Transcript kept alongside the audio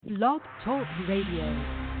Blog Talk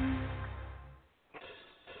Radio.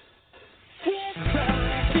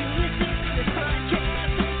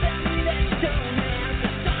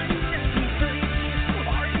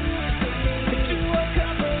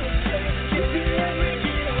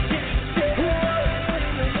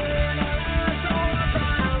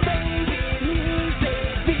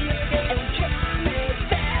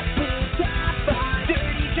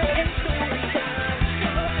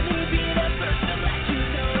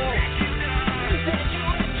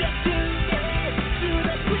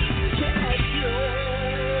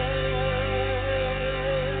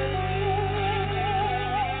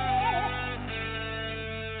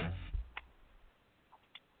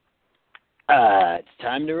 It's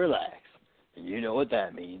time to relax. You know what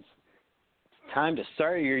that means. It's time to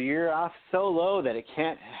start your year off so low that it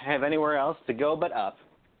can't have anywhere else to go but up.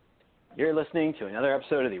 You're listening to another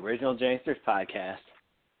episode of the original Janksters podcast.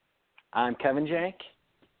 I'm Kevin Jank.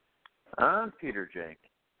 I'm Peter Jank.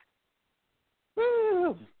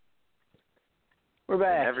 Woo! We're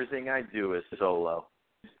back. And everything I do is solo.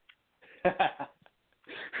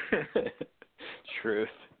 Truth.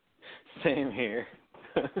 Same here.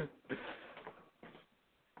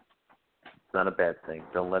 It's not a bad thing.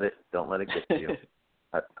 Don't let it get to you.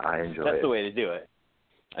 I enjoy it. That's the way to do it.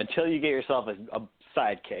 Until you get yourself a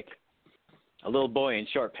sidekick, a little boy in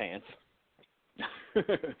short pants. I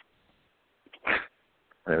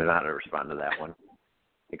don't know how to respond to that one,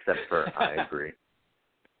 except for I agree.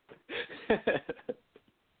 For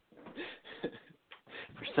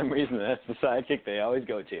some reason, that's the sidekick they always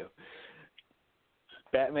go to.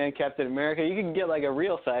 Batman, Captain America, you can get like a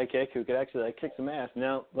real sidekick who could actually like kick some ass.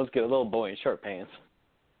 No, let's get a little boy in short pants.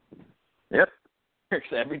 Yep. Works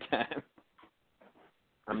every time.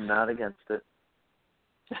 I'm not against it.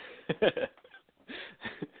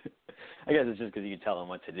 I guess it's just because you can tell them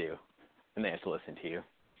what to do, and they have to listen to you.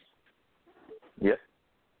 Yep.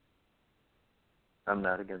 I'm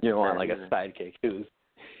not against it. You don't want like a sidekick who's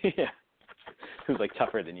who's like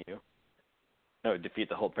tougher than you. That would defeat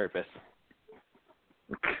the whole purpose.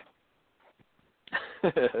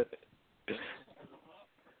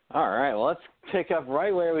 All right, well, let's pick up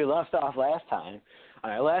right where we left off last time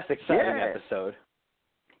on our last exciting episode,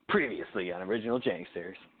 previously on Original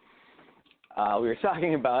Janksters. We were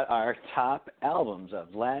talking about our top albums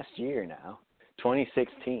of last year now,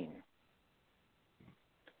 2016.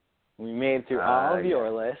 We made it through all of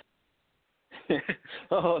your list.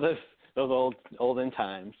 Oh, those olden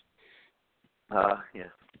times. Yeah.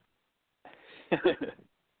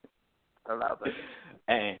 I love it.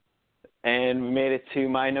 And we made it to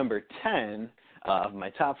my number 10 of my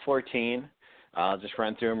top 14. I'll just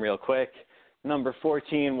run through them real quick. Number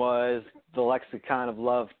 14 was The Lexicon of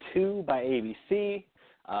Love 2 by ABC.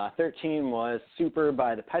 13 was Super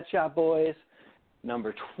by the Pet Shop Boys.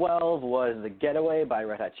 Number 12 was The Getaway by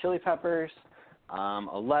Red Hot Chili Peppers.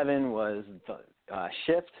 11 was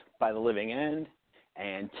Shift by The Living End.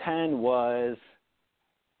 And 10 was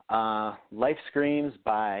Life Screams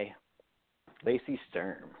by Lacey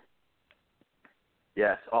Sturm.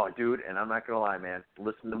 Yes. Oh, dude, and I'm not going to lie, man.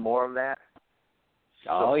 Listen to more of that.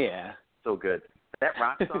 Yeah. So good. That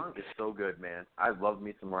rock song is so good, man. I love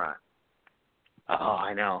me some rock. Oh,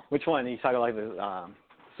 I know. Which one? Are you talking like the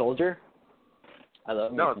Soldier? I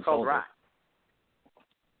love me No, some it's called Soldier. Rock.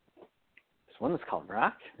 There's one that's called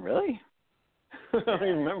Rock? Really? I don't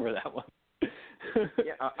even remember that one.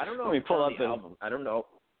 Yeah, I don't know. Let me pull up the album. I don't know.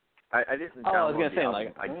 I didn't download I was gonna say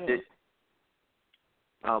album. like I did.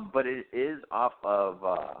 But it is off of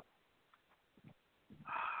I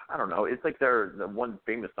don't know. It's like the one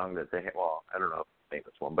famous song that they have. Well, I don't know if it's a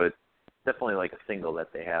famous one, but it's definitely like a single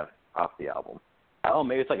that they have off the album. Oh,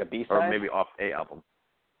 maybe it's like a B-side? Or maybe off a album.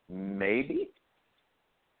 Maybe.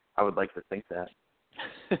 I would like to think that.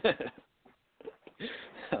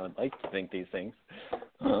 I would like to think these things.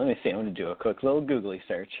 Oh, let me see. I'm going to do a quick little googly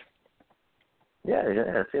search. Yeah.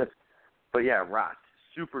 But yeah, Rock.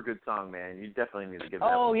 Super good song, man. You definitely need to give that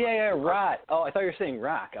one. Oh, yeah, Rock. Oh, I thought you were saying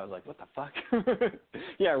Rock. I was like, what the fuck?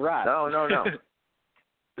 Yeah, Rock. No.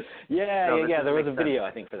 Yeah. There was a video,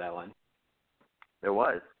 sense. I think, for that one. There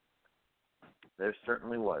was. There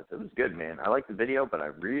certainly was. It was good, man. I like the video, but I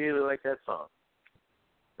really like that song.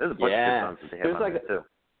 There's a bunch of good songs that they have on there, too.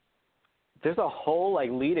 There's a whole like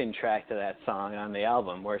lead-in track to that song on the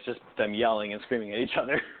album where it's just them yelling and screaming at each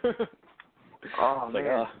other. Oh,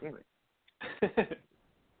 man. Damn it.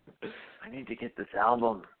 I need to get this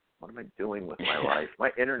album. What am I doing with my life?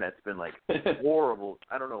 My internet's been like horrible.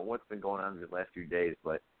 I don't know what's been going on these last few days,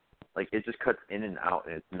 but like it just cuts in and out,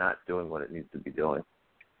 and it's not doing what it needs to be doing.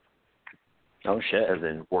 Oh shit! As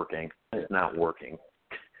in working. It's not working.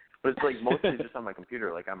 But it's like mostly just on my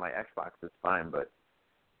computer. Like on my Xbox, it's fine, but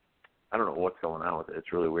I don't know what's going on with it.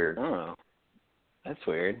 It's really weird. I don't know. That's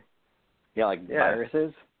weird. Yeah,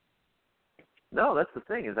 viruses? No, that's the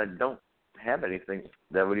thing is I don't have anything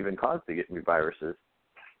that would even cause to get me viruses.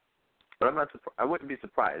 But I'm not. I wouldn't be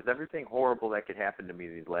surprised. Everything horrible that could happen to me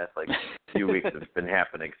these last few weeks has been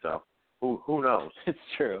happening. So who knows? It's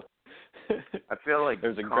true. I feel like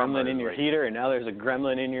there's a gremlin in your heater, and now there's a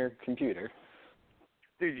gremlin in your computer.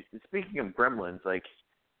 Dude, speaking of gremlins,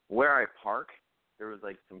 where I park, there was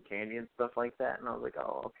some candy and stuff like that, and I was like,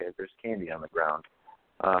 oh, okay, there's candy on the ground.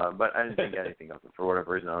 But I didn't think anything of it for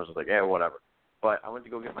whatever reason. I was just like, yeah, whatever. But I went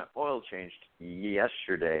to go get my oil changed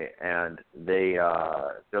yesterday, and they're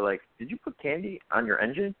like, did you put candy on your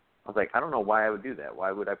engine? I was like, I don't know why I would do that.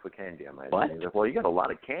 Why would I put candy on my engine? He's like, well, you got a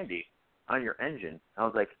lot of candy on your engine. I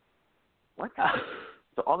was like, what?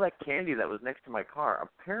 So all that candy that was next to my car,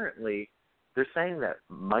 apparently they're saying that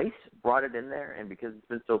mice brought it in there, and because it's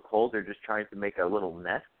been so cold, they're just trying to make a little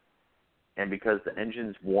nest. And because the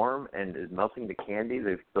engine's warm and is melting the candy,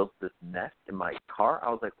 they've built this nest in my car. I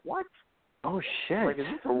was like, what? Oh, shit. Is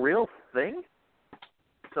this a real thing?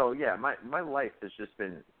 So, yeah, my life has just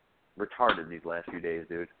been retarded these last few days,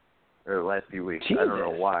 dude. Or the last few weeks. Jesus. I don't know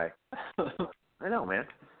why. I know, man.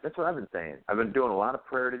 That's what I've been saying. I've been doing a lot of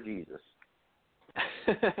prayer to Jesus.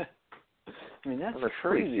 I mean, that's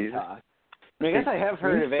crazy talk. I mean, I guess I have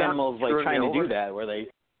heard of animals, trying to do that, where they...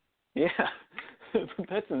 Yeah.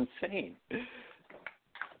 That's insane.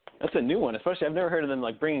 That's a new one, especially I've never heard of them,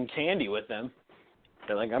 bringing candy with them.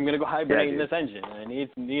 They're like, I'm going to go hibernate in this engine. I need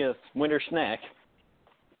a winter snack.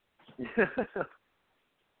 Better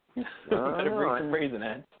bring some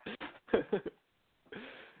Raisinets.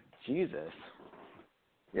 Jesus.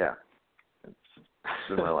 Yeah. It's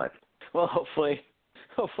been my life. Well, hopefully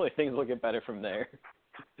things will get better from there.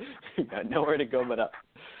 You've got nowhere to go but up.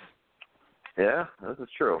 Yeah, this is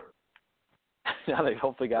true. Now they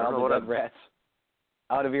hopefully got all the dead rats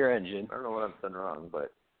out of your engine. I don't know what I've done wrong,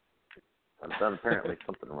 but I've done apparently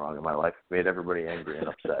something wrong in my life. Made everybody angry and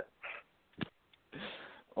upset.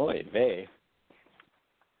 Oy vey.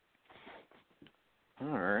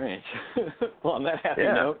 All right. Well, on that happy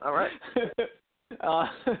note. All right.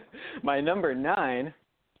 My number 9 is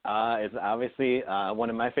obviously one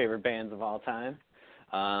of my favorite bands of all time.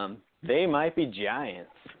 They Might Be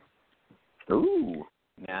Giants. Ooh.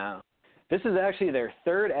 Now, this is actually their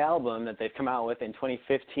third album that they've come out with in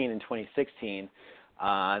 2015 and 2016.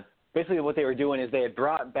 Basically what they were doing is they had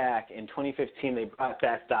brought back, in 2015, they brought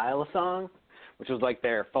back Dial-A-Song, which was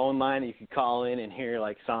their phone line that you could call in and hear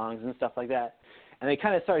songs and stuff like that. And they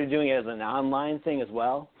kind of started doing it as an online thing as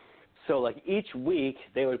well. So each week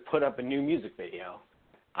they would put up a new music video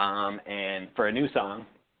and for a new song.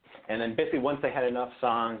 And then basically once they had enough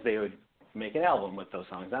songs, they would make an album with those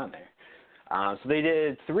songs on there. So they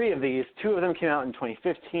did 3 of these. 2 of them came out in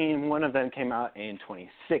 2015. 1 of them came out in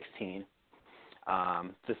 2016.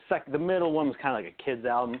 The middle one was kind of like a kid's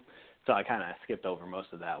album, so I kind of skipped over most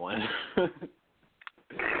of that one.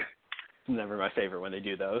 Never my favorite when they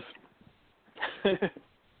do those.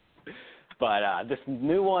 But this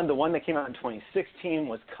new one, the one that came out in 2016,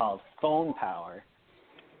 was called Phone Power,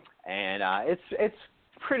 and it's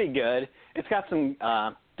pretty good. It's got some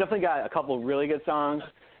definitely got a couple of really good songs.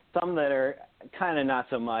 Some that are kind of not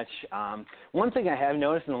so much. One thing I have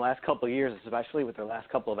noticed in the last couple of years, especially with their last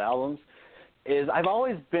couple of albums, is I've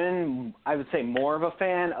always been, I would say, more of a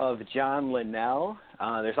fan of John Linnell.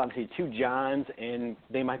 There's obviously 2 Johns in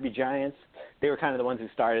They Might Be Giants. They were kind of the ones who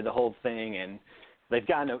started the whole thing, and they've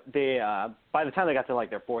gotten by the time they got to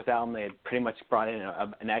their 4th album, they had pretty much brought in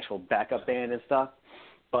an actual backup band and stuff.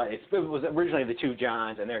 But it was originally the 2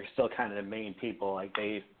 Johns, and they're still kind of the main people.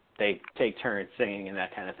 They take turns singing and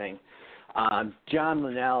that kind of thing. John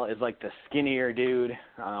Linnell is the skinnier dude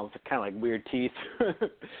with kind of weird teeth,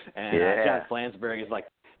 and John Flansburgh is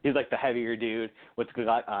he's the heavier dude with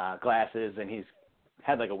glasses, and he's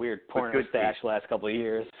had a weird porno stash the last couple of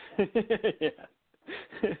years. Yeah.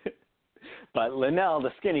 But Linnell,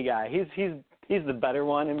 the skinny guy, he's the better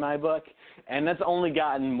one in my book, and that's only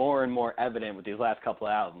gotten more and more evident with these last couple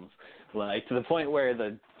of albums, to the point where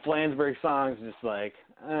the Flansburgh songs just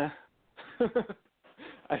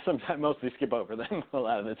I sometimes mostly skip over them a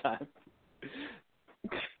lot of the time.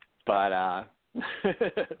 But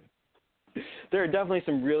there are definitely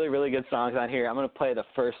some really, really good songs on here. I'm going to play the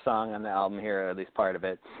first song on the album here, or at least part of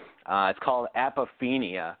it. It's called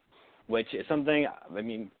Apophenia, which is something,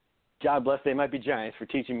 God bless They Might Be Giants for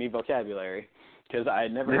teaching me vocabulary, because I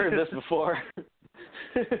had never heard this before.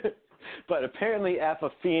 But apparently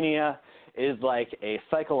apophenia is a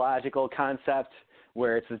psychological concept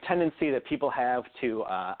where it's a tendency that people have to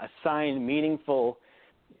assign meaningful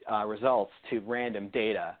results to random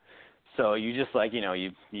data. So you just like,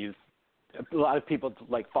 you a lot of people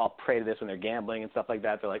like fall prey to this when they're gambling and stuff like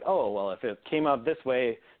that. They're like, oh, well, if it came up this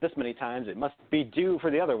way this many times, it must be due for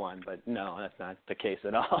the other one. But no, that's not the case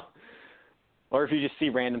at all. Or if you just see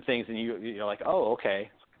random things and you're like, oh, okay,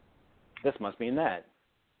 this must mean that.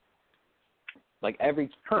 Like every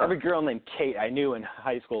girl named Kate I knew in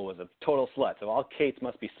high school was a total slut. So all Kates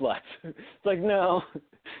must be sluts. It's like, no,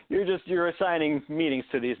 you're assigning meanings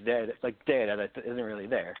to these data, like data that isn't really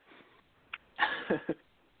there.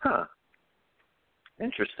 Huh.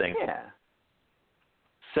 Interesting. Yeah.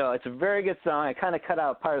 So it's a very good song. I kind of cut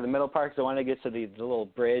out part of the middle part because I wanted to get to the little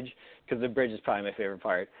bridge, because the bridge is probably my favorite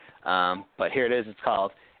part. But here it is. It's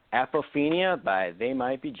called Apophenia by They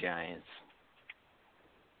Might Be Giants.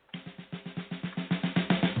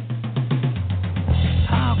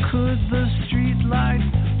 How could the street lights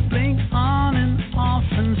blink on and off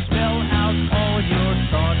and spell out all your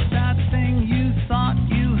thoughts? That thing you thought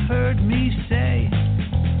you heard me say,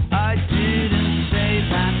 I didn't say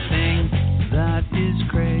that thing. That is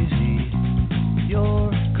crazy.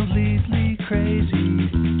 You're completely crazy.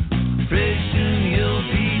 Pretty soon you'll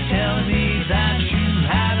be telling me that you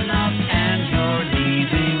had enough and you're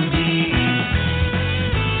leaving me.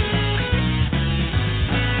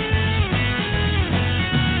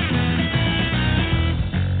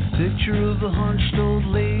 Picture of a hunched old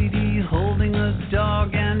lady holding a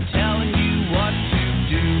dog and telling you what to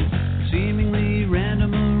do. Seemingly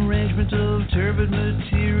random arrangement of turbid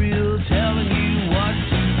material telling you what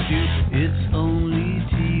to do. It's only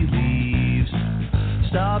tea leaves.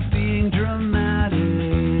 Stop being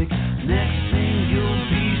dramatic. Next thing you'll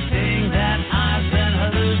be saying that I've been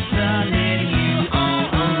hallucinating you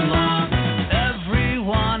all along.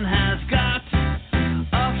 Everyone has got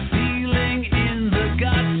a feeling in the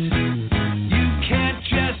gut. You can't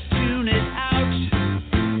just tune it out.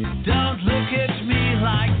 Don't look at me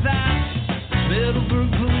like that.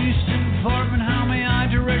 Middleburg Police Department, how may I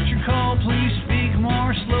direct your call? Please speak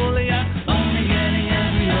more slowly. I'm only getting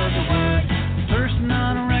every other word. Person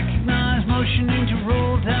unrecognized, motioning to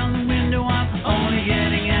roll down the window. I'm only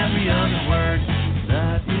getting every other word.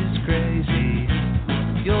 That is crazy.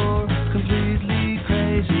 You're completely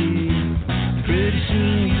crazy. Pretty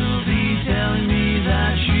soon you'll be telling me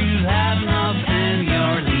that you've had enough and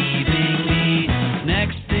you're leaving me.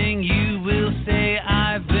 Next thing you will say,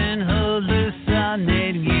 I've been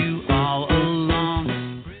hallucinating you all along.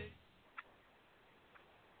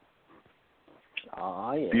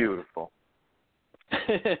 Oh, yeah. Beautiful.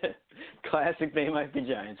 Classic They Might Be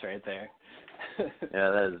Giants right there.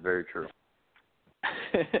 Yeah, that is very true.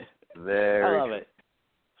 Very I love true. it.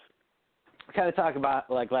 We kind of talked about,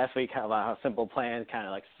 like last week, about how Simple Plan kind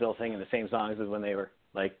of like still singing the same songs as when they were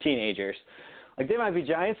like teenagers. Like They Might Be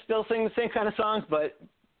Giants still sing the same kind of songs, but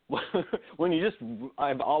when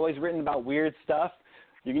I've always written about weird stuff,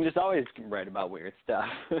 you can just always write about weird stuff.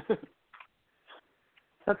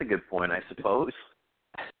 That's a good point, I suppose.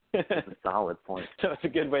 That's a solid point. So it's a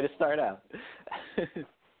good way to start out.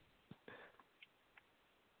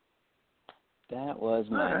 That was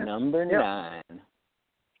my number 9.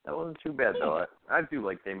 That wasn't too bad, though. I do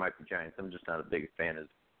like They Might Be Giants. I'm just not as big a fan as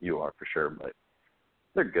you are, for sure, but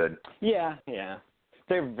they're good. Yeah.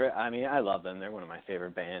 I love them. They're one of my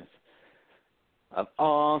favorite bands of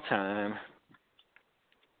all time.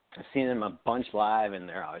 I've seen them a bunch live, and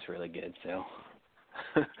they're always really good, so.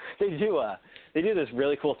 They do this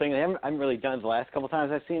really cool thing. I haven't really done it the last couple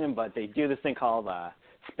times I've seen them, but they do this thing called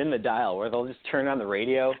Spin the Dial, where they'll just turn on the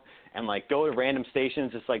radio and like go to random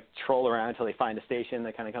stations, just like troll around until they find a station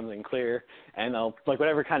that kind of comes in clear, and they'll, like,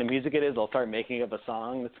 whatever kind of music it is, they'll start making up a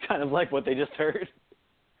song that's kind of like what they just heard.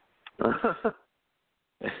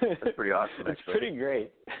 That's pretty awesome, actually. It's pretty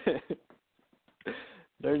great.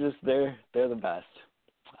 they're the best.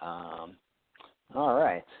 All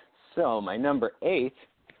right. So my number 8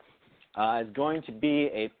 is going to be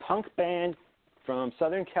a punk band from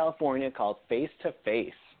Southern California called Face to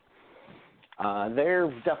Face. They're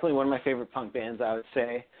definitely one of my favorite punk bands, I would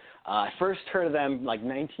say. I first heard of them like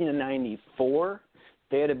 1994.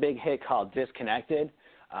 They had a big hit called Disconnected,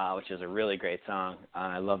 which is a really great song.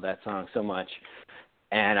 I love that song so much.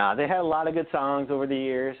 And they had a lot of good songs over the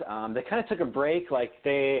years. They kind of took a break. Like,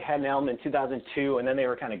 they had an album in 2002, and then they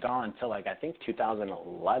were kind of gone until, like, I think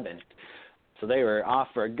 2011. So they were off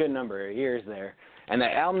for a good number of years there. And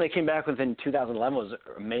the album they came back with in 2011 was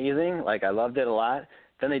amazing. Like, I loved it a lot.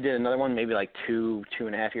 Then they did another one maybe like two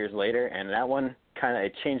and a half years later, and that one kind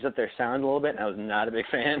of changed up their sound a little bit, and I was not a big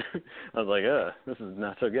fan. I was like, this is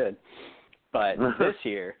not so good. But this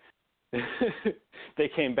year, they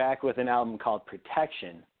came back with an album called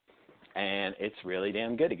Protection, and it's really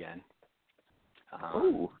damn good again.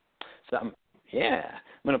 So I'm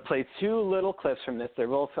going to play two little clips from this. They're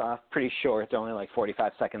both pretty short. They're only like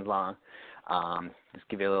 45 seconds long. Just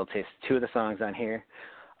give you a little taste. Two of the songs on here.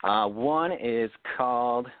 One is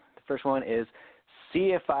called, the first one is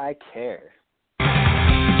See If I Care.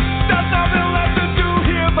 There's nothing left to do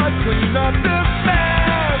here but clean up this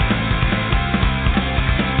mess.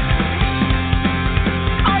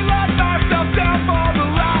 I let myself down for the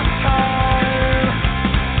last time.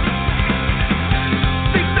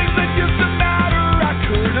 These things that used to matter, I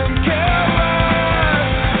couldn't care less.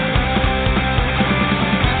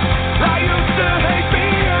 I used to hate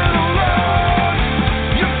being alone.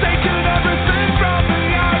 You've taken everything from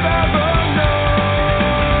me I've ever known.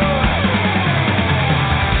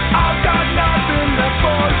 I've got nothing left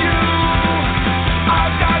for you.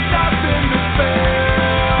 I've got nothing to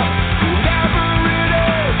spare. Whatever it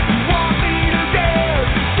is you want me to get,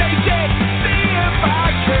 take it, see if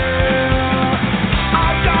I care.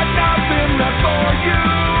 I've got nothing left for you.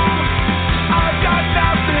 I've got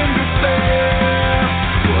nothing to spare.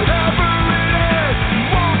 Whatever it is you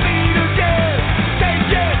want me to get,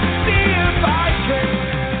 take it, see if I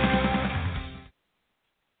care.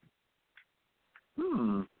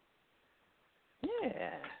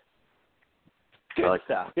 Yeah. Good I like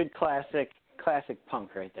stuff. Good classic punk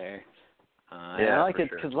right there. And Yeah, I like for it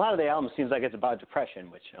sure. because a lot of the album seems like it's about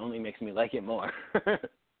depression, which only makes me like it more.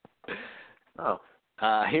 Oh.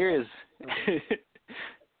 Here's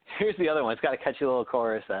the other one. It's got a catchy little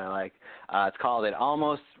chorus that I like. It's called It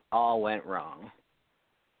Almost All Went Wrong.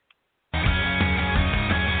 This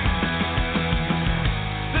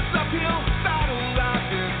uphill battle I've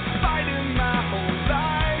been fighting my whole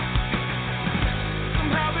life.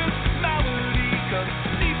 Somehow this melody cuts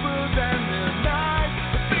deeper than the night.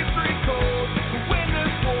 The victory cold, the wind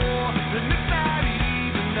is war, and it's not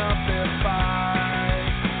even up their fight.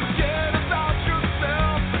 Forget about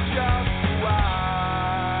yourself for just a while.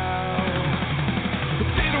 But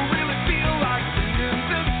they don't really feel like singing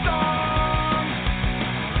this song.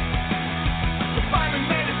 So finally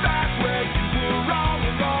made it back where you were all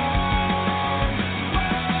along.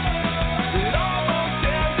 It almost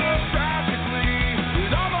ended tragically.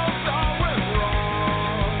 It almost all went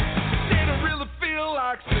wrong. They don't really feel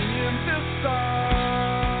like singing this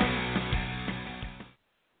song.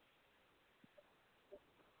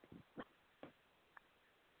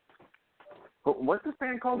 What's this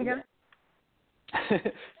band called again?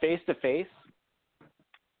 Face to Face.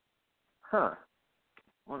 Huh.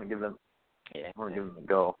 I want to give them Yeah. a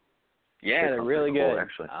go. Yeah, They they're sound really pretty cool, good.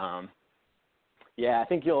 actually. Yeah, I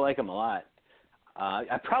think you'll like them a lot.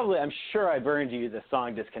 I'm sure I burned you the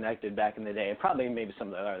song Disconnected back in the day, and probably maybe some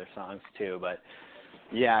of the other songs too, but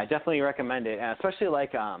yeah, I definitely recommend it. And especially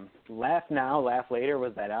like Laugh Now, Laugh Later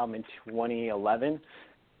was that album in 2011.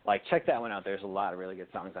 Like, check that one out. There's a lot of really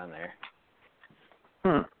good songs on there.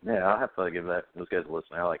 Yeah, I'll have to give those guys a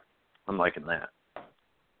listen. I'm liking that.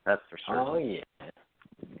 That's for certain. Oh, yeah.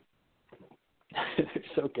 They're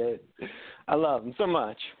so good. I love them so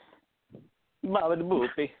much. Baba the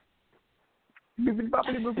Boopy.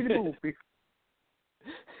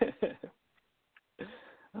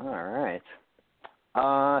 All right.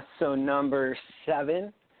 So number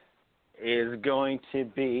 7 is going to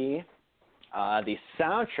be the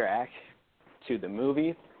soundtrack to the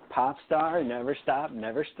movie Pop Star Never Stop,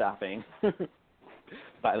 Never Stopping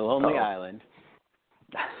by Lonely Island.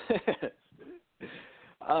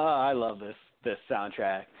 I love this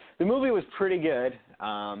soundtrack. The movie was pretty good,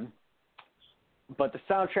 but the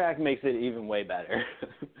soundtrack makes it even way better.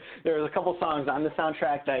 There was a couple songs on the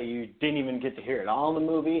soundtrack that you didn't even get to hear at all in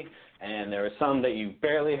the movie, and there were some that you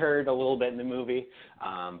barely heard a little bit in the movie,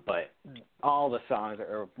 but all the songs,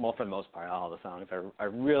 or well, for the most part, all the songs are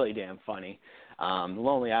really damn funny.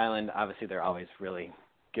 Lonely Island, obviously, they're always really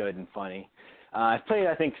good and funny. I've played,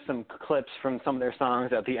 I think, some clips from some of their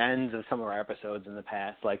songs at the ends of some of our episodes in the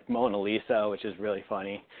past, like Mona Lisa, which is really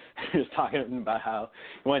funny. He was talking about how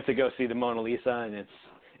he went to go see the Mona Lisa, and it's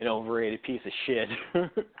an overrated piece of shit.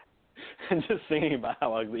 And just singing about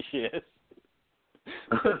how ugly she is.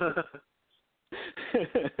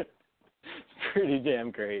 It's pretty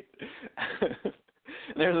damn great.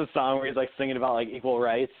 There's a song where he's like singing about like equal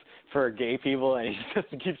rights for gay people, and he just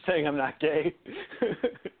keeps saying, "I'm not gay."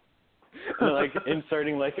 And like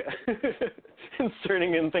inserting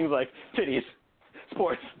in things like titties,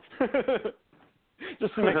 sports,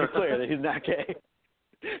 just to make it clear that he's not gay.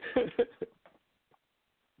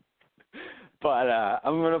 But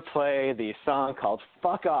I'm going to play the song called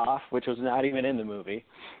Fuck Off, which was not even in the movie,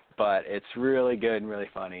 but it's really good and really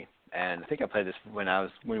funny. And I think I played this when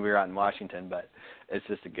we were out in Washington, but it's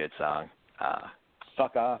just a good song.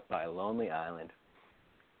 Fuck Off by Lonely Island.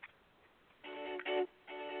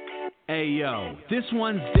 Hey yo, this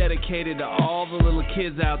one's dedicated to all the little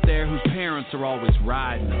kids out there whose parents are always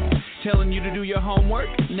riding them, telling you to do your homework,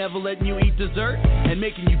 never letting you eat dessert, and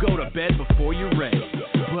making you go to bed before you're ready.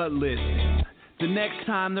 But listen, the next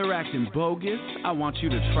time they're acting bogus, I want you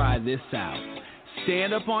to try this out.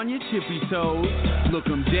 Stand up on your tippy toes, look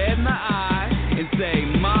them dead in the eye, and say,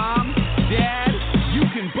 Mom, Dad, you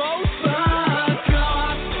can both fuck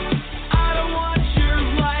off. I don't want your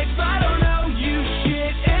life, I don't know you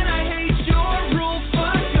shit, and I hate your rule,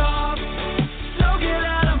 fuck off. So get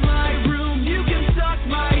out of my room, you can suck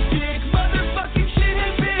my dick, motherfucking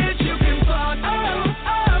shit, bitch, you can fuck.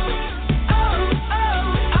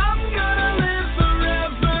 I'm gonna live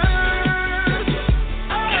forever.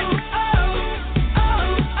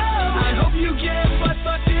 I hope you get butt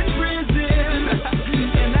fucked in prison,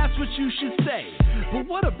 and that's what you should say. But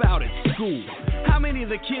what about at school? How many of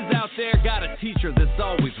the kids out there got a teacher that's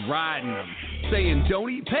always riding them, saying don't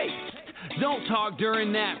eat paste, don't talk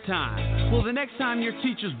during nap time? Well, the next time your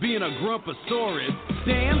teacher's being a grumposaurus,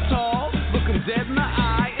 stand tall, look him dead in the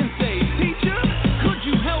eye, and say, Teacher, could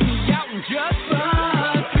you help me out and just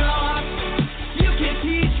fuck off? You can't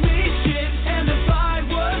teach me shit, and if I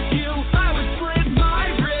was you, I would split my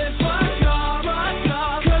wrist. Fuck off,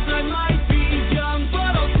 'cause I might be young,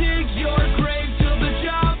 but I'll dig your grave till the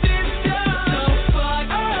job is done. So fuck,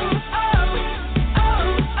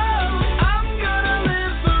 I'm gonna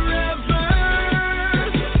live forever.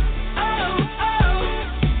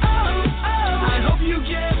 I hope you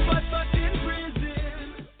get butt fucked in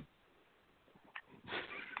prison.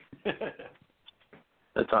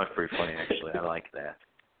 That song's pretty funny, actually. I like that.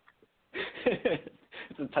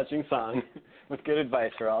 It's a touching song with good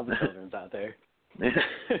advice for all the children out there.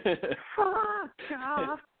 Fuck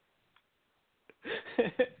off.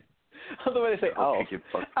 The way they say, oh, You get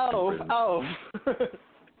fucked in oh, prison. oh.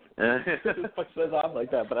 It says off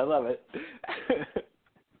like that, but I love it.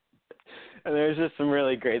 And there's just some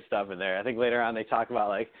really great stuff in there. I think later on they talk about,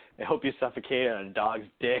 like, I hope you suffocate on a dog's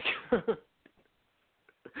dick.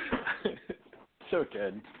 So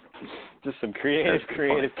good. Just some creative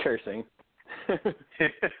cursing. But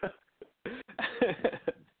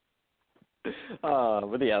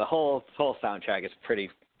yeah, the whole soundtrack is pretty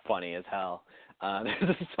funny as hell. There's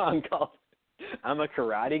a song called I'm a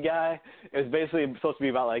Karate Guy. It was basically supposed to be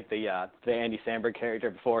about like the Andy Samberg character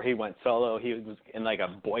before he went solo. He was in like a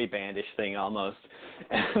boy bandish thing almost.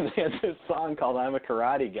 And they had this song called I'm a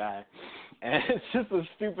Karate Guy. And it's just the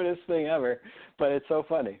stupidest thing ever, but it's so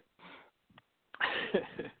funny.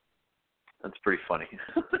 That's pretty funny.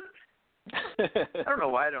 I don't know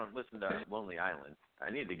why I don't listen to Lonely Island. I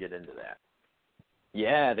need to get into that.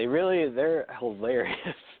 Yeah, they're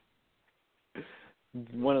hilarious.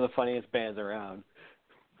 One of the funniest bands around.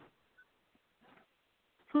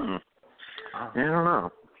 Yeah, I don't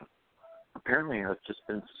know. Apparently I've just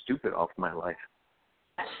been stupid all my life.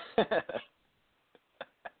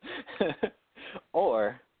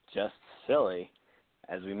 Or just silly,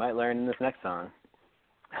 as we might learn in this next song.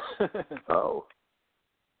 Oh.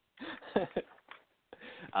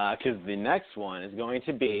 Because the next one is going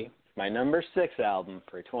to be my number 6 album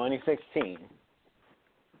for 2016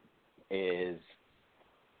 is,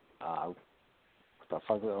 what the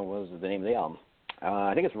fuck was the name of the album?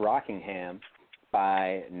 I think it's Rockingham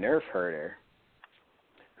by Nerf Herder,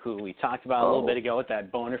 who we talked about a little bit ago with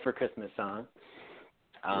that Boner for Christmas song.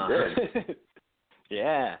 Good.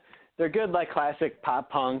 Yeah. They're good, like, classic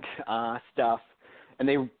pop-punk stuff. And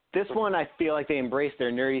this one, I feel like they embrace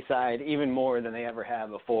their nerdy side even more than they ever have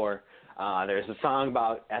before. There's a song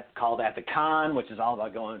called At the Con, which is all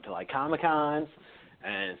about going to, like, Comic-Cons.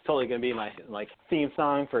 And it's totally going to be my, like, theme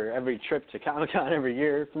song for every trip to Comic-Con every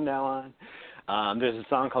year from now on. There's a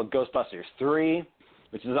song called Ghostbusters 3,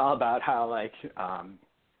 which is all about how, like,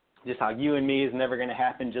 just how you and me is never going to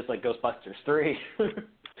happen, just like Ghostbusters 3.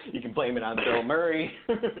 You can blame it on Bill Murray.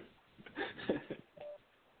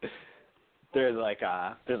 There's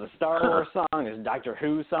a Star Wars song, there's a Doctor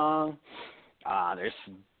Who song, there's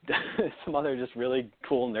some other just really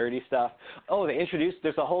cool nerdy stuff. Oh,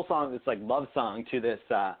 there's a whole song that's like love song to this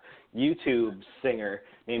YouTube singer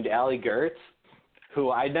named Allie Gertz,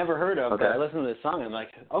 who I'd never heard of, but I listened to this song and I'm like,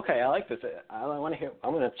 okay, I like this. I'm going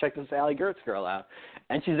to check this Allie Gertz girl out.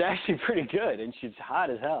 And she's actually pretty good, and she's hot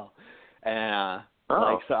as hell. And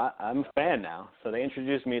so I'm a fan now. So they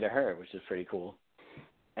introduced me to her, which is pretty cool.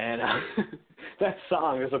 And that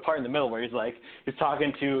song, there's a part in the middle where he's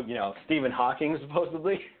talking to, Stephen Hawking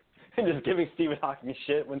supposedly, and just giving Stephen Hawking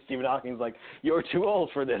shit when Stephen Hawking's like, "You're too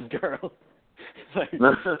old for this, girl." It's like,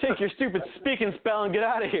 take your stupid speaking spell and get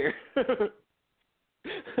out of here.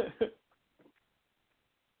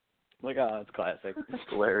 Like, oh, it's classic. That's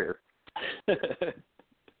hilarious.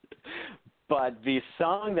 But the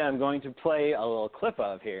song that I'm going to play a little clip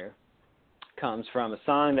of here comes from a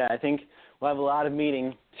song that I think will have a lot of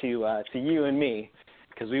meaning to you and me,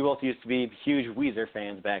 because we both used to be huge Weezer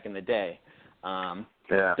fans back in the day.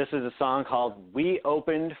 Yeah. This is a song called "We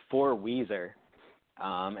Opened for Weezer."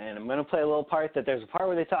 And I'm going to play a little part that there's a part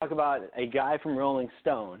where they talk about a guy from Rolling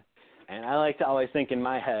Stone. And I like to always think in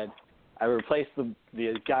my head, I replace the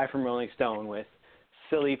guy from Rolling Stone with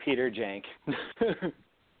silly Peter Jank.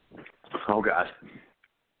 Oh, God.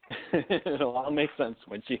 It'll all make sense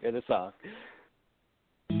once you hear the song.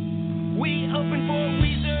 We opened for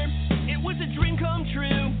Weezer. It was a dream come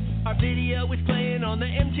true. Our video was playing on the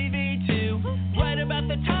MTV2. Right about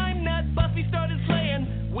the time that Buffy started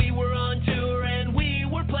playing, we were on tour and we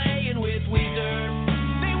were playing with Weezer.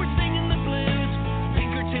 They were singing the blues.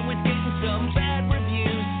 Pinkerton was getting some bad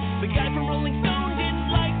reviews. The guy from Rolling Stone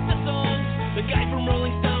didn't like the songs. The guy from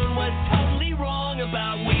Rolling Stone was totally wrong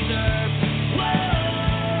about Weezer. Whoa!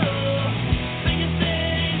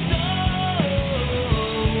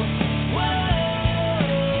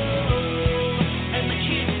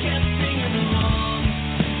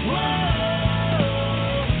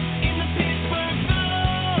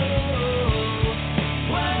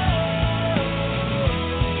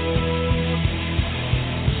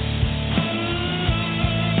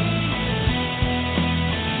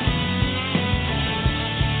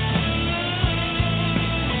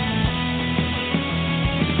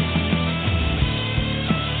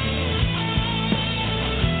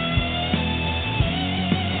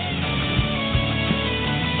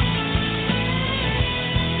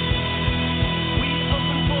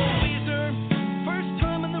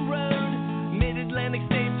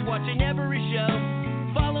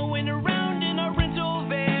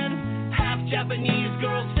 Japanese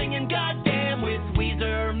girls singing goddamn with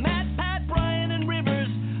Weezer. Matt, Pat, Brian, and Rivers.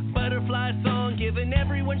 Butterfly song giving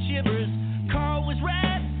everyone shivers. Carl was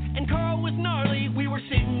rad and Carl was gnarly. We were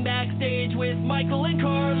sitting backstage with Michael and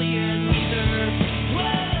Carly and Weezer.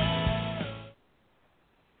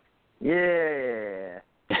 Yeah.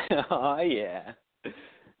 Oh, yeah.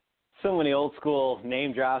 So many old school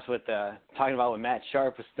name drops with talking about when Matt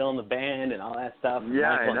Sharp was still in the band and all that stuff.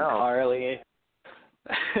 Yeah, Michael I know. And Carly.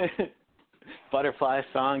 Butterfly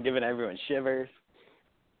song giving everyone shivers.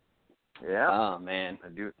 Yeah. Oh, man. I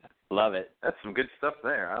do. Love it. That's some good stuff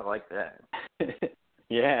there. I like that.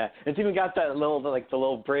 Yeah. It's even got that little, like the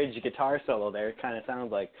little bridge guitar solo there. It kind of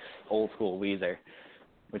sounds like old school Weezer,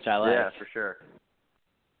 which I like. Yeah, for sure.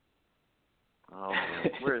 Oh,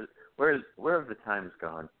 man. Where have the times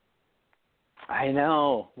gone? I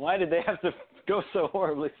know. Why did they have to go so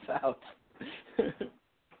horribly south?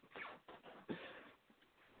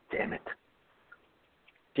 Damn it.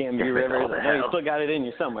 Damn you, Rivers. I know you still got it in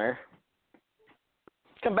you somewhere.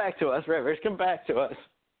 Come back to us, Rivers. Come back to us.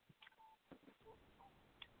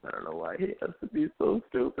 I don't know why he has to be so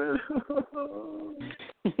stupid.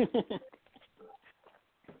 I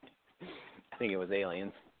think it was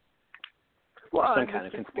aliens. Why, some kind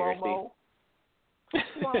Mr. of conspiracy. Cuomo?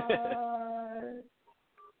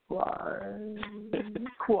 Why?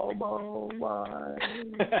 Cuomo, why?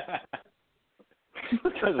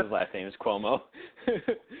 Because his last name is Cuomo.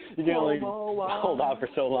 You can only hold out for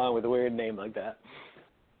so long with a weird name like that.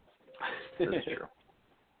 That's true.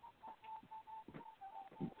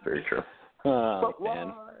 It's very true. Oh,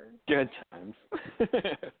 man. Good times.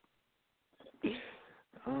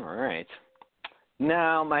 All right.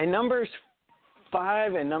 Now, my numbers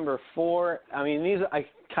 5 and number 4, I mean, these I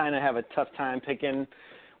kind of have a tough time picking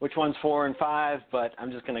which one's 4 and 5, but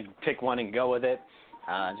I'm just going to pick one and go with it.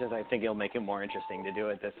 Just I think it'll make it more interesting to do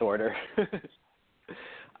it this order.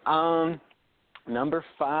 Number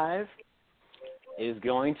 5 is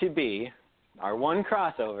going to be our one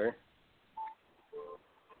crossover,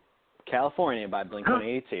 California by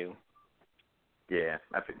Blink-182. Yeah,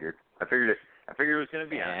 I figured it was going to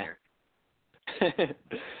be on here.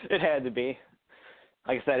 It had to be.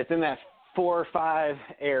 Like I said, it's in that 4 or 5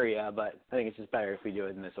 area, but I think it's just better if we do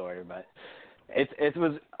it in this order. But it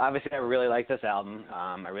was obviously I really like this album.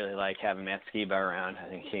 I really like having Matt Skiba around. I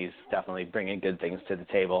think he's definitely bringing good things to the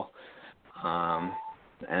table, and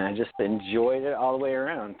I just enjoyed it all the way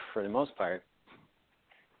around for the most part.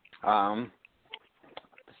 The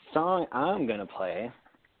song I'm gonna play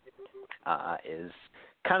is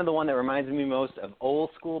kind of the one that reminds me most of old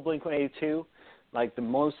school Blink-182, like the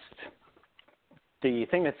most the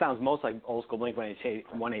thing that sounds most like old school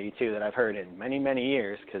Blink-182 that I've heard in many, many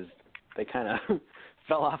years, because they kind of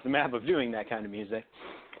fell off the map of doing that kind of music.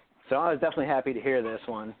 So I was definitely happy to hear this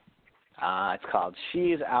one. It's called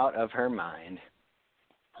She's Out of Her Mind.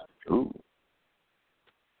 Ooh.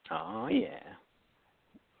 Oh, yeah.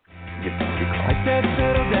 I said,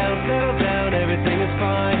 settle down, everything is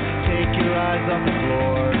fine. Take your eyes off the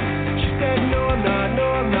floor. She said, no, I'm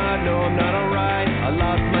not alright. I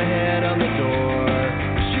lost my head on the door.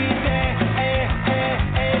 She's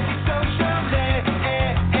antisocial,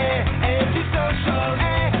 antisocial,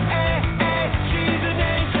 she's an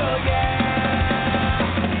angel, yeah.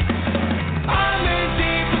 I'm in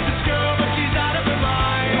deep with this girl, but she's out of her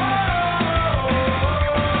mind.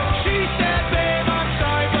 She said, babe, I'm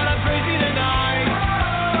sorry, but I'm crazy tonight.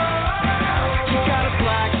 She's got a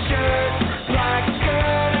black shirt, black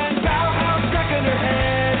skirt, and Bauhaus stuck in her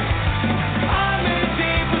head. I'm in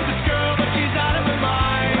deep with this girl, but she's out of her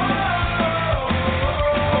mind.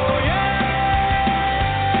 Oh yeah,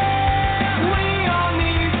 we all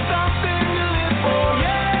need something to live for.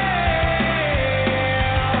 Yeah,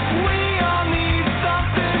 we all need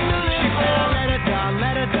something to live for. Let her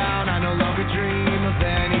down. I no longer dream of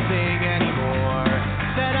anything anymore.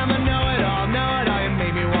 Said I'm a know-it-all, you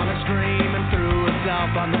made me wanna scream and threw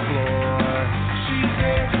herself on the floor. She's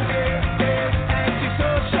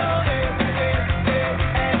antisocial,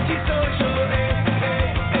 antisocial,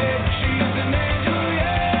 she's an angel,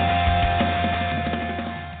 yeah.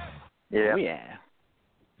 Yeah. Oh, yeah.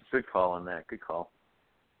 Good call on that. Good call.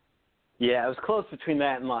 Yeah, it was close between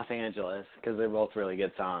that and Los Angeles, because they're both really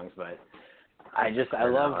good songs, but I I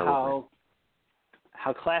love know.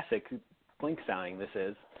 how classic Blink sounding this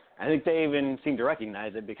is. I think they even seem to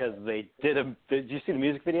recognize it because they did did you see the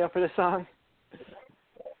music video for this song?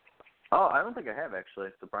 Oh, I don't think I have, actually,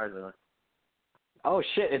 surprisingly. Oh,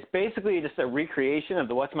 shit. It's basically just a recreation of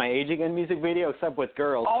the What's My Age Again music video, except with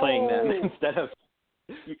girls playing them instead of...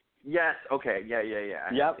 Yes, okay, yeah.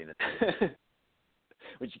 I have seen it.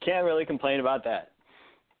 Which you can't really complain about that.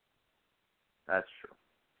 That's true.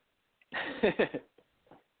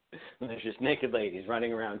 And there's just naked ladies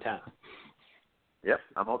running around town. Yep,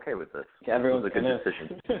 I'm okay with this. Everyone's This was a good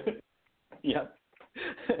decision. Yep.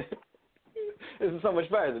 This is so much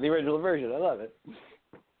better than the original version. I love it.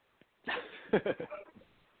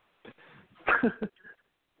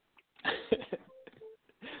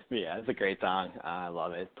 Yeah, it's a great song. I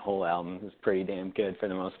love it. The whole album is pretty damn good for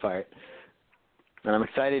the most part. And I'm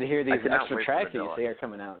excited to hear these extra tracks that you say are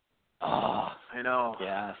coming out. Oh, I know.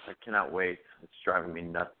 Yes. I cannot wait. It's driving me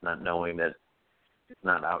nuts not knowing that it's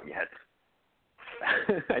not out yet.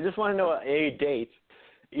 I just want to know a date.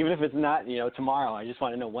 Even if it's not, tomorrow, I just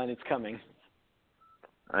want to know when it's coming.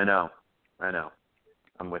 I know.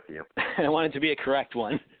 I'm with you. I want it to be a correct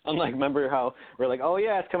one. Unlike, remember how we're like, oh,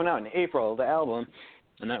 yeah, it's coming out in April, the album.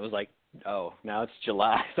 And that was like, oh, now it's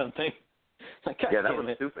July something. Like, God yeah, that damn was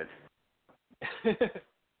it. stupid.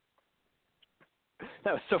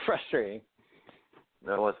 That was so frustrating.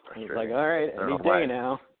 That was frustrating. It's like, all right, any day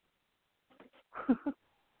now.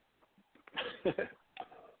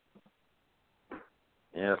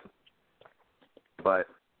 Yeah. But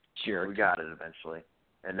Jerk. we got it eventually.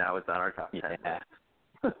 And now it's on our top 10. Yeah.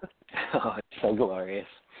 Oh, it's so glorious.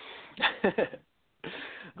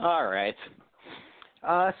 All right.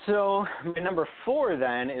 So my number 4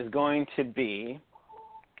 then is going to be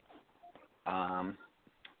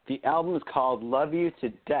the album is called Love You to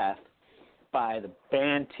Death by the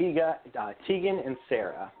band Tegan and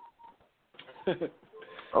Sarah.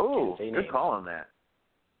 Oh, good call on that.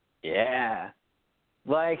 Yeah.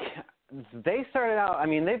 Like, they started out,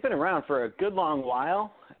 they've been around for a good long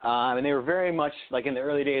while, and they were very much, like in the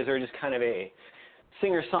early days, they were just kind of a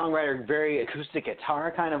singer-songwriter, very acoustic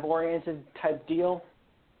guitar kind of oriented type deal.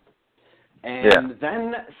 And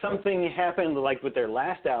then something happened, like with their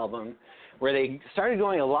last album, where they started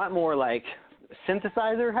going a lot more like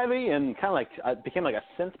synthesizer heavy and kind of like became like a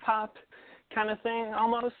synth pop kind of thing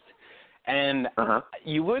almost. And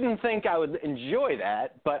you wouldn't think I would enjoy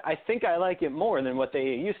that, but I think I like it more than what they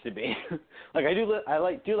used to be. Like I do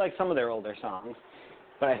like some of their older songs,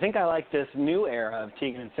 but I think I like this new era of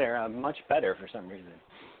Tegan and Sarah much better for some reason.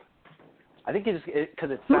 I think it's because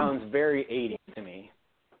it sounds very 80s to me.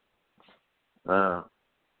 Oh.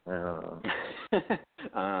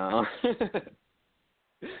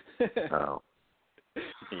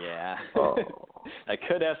 Yeah. Oh. That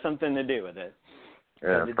could have something to do with it.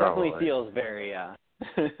 Yeah, it probably. definitely feels very,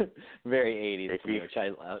 very 80s to me, which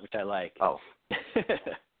I like. Oh.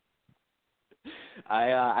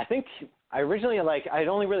 I think I originally I'd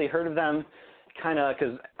only really heard of them kind of,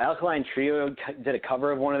 because Alkaline Trio did a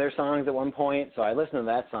cover of one of their songs at one point, so I listened to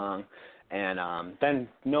that song. And then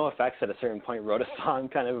NoFX at a certain point wrote a song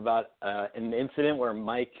kind of about an incident where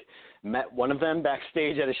Mike met one of them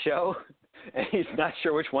backstage at a show, and he's not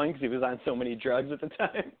sure which one because he was on so many drugs at the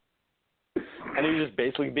time. And he was just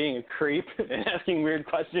basically being a creep and asking weird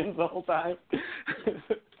questions the whole time.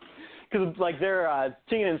 Because, like, they're,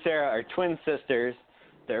 Tina and Sarah are twin sisters.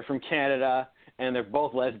 They're from Canada, and they're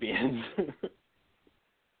both lesbians.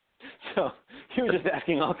 So he was just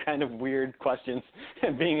asking all kind of weird questions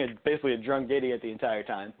and being basically a drunk idiot the entire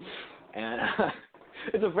time. And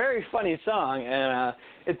it's a very funny song, and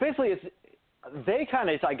they kind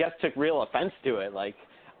of, I guess, took real offense to it. Like,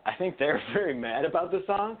 I think they're very mad about the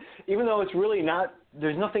song, even though it's really not,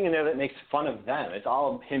 there's nothing in there that makes fun of them. It's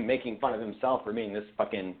all him making fun of himself for being this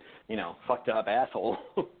fucking, fucked up asshole.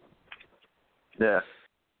 Yeah.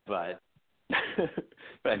 But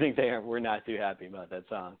I think we're not too happy about that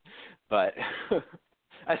song. But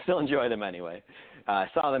I still enjoy them anyway. I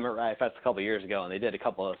saw them at Riot Fest a couple of years ago, and they did a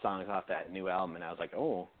couple of songs off that new album, and I was like,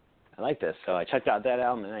 oh, I like this. So I checked out that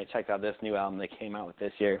album, and I checked out this new album they came out with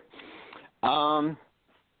this year.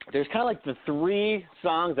 There's kind of like the three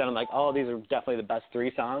songs that I'm like, oh, these are definitely the best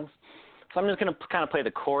three songs. So I'm just going to kind of play the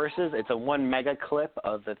choruses. It's a 1 mega clip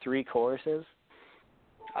of the three choruses.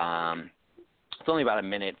 It's only about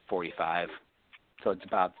 1:45, so it's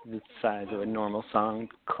about the size of a normal song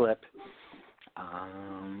clip.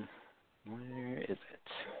 Where is it?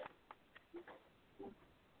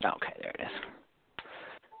 Okay, there it is.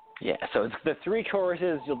 Yeah, so it's the three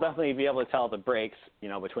choruses. You'll definitely be able to tell the breaks,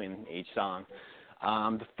 between each song.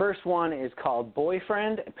 The first one is called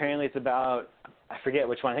Boyfriend. Apparently it's about, I forget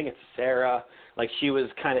which one. I think it's Sarah. Like, she was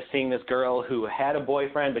kind of seeing this girl who had a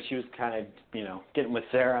boyfriend, but she was kind of, getting with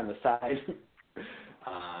Sarah on the side.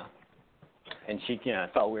 And she,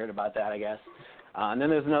 felt weird about that, I guess. And then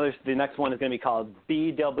there's the next one is going to be called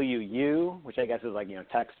BWU, which I guess is like,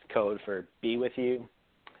 text code for be with you.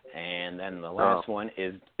 And then the last one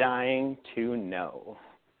is Dying to Know.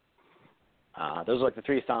 Those are like the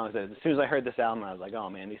three songs that as soon as I heard this album, I was like, oh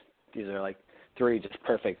man, these are like three just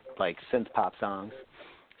perfect like synth pop songs.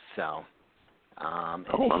 So, I'm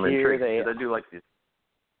intrigued. I do like these.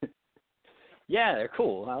 Yeah, they're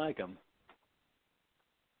cool. I like them.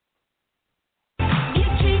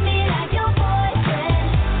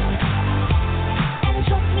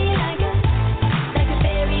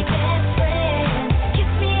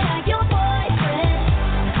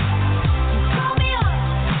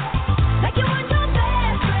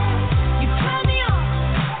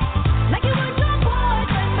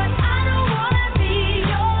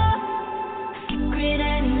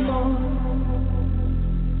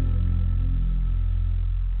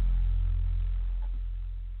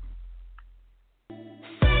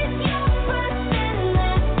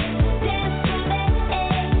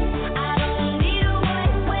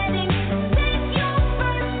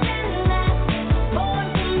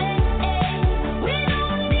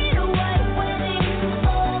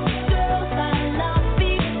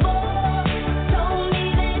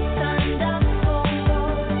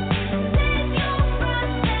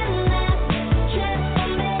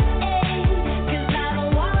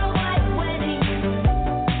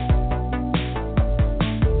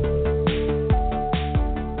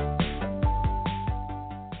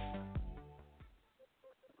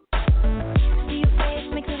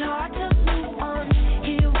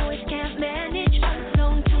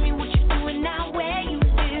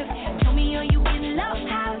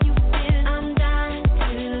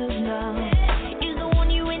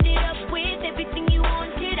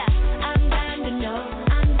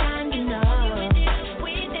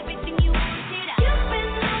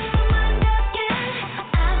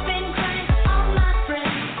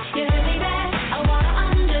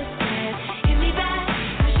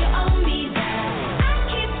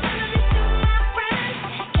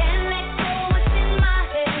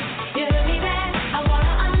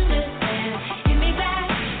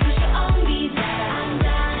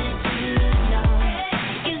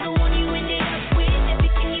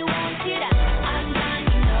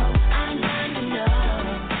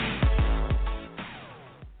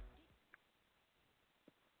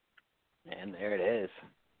 And there it is.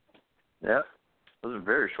 Yeah, those are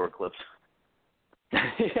very short clips.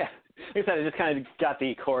 Yeah, like I said, I just kind of got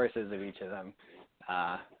the choruses of each of them.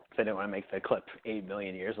 I didn't want to make the clip 8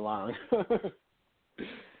 million years long.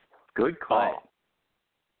 Good call.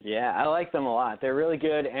 But, yeah, I like them a lot. They're really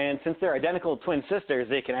good, and since they're identical twin sisters,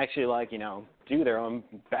 they can actually, like, do their own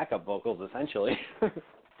backup vocals, essentially, which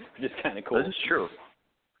is kind of cool. This is true.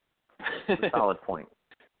 That's a solid point.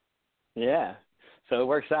 Yeah. So it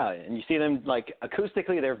works out. And you see them, like,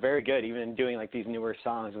 acoustically, they're very good, even in doing, like, these newer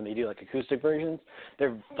songs. When they do, like, acoustic versions,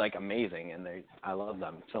 they're, like, amazing, and I love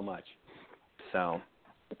them so much. So,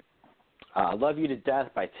 Love You to Death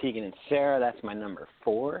by Tegan and Sarah, that's my number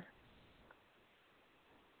 4.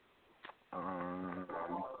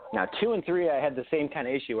 Now, 2 and 3, I had the same kind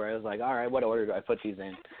of issue where I was like, all right, what order do I put these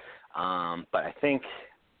in? But I think,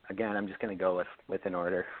 again, I'm just going to go with an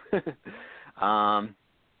order.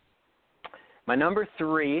 My number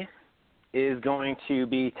 3 is going to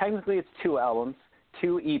be, technically it's 2 albums,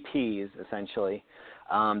 2 EPs, essentially.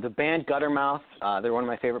 The band Guttermouth, they're one of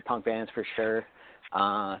my favorite punk bands for sure.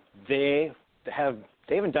 They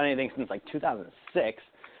haven't done anything since like 2006,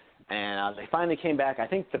 and they finally came back. I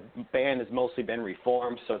think the band has mostly been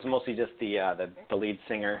reformed, so it's mostly just the lead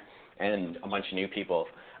singer and a bunch of new people.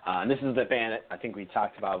 And this is the band I think we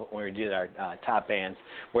talked about when we did our top bands,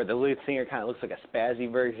 where the lead singer kind of looks like a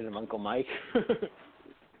spazzy version of Uncle Mike.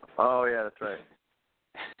 Oh, yeah, that's right.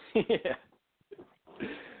 Yeah.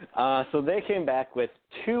 So they came back with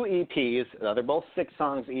 2 EPs. They're both 6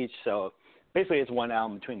 songs each, so basically it's one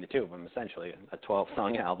album between the 2 of them, essentially, a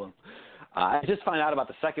 12-song album. I just found out about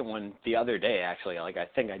the second one the other day, actually. Like, I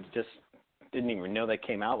think I just didn't even know they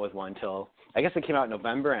came out with one until, I guess it came out in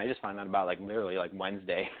November, and I just found out about, like, literally, like,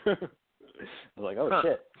 Wednesday. I was like, oh,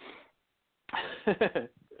 shit.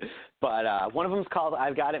 But one of them is called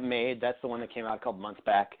I've Got It Made. That's the one that came out a couple months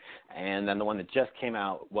back. And then the one that just came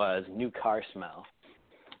out was New Car Smell.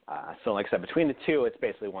 So like I said, between the 2, it's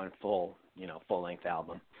basically one full-length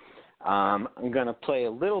album. I'm going to play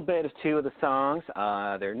a little bit of 2 of the songs.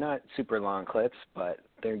 They're not super long clips, but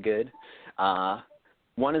they're good.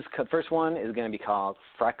 First one is going to be called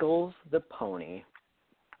Freckles the Pony.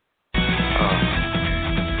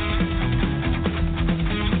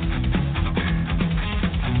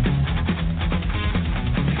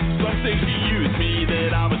 Some say she used me,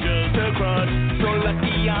 that I was just a crush. So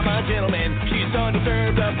lucky I'm a gentleman, she's done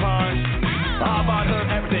deserve the punch. I bought her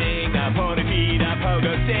everything, a pony feet, a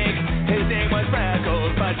pogo stick. His name was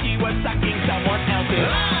Freckles, but she was sucking someone else's.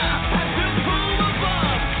 I took full of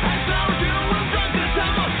love, I saw her doing drugs and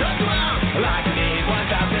someone took her out. Like I did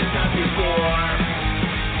 1,000 times before.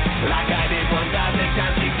 Like I did 1,000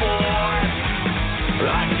 times before.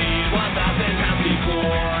 Like I did 1,000 times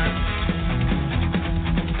before.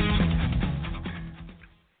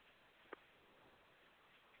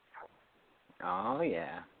 Oh,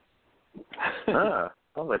 yeah.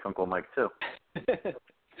 Sounds like Uncle Mike, too.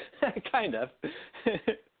 Kind of.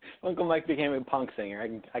 Uncle Mike became a punk singer. I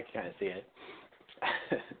can kind of see it.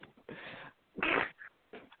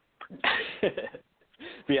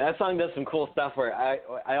 But yeah, that song does some cool stuff where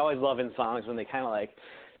I always love in songs when they kind of like,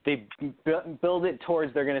 they build it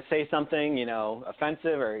towards they're going to say something,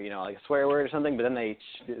 offensive or, like a swear word or something, but then they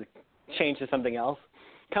change to something else.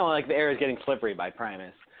 Kind of like The Air Is Getting Slippery by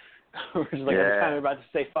Primus. We're just like, every time we're about to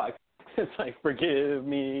say fuck, it's like, forgive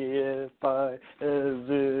me if I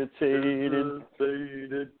hesitated.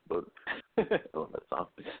 Oh, that song.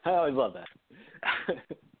 I always love that.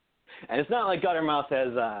 And it's not like Guttermouth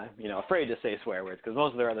is, afraid to say swear words, because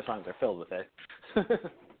most of their other songs are filled with it.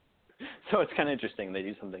 So it's kind of interesting. They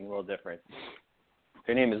do something a little different.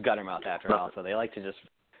 Their name is Guttermouth, after all, so they like to just...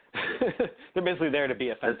 they're basically there to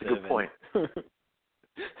be offensive. That's a good point.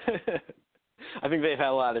 I think they've had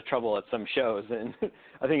a lot of trouble at some shows, and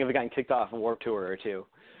I think they've gotten kicked off a Warped Tour or 2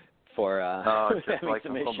 for just having like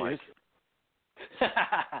some Uncle issues.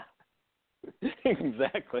 Mike.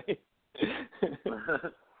 Exactly.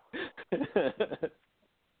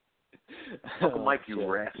 Uncle Mike, you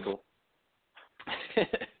rascal.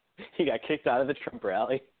 He got kicked out of the Trump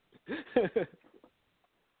rally.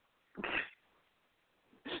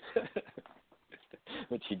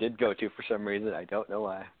 Which he did go to for some reason. I don't know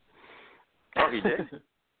why. Oh, he did?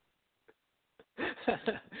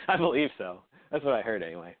 I believe so. That's what I heard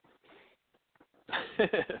anyway.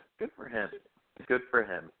 Good for him. Good for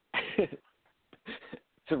him. It's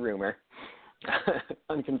a rumor.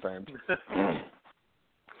 Unconfirmed.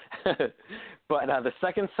 But the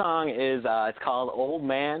second song is it's called Old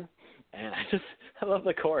Man, and I love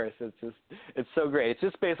the chorus. It's so great. It's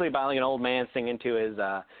just basically about like an old man singing to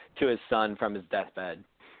his son from his deathbed.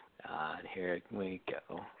 And here we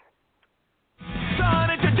go.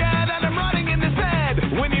 Son, it's your dad, and I'm running in this bed.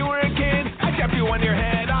 When you were a kid, I kept you on your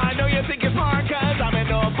head. I know you think you're smart, cause I'm in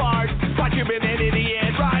no part. But you've been an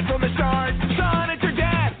idiot right from the start. Son, it's your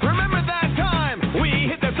dad. Remember that time we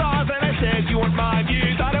hit the sauce and I said you weren't mine.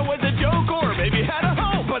 You thought it was a joke or maybe had a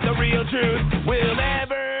hope, but the real truth will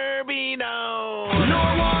never be known. Nor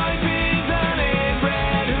was his son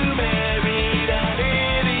inbred who married an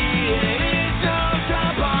idiot. It's no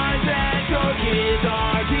surprise that your kids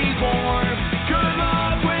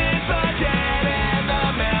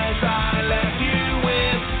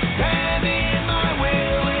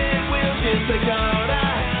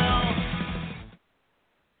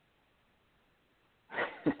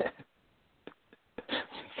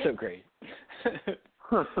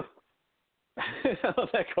That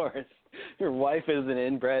chorus. Your wife is an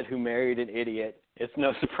inbred who married an idiot. It's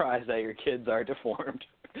no surprise that your kids are deformed.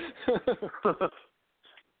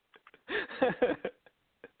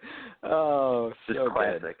 Oh, just so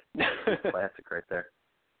classic. Good. Classic right there.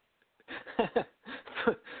 It's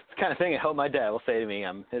the kind of thing I hope my dad will say to me.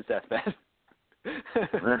 I'm his deathbed.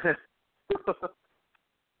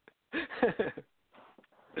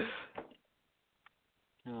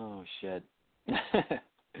 Oh, shit.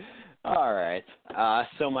 All right.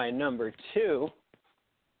 So my number 2,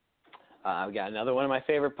 I've got another one of my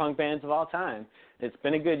favorite punk bands of all time. It's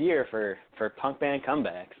been a good year for punk band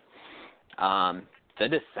comebacks. The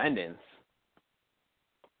Descendants.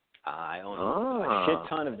 I own a shit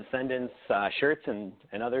ton of Descendants shirts and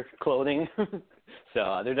other clothing.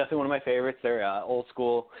 So they're definitely one of my favorites. They're old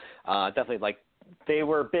school. Definitely, like, they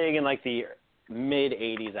were big in, like, the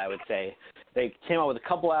mid-'80s, I would say. They came out with a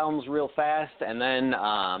couple albums real fast, and then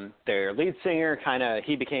their lead singer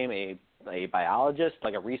he became a biologist,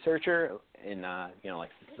 like a researcher in, like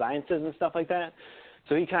sciences and stuff like that.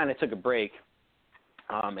 So he kind of took a break.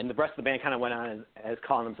 And the rest of the band kind of went on as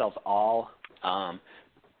calling themselves All.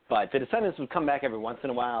 But the Descendants would come back every once in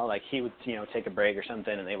a while. Like, he would, take a break or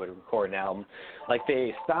something, and they would record an album. Like,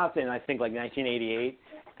 they stopped in, I think, like 1988,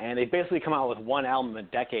 and they basically come out with one album a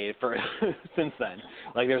decade for since then.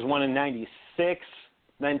 Like, there's one in 96,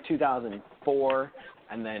 then 2004,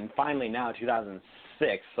 and then finally now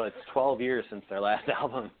 2006. So it's 12 years since their last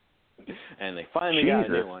album. And they finally got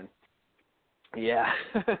a new one. Yeah.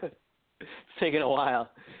 It's taken a while.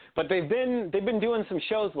 But they've been doing some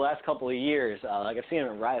shows the last couple of years. Like, I've seen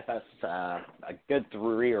them at Riot Fest a good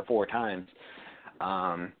 3 or 4 times.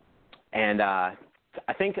 And I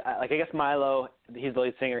think, I guess Milo, he's the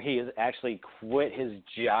lead singer, he has actually quit his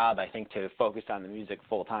job, I think, to focus on the music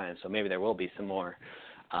full time. So maybe there will be some more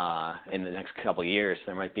in the next couple of years.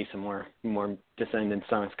 There might be some more Descendant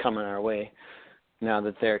songs coming our way now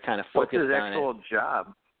that they're kind of focused on it. What's his actual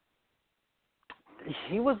job?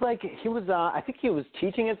 He was I think he was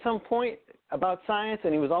teaching at some point about science,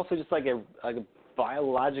 and he was also just like a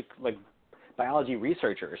biology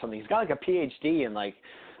researcher or something. He's got like a PhD in like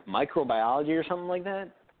microbiology or something like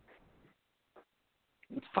that.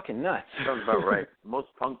 It's fucking nuts. Sounds about right. Most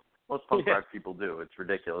punk rock people do. It's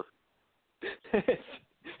ridiculous.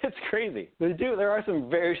 It's crazy. They do. There are some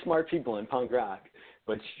very smart people in punk rock,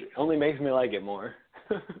 which only makes me like it more.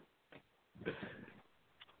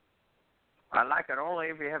 I like it only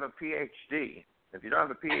if you have a PhD. If you don't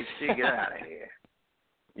have a PhD, get out of here.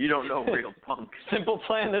 You don't know real punk. Simple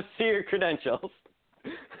plan to see your credentials.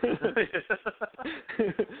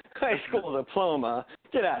 High school diploma.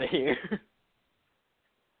 Get out of here.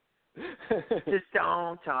 Just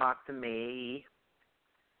don't talk to me.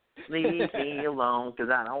 Leave me alone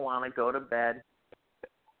because I don't want to go to bed.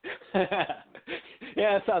 Yeah,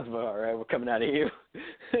 that sounds about all right. We're coming out of you.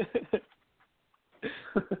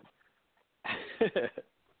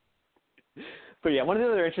 But yeah, one of the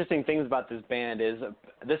other interesting things about this band is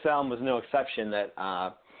this album was no exception. That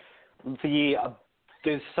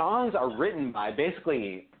the songs are written by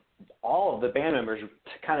basically all of the band members to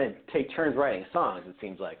kind of take turns writing songs. It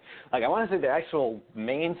seems like I want to say the actual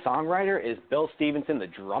main songwriter is Bill Stevenson, the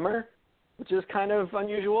drummer, which is kind of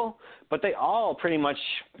unusual. But they all pretty much,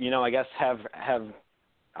 I guess have a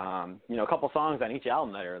couple songs on each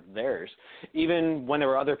album that are theirs. Even when there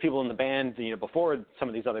were other people in the band, before some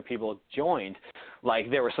of these other people joined, like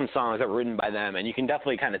there were some songs that were written by them, and you can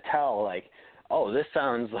definitely kind of tell, like, oh, this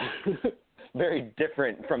sounds very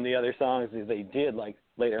different from the other songs that they did, like,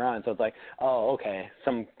 later on. So it's like, oh, okay,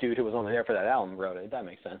 some dude who was only there for that album wrote it. That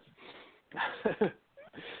makes sense.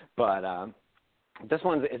 But this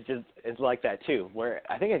one is like that too, where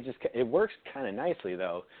I think it works kind of nicely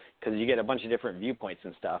though, because you get a bunch of different viewpoints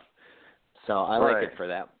and stuff. So I like it for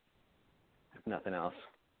that, if nothing else.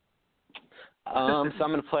 So I'm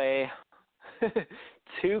going to play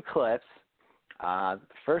 2 clips. The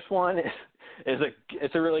first one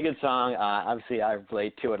it's a really good song. Obviously, I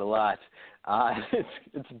relate to it a lot.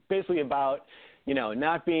 It's basically about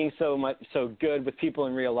not being so good with people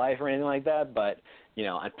in real life or anything like that, but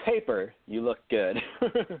on paper you look good.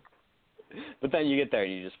 But then you get there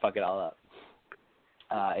and you just fuck it all up.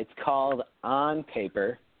 It's called On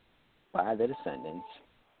Paper by the Descendants.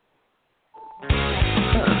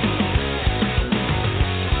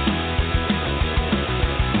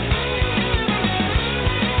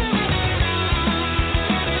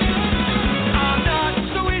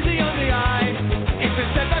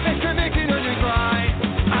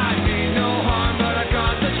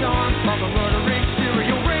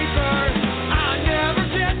 I never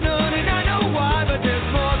said none and I know why, but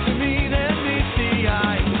there's more to me than meets the eye.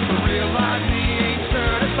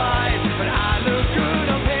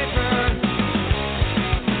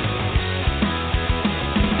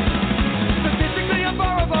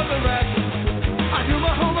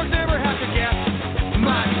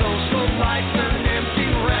 life's an empty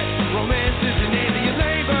wreck. Romance is an alien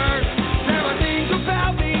labor. There are things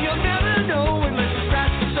about me you'll never know unless you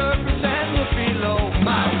scratch the surface and look below.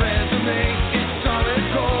 My resume is solid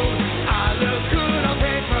gold. I look good on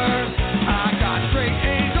paper. I got straight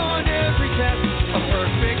A's on every test. A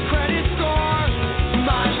perfect credit score.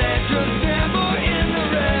 My ledger's never in the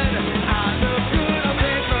red. I look good on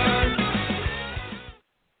paper.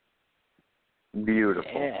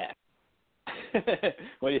 Beautiful. Yeah.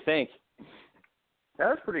 What do you think? That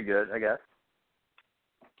was pretty good, I guess.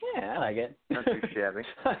 Yeah, I like it. Not too shabby.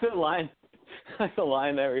 the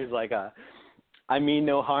line there where he's like, I mean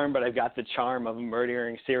no harm, but I've got the charm of a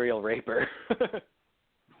murdering serial raper. It's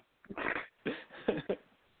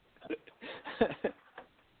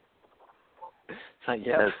like,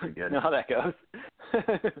 yeah, That's pretty good. you know how that goes.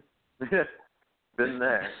 Been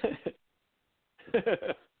there.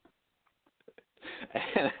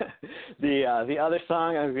 The other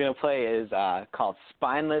song I'm going to play is called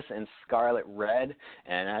Spineless and Scarlet Red,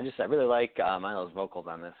 and I really like Milo's vocals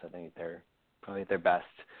on this. I think they're probably their best.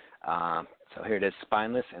 So here it is,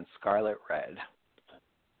 Spineless and Scarlet Red.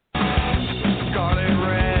 Scarlet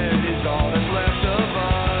red is all that's left of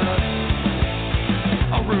us.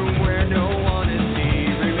 A room where no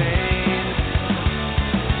honesty remains.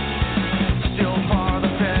 Still far the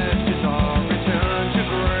best is our return to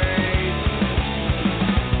grace.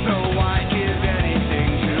 Though I'd give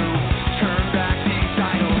anything to turn back these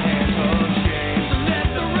idle hands of shame. So let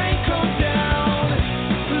the rain come down,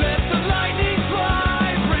 let the lightning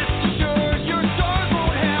fly. Rest assured your stars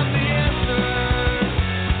won't have the answers.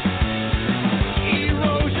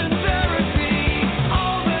 Erosion therapy,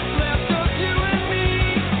 all that's left of you and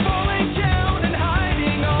me, falling down and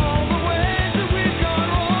hiding all the ways that we've gone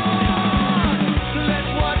wrong.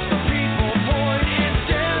 Let's watch the people point and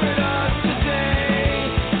stare at us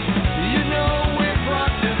today. You know we've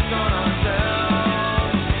brought this on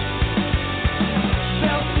ourselves.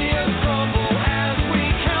 They'll see us crumble as we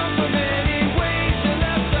count the many ways that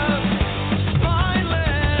left us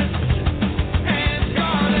spineless and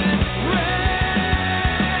scarlet red.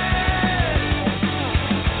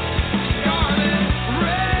 Scarlet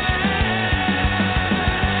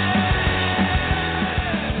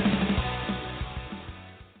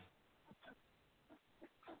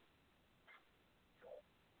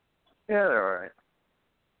Yeah, they're all right.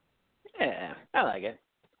 Yeah, I like it.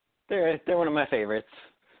 They're one of my favorites,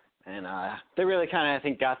 and they really kind of, I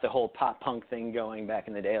think, got the whole pop punk thing going back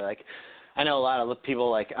in the day. Like, I know a lot of people,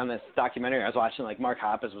 like, on this documentary I was watching, like, Mark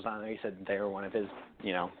Hoppus was on there. He said they were one of his,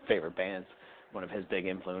 favorite bands, one of his big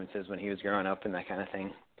influences when he was growing up and that kind of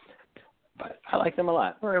thing. But I like them a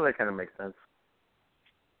lot. Well, that kind of makes sense.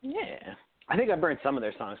 Yeah. I think I burned some of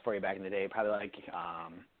their songs for you back in the day, probably like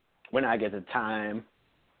When I Get the Time,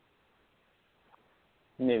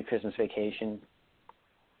 maybe Christmas Vacation.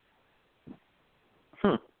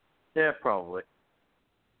 Yeah, probably.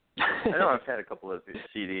 I know I've had a couple of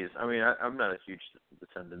CDs. I mean, I'm not a huge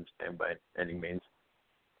Descendants fan by any means.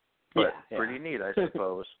 But Yeah. pretty neat, I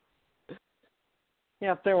suppose.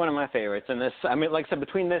 Yeah, they're one of my favorites. And this, I mean, like I said,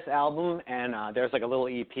 between this album and there's like a little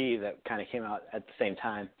EP that kind of came out at the same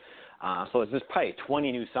time. So it's just probably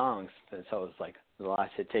 20 new songs. So it's like there's a lot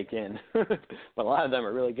to take in. But a lot of them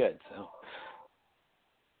are really good. So.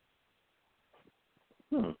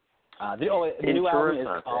 The new album is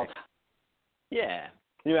called, the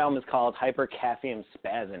new album is called Hypercaffeum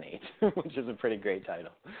Spasonate, which is a pretty great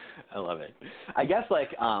title. I love it. I guess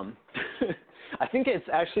I think it's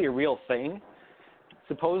actually a real thing,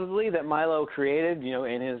 supposedly, that Milo created,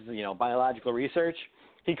 in his, biological research.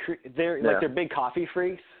 They're big coffee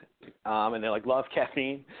freaks, and they love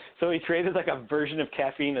caffeine. So he created a version of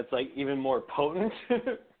caffeine that's even more potent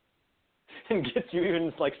and gets you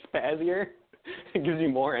even spazzier. It gives you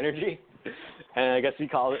more energy. And I guess he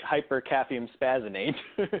called it Hypercaffeum Spasonate.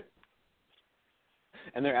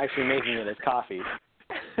 And they're actually making it as coffee.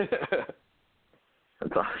 That's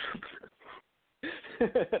awesome.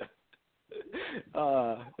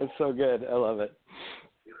 It's so good. I love it.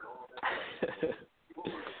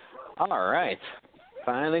 All right.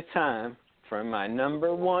 Finally time for my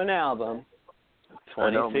number one album,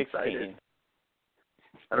 2016.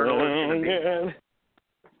 I don't know what it's going to be.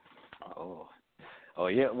 Oh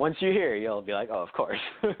yeah. Once you hear it, you'll be like, oh, of course.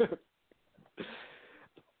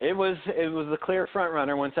 It was the clear front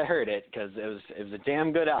runner once I heard it because it was a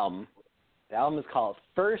damn good album. The album is called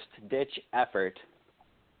First Ditch Effort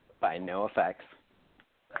by NoFX.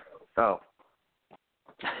 Oh.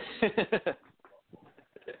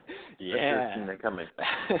 Yeah. They're coming.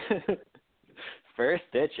 First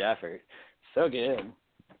Ditch Effort. So good.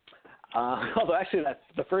 Although actually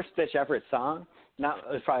the First Ditch Effort song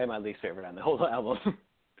It's probably my least favorite on the whole album.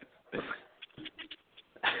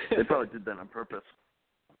 They probably did that on purpose.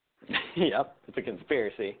 Yep, it's a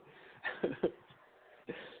conspiracy.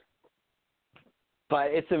 But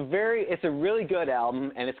it's a really good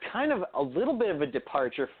album, and it's kind of a little bit of a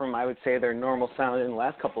departure from, I would say, their normal sound in the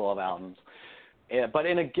last couple of albums. Yeah, but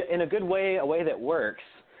in a good way, a way that works.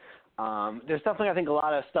 There's definitely, I think, a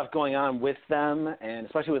lot of stuff going on with them, and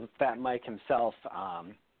especially with Fat Mike himself,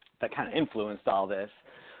 that kind of influenced all this.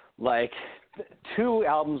 Like, 2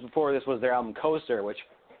 albums before this was their album Coaster, which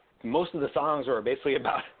most of the songs were basically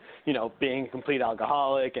about, being a complete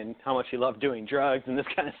alcoholic and how much he loved doing drugs and this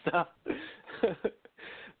kind of stuff.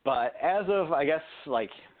 But as of, I guess, the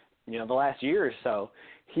last year or so,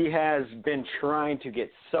 he has been trying to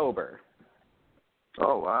get sober.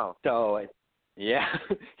 Oh, wow. So, yeah,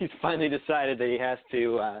 he's finally decided that he has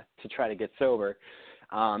to try to get sober,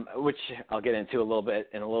 which I'll get into a little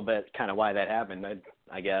bit, kind of why that happened,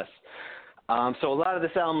 I guess. So a lot of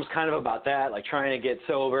this album is kind of about that, like trying to get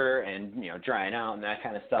sober and, drying out and that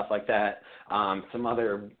kind of stuff like that. Some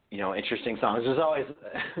other, interesting songs. There's always,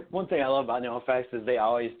 one thing I love about NoFX is they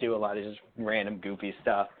always do a lot of just random goofy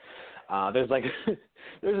stuff. There's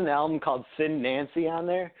an album called Sid and Nancy on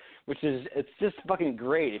there, it's just fucking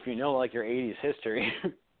great if you know, your 80s history.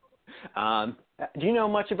 Do you know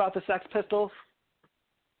much about the Sex Pistols?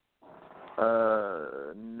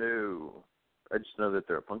 No. I just know that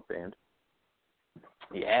they're a punk band.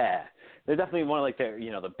 Yeah, they're definitely one of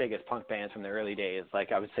the biggest punk bands from the early days.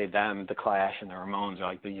 I would say them, the Clash, and the Ramones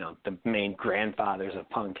are the main grandfathers of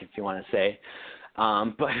punk, if you want to say.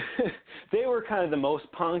 But they were kind of the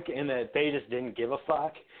most punk in that they just didn't give a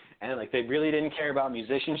fuck, and they really didn't care about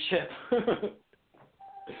musicianship.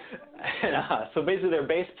 And, so basically, their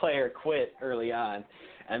bass player quit early on,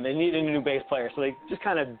 and they needed a new bass player, so they just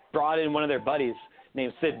kind of brought in one of their buddies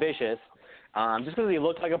named Sid Vicious. Just because he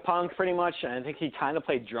looked like a punk pretty much, and I think he kind of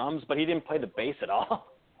played drums, but he didn't play the bass at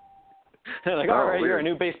all. They're like, all right, you're a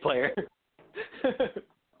new bass player.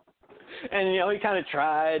 And, he kind of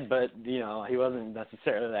tried, but, he wasn't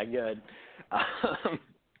necessarily that good.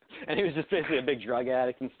 And he was just basically a big drug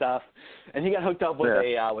addict and stuff. And he got hooked up with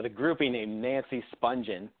a groupie named Nancy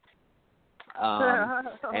Spungen.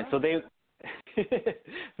 And so they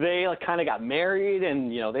kind of got married,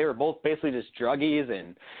 and, they were both basically just druggies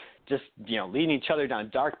and just, leading each other down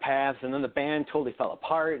dark paths, and then the band totally fell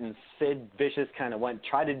apart, and Sid Vicious kind of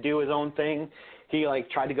tried to do his own thing. He,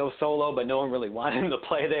 tried to go solo, but no one really wanted him to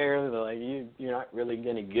play there. They're like, you're not really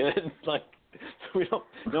any good. No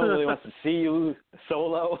one really wants to see you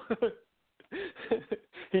solo.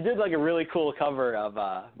 He did, a really cool cover of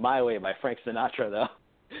My Way by Frank Sinatra, though.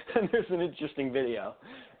 And there's an interesting video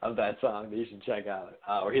of that song that you should check out,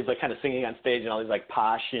 where he's kind of singing on stage, and all these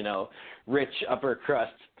posh, rich upper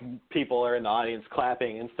crust people are in the audience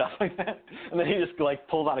clapping and stuff like that, and then he just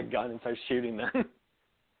pulls out a gun and starts shooting them.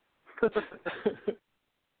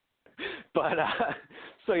 But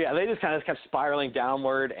so yeah, they just kind of kept spiraling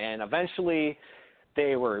downward, and eventually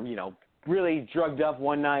they were really drugged up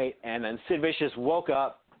one night, and then Sid Vicious woke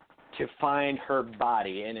up to find her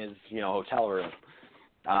body in his hotel room.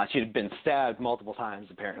 She had been stabbed multiple times,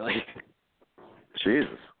 apparently.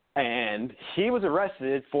 Jesus. And he was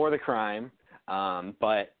arrested for the crime,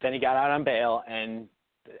 but then he got out on bail, and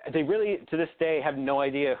they really, to this day, have no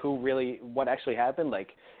idea what actually happened,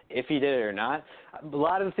 if he did it or not. A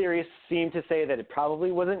lot of the theories seem to say that it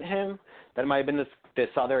probably wasn't him, that it might have been this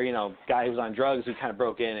other, guy who was on drugs who kind of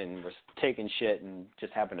broke in and was taking shit and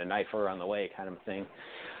just happened to knife her on the way kind of a thing.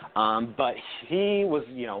 But he was,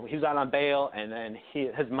 he was out on bail, and then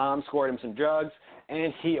his mom scored him some drugs,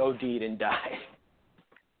 and he OD'd and died.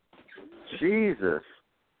 Jesus.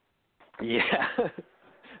 Yeah.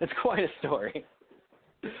 It's quite a story.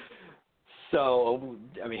 So,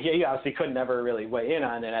 I mean, he obviously could never really weigh in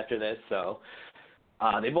on it after this, so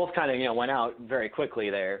they both kind of, went out very quickly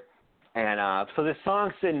there. And so this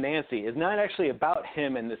song, Sid and Nancy, is not actually about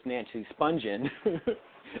him and this Nancy Spungen.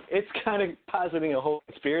 It's kind of positing a whole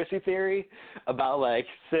conspiracy theory about,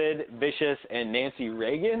 Sid Vicious and Nancy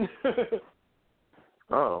Reagan.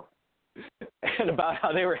 Oh. And about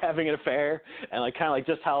how they were having an affair, and kind of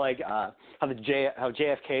just how how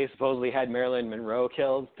JFK supposedly had Marilyn Monroe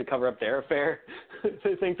killed to cover up their affair.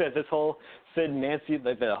 They think that this whole Sid and Nancy,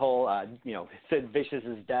 the whole Sid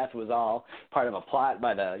Vicious's death was all part of a plot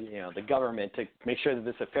by the government to make sure that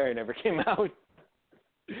this affair never came out.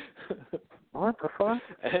 What the fuck?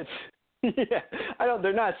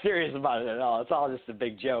 They're not serious about it at all. It's all just a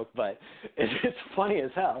big joke, but it's funny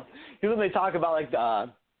as hell. Because when they talk about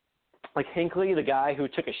Hinckley, the guy who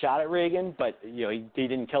took a shot at Reagan, but he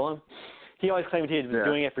didn't kill him. he always claimed he was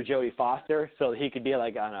doing it for Jodie Foster, so he could be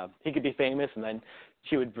like he could be famous, and then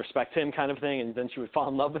she would respect him, kind of thing, and then she would fall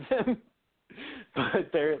in love with him. But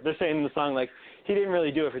they're saying in the song, like, he didn't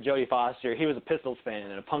really do it for Jodie Foster. He was a Pistols fan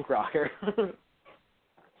and a punk rocker.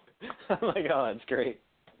 I'm like, oh, that's great.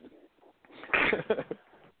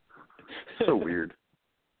 So weird.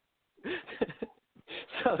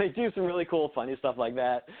 So they do some really cool, funny stuff like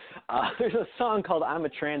that. There's a song called I'm a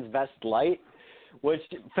Transvestite, which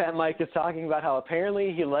Fat Mike is talking about how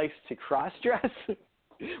apparently he likes to cross-dress,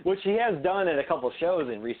 which he has done at a couple shows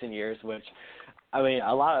in recent years, which, I mean,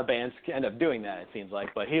 a lot of bands end up doing that, it seems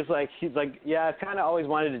like. But he's like, yeah, I've kind of always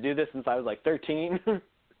wanted to do this since I was like 13,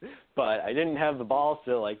 but I didn't have the balls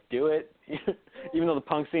to, like, do it. Even though the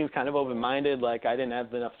punk scene's kind of open-minded, like, I didn't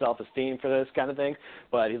have enough self-esteem for this kind of thing.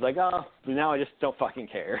 But he's like, oh, now I just don't fucking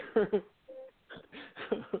care.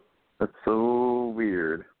 That's so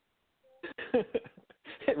weird.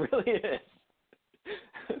 It really is.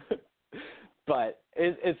 But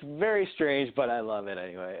it's very strange, but I love it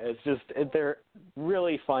anyway. It's just, they're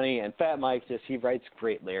really funny, and Fat Mike he writes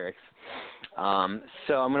great lyrics. So I'm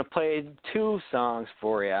going to play two songs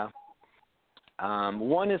for you.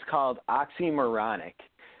 One is called Oxymoronic.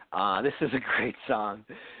 This is a great song,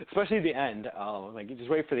 especially the end. Oh, like, just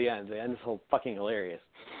wait for the end. The end is so fucking hilarious.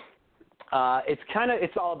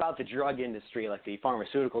 It's all about the drug industry, like the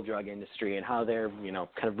pharmaceutical drug industry, and how they're, kind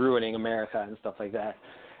of ruining America and stuff like that.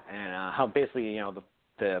 And how basically,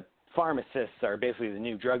 the pharmacists are basically the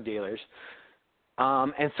new drug dealers.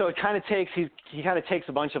 And so it kind of takes, he kind of takes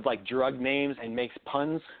a bunch of, like, drug names and makes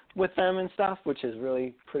puns with them and stuff, which is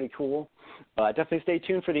really pretty cool. Definitely stay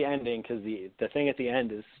tuned for the ending, because the thing at the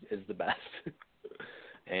end is the best.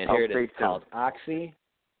 And here it is, called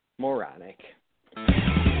Oxymoronic.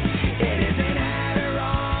 It isn't at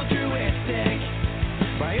all altruistic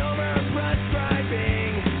by overprescribing.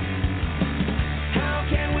 How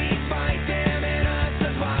can we fight them in a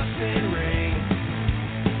Boston ring?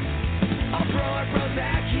 I'll throw a gross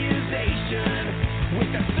accusation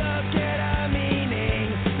with a subject of meaning.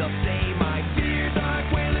 They'll say my fears are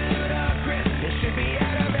way ludicrous. It should be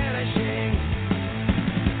out of vanishing.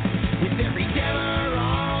 With every demo or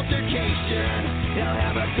altercation, they'll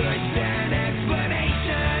have a good stand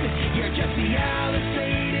explanation. You're just the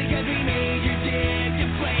illustrated, cause we made your dick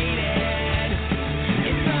deflated.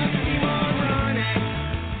 It's oxymoronic.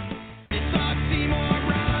 It's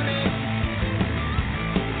oxymoronic.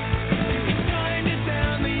 It's time to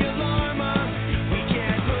sound the alarm. We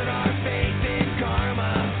can't put our faith in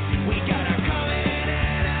karma. We got our common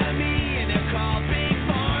enemy, and they're called Big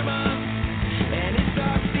Pharma. And it's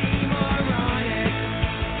oxymoronic.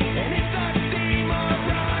 And it's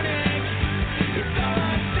oxymoronic. It's all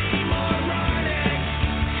oxymoronic.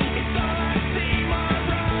 It's all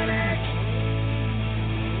oxymoronic.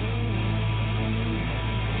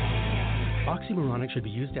 Oxymoronic should be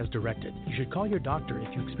used as directed. You should call your doctor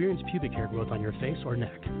if you experience pubic hair growth on your face or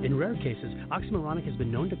neck. In rare cases, oxymoronic has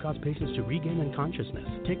been known to cause patients to regain unconsciousness,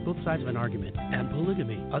 take both sides of an argument, and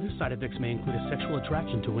polygamy. Other side effects may include a sexual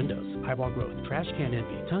attraction to windows, eyeball growth, trash can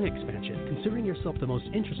envy, tongue expansion, considering yourself the most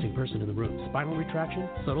interesting person in the room, spinal retraction,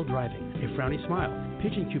 subtle driving, a frowny smile,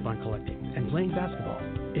 pigeon coupon collecting, and playing basketball.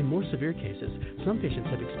 In more severe cases, some patients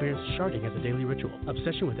have experienced sharding as a daily ritual,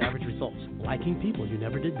 obsession with average results, liking people you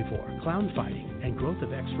never did before, clown fighting, and growth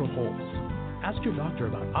of extra holes. Ask your doctor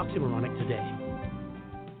about oxymoronic today.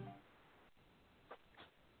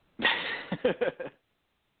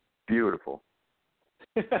 Beautiful.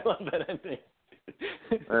 I love that ending.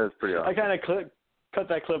 That is pretty awesome. I kind of cut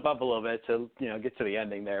that clip up a little bit to, get to the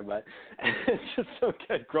ending there, but it's just so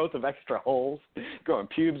good. Growth of extra holes, growing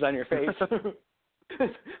pubes on your face.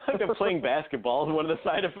 Like I'm playing basketball is one of the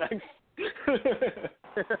side effects.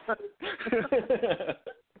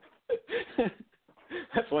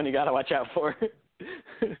 That's one you got to watch out for.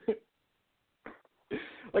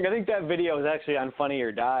 Like, I think that video was actually on Funny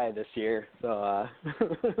or Die this year, so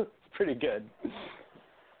it's pretty good.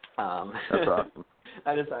 That's awesome.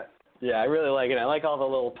 I really like it. I like all the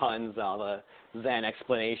little puns, all the Zen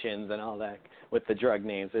explanations, and all that with the drug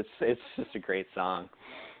names. It's just a great song.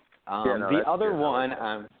 The other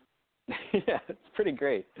one, yeah, it's pretty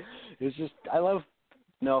great. It's just, I love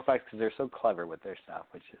NoFX because they're so clever with their stuff,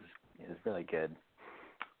 which is really good.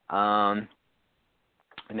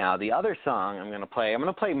 Now the other song I'm gonna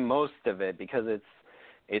play most of it because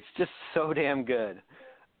it's just so damn good.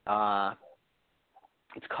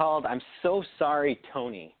 It's called "I'm So Sorry,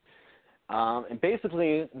 Tony," and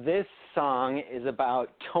basically this song is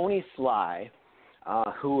about Tony Sly,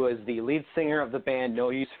 who was the lead singer of the band No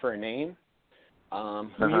Use for a Name,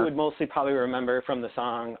 who you would mostly probably remember from the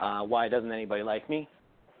song "Why Doesn't Anybody Like Me?"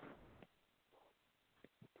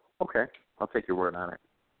 Okay, I'll take your word on it.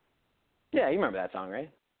 Yeah, you remember that song,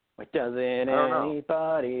 right? Like, doesn't know.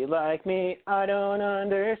 anybody like me? I don't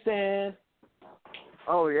understand.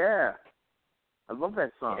 Oh, yeah. I love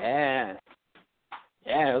that song. Yeah.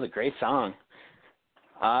 Yeah, it was a great song.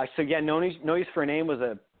 So, yeah, No Use for a Name was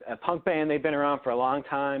a punk band. They've been around for a long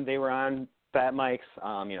time. They were on Fat Mike's,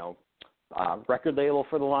 record label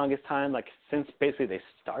for the longest time. Like, since basically they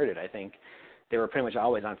started, I think. They were pretty much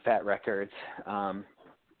always on Fat Records.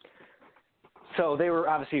 So they were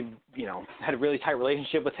obviously, had a really tight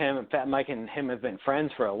relationship with him, and Fat Mike and him have been friends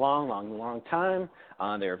for a long, long, long time.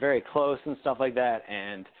 They were very close and stuff like that.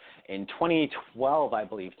 And in 2012, I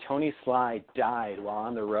believe, Tony Sly died while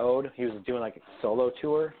on the road. He was doing like a solo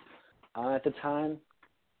tour at the time.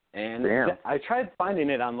 And I tried finding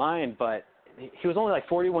it online, but he was only like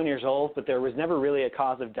 41 years old, but there was never really a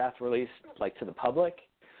cause of death released like to the public.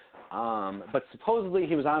 But supposedly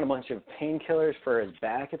he was on a bunch of painkillers for his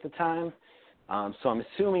back at the time. So I'm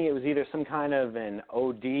assuming it was either some kind of an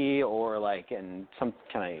OD or like in some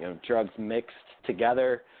kind of drugs mixed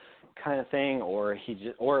together kind of thing, or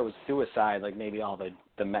it was suicide. Like maybe all the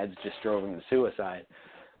meds just drove him to suicide.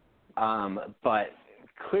 But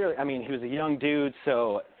clearly, I mean, he was a young dude,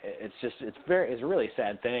 so it's a really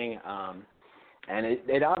sad thing. And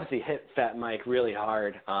it obviously hit Fat Mike really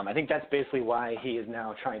hard. I think that's basically why he is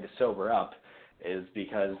now trying to sober up, is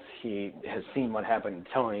because he has seen what happened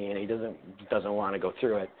to Tony, and he doesn't want to go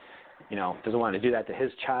through it. Doesn't want to do that to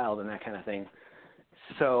his child and that kind of thing.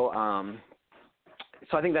 So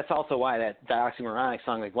I think that's also why that oxymoronic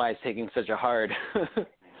song, like why it's taking such a hard,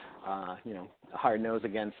 a hard nose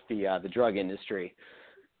against the drug industry.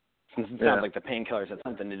 Since it sounds like the painkillers had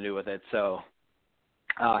something to do with it. So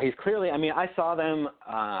he's clearly, I mean, I saw them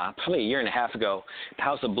probably a year and a half ago,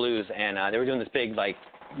 House of Blues, and they were doing this big,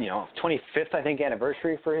 25th, I think,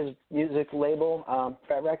 anniversary for his music label,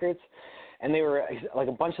 Fat Records. And they were, like,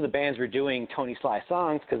 a bunch of the bands were doing Tony Sly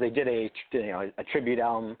songs because they did a tribute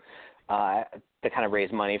album to kind of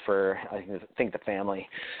raise money for, I think, the family,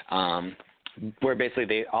 where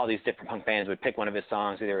basically all these different punk bands would pick one of his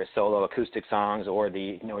songs, either his solo acoustic songs or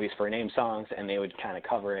the No Use for a Name songs, and they would kind of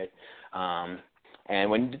cover it. And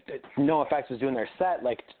when NoFX was doing their set,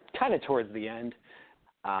 like, kind of towards the end,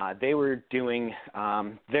 they were doing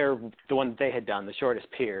the one that they had done, The Shortest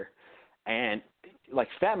Pier, and like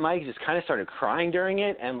Fat Mike just kind of started crying during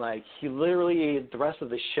it, and like he literally the rest of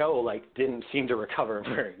the show like didn't seem to recover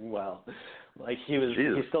very well. Like he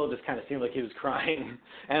still just kind of seemed like he was crying.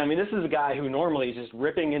 And I mean, this is a guy who normally is just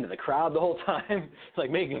ripping into the crowd the whole time, like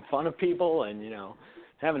making fun of people and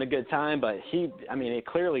having a good time, but it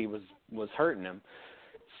clearly was hurting him.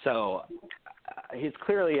 So he's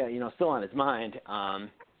clearly still on his mind.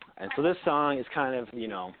 And so this song is kind of,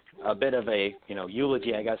 a bit of a,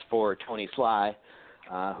 eulogy, I guess, for Tony Sly,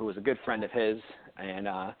 who was a good friend of his. And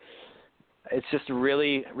it's just a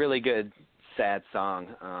really, really good, sad song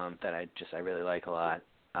that I really like a lot.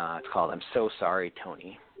 It's called I'm So Sorry,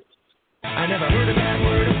 Tony. I never heard a bad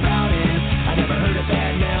word about it. I never heard a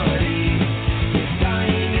bad melody. It's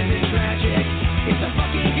dying, isn't tragic. It's a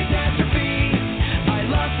fucking catastrophe. I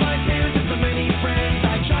lost my parents and so many friends.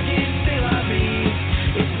 I tried to stay la vie.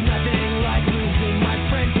 It's nothing like losing my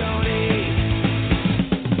friend Tony.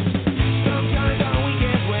 Sometimes on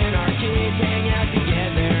weekends when our kids hang out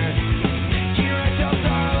together, Kira tells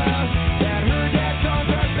Darla that her dad's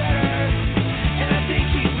songs are better. And I think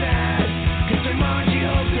she's mad, cause her mom, she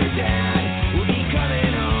hopes her dad will be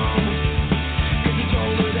coming home. Cause he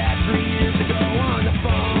told her that 3 years ago on the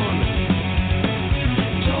phone.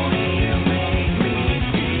 Tony, you make me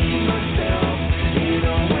see myself in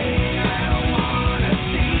a way I don't wanna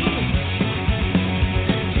see.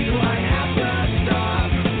 Do I have to stop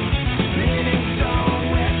living so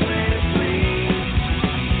recklessly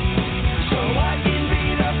so I can be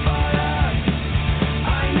the father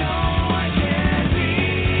I know I can be?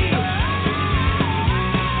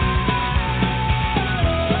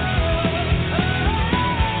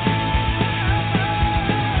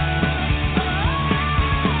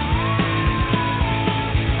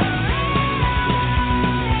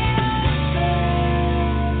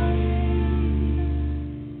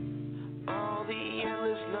 All the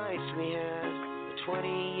endless nights we had, the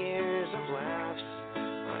 20 years of laughs.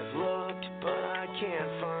 I've looked, but I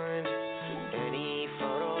can't find any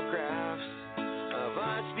photographs of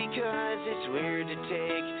us because it's weird to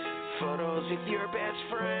take photos with your best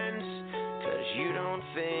friends, cause you don't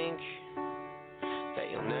think that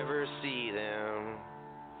you'll never see them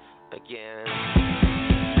again.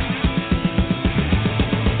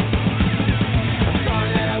 I'm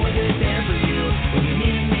sorry that I wasn't there for you when you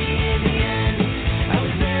needed me in the end. I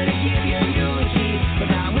was there to give you eulogy, but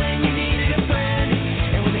not when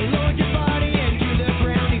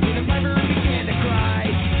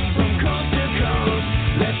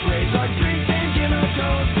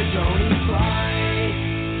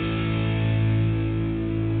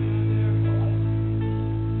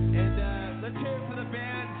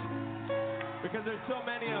because there's so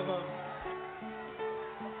many of them.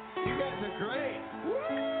 You guys are great.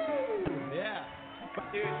 Woo! Yeah.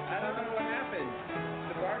 Dude, I don't know what happened.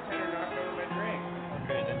 The bartender knocked over my drink.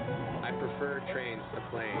 I prefer trains to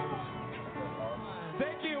planes.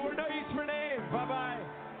 Thank you. We're no use for names. Bye-bye.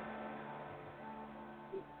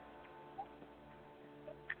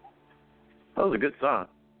 That was a good song.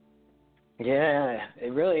 Yeah,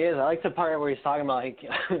 it really is. I like the part where he's talking about, like,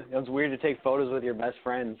 it's weird to take photos with your best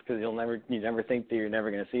friends because you never think that you're never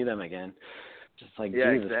going to see them again. Just like,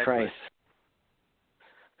 Yeah, Jesus exactly. Christ.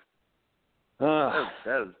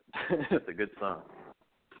 That's a good song.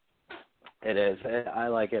 It is. I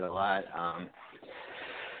like it a lot.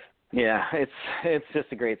 Yeah, it's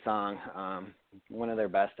just a great song. One of their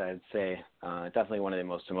best, I'd say. Definitely one of the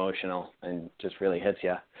most emotional and just really hits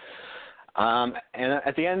you. And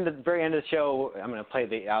at the very end of the show, I'm going to play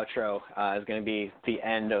the outro. Is going to be the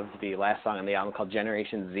end of the last song on the album called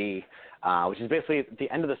Generation Z, which is basically the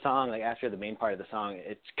end of the song, like after the main part of the song.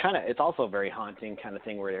 It's also a very haunting kind of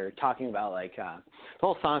thing where they're talking about like the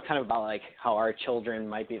whole song kind of about like how our children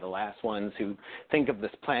might be the last ones who think of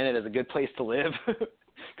this planet as a good place to live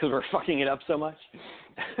because we're fucking it up so much.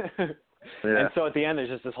 Yeah. And so at the end, there's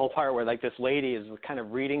just this whole part where like this lady is kind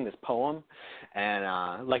of reading this poem, and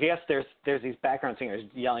like I guess there's these background singers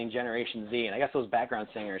yelling Generation Z, and I guess those background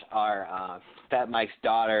singers are Fat Mike's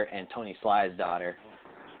daughter and Tony Sly's daughter.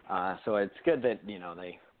 So it's good that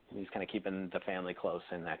he's kind of keeping the family close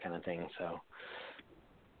and that kind of thing. So,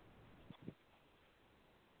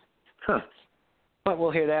 but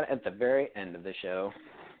we'll hear that at the very end of the show.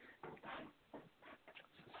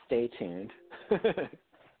 Stay tuned.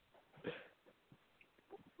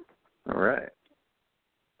 All right.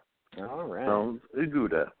 Sounds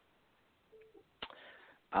good.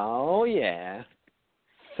 Oh, yeah.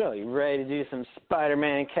 So, you ready to do some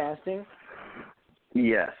Spider-Man casting?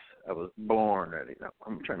 Yes, I was born ready. Now,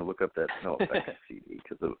 I'm trying to look up that No Effects CD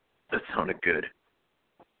because that sounded good.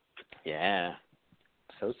 Yeah.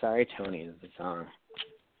 So Sorry, Tony is the song.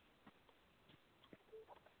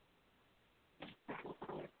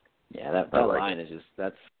 Yeah, that line is just,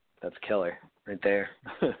 that's killer right there.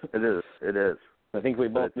 It is. I think we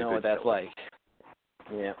both know what that's like.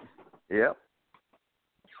 Yeah. Yep.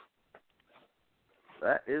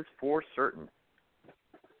 That is for certain.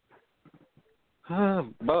 Oh,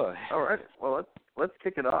 boy. All right. Well, let's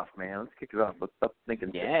kick it off, man. Let's kick it off. Let's stop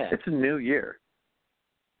thinking. Yeah. It's a new year.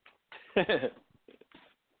 It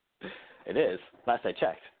is. Last I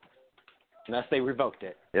checked. Unless they revoked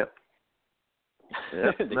it. Yep.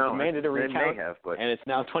 They demanded a recount, they may have, but... and it's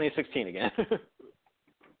now 2016 again.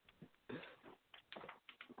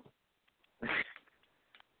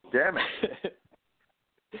 Damn it.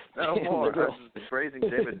 No more. I was praising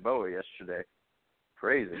David Bowie yesterday.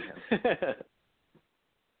 Praising him.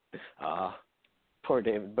 Poor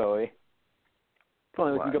David Bowie. If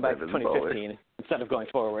only we could go back to 2015 Bowie. instead of going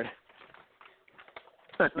forward.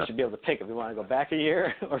 We should be able to pick if we want to go back a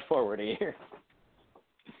year or forward a year.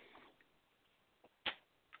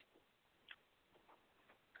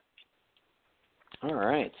 All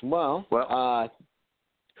right. Well,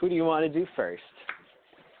 who do you want to do first?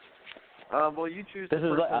 Well, you choose the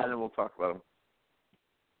first one, and then we'll talk about them.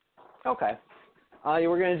 Okay.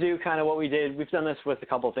 We're going to do kind of what we did. We've done this with a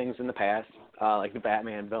couple of things in the past, like the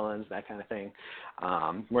Batman villains, that kind of thing.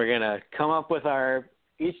 We're going to come up with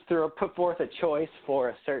put forth a choice for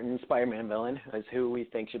a certain Spider-Man villain as who we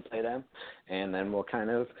think should play them, and then we'll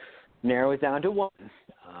kind of narrow it down to one.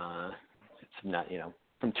 It's not,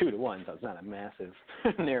 from 2 to 1, so it's not a massive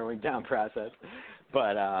narrowing down process.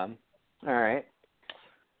 But, all right.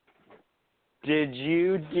 Did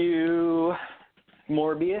you do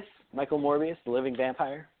Morbius, Michael Morbius, the living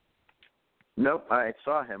vampire? Nope, I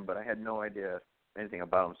saw him, but I had no idea anything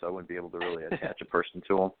about him, so I wouldn't be able to really attach a person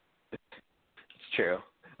to him. It's true.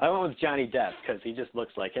 I went with Johnny Depp because he just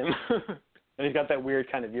looks like him. And he's got that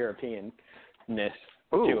weird kind of European-ness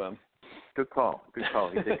to him. Good call. He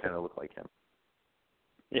did kind of look like him.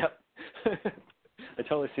 Yep. I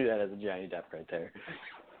totally see that as a Johnny Depp right there.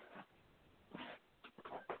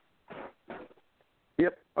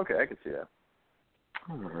 Yep. Okay, I can see that.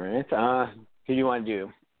 All right. Who do you want to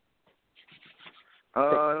do?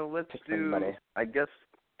 Let's do, somebody. I guess,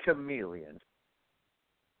 Chameleon.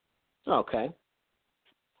 Okay.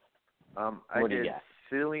 I did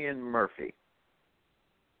Cillian Murphy.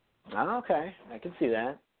 Oh, okay. I can see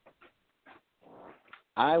that.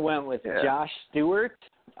 I went with Josh Stewart,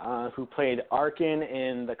 who played Arkin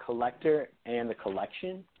in The Collector and The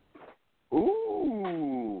Collection.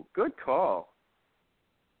 Ooh, good call.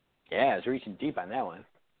 Yeah, I was reaching deep on that one.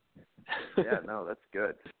 Yeah, no, that's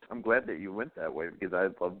good. I'm glad that you went that way because I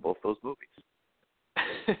love both those movies.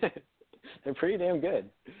 They're pretty damn good.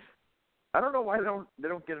 I don't know why they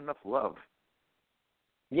don't get enough love.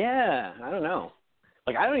 Yeah, I don't know.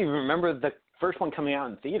 Like, I don't even remember the first one coming out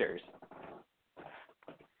in theaters.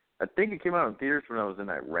 I think it came out in theaters when I was in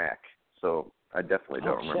Iraq, so I definitely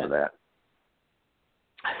don't remember that.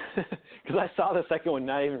 Because I saw the second one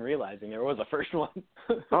not even realizing there was a first one.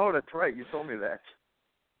 Oh, that's right. You told me that,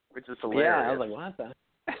 which is hilarious. Yeah, I was like, what the?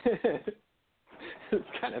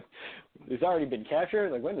 It's already been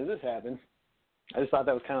captured? Like, when did this happen? I just thought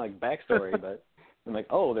that was kind of like backstory, but I'm like,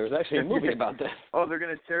 oh, there's actually a movie about this. Oh, they're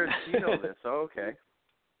going to Tarantino this. Oh, okay.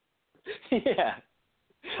 Yeah.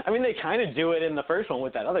 I mean, they kind of do it in the first one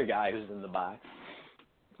with that other guy who's in the box.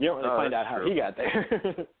 You don't really find out how he got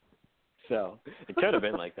there. So it could have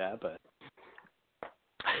been like that, but.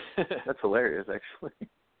 That's hilarious, actually.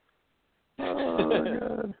 Oh, my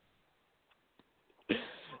God.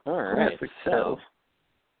 All right. So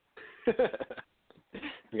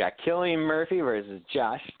we got Cillian Murphy versus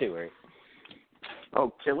Josh Stewart.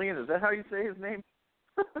 Oh, Cillian? Is that how you say his name?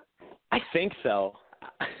 I think so.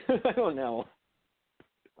 I don't know.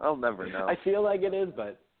 I'll never know. I feel like it is,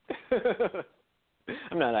 but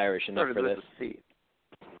I'm not Irish enough for this.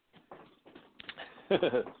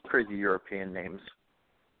 Crazy European names.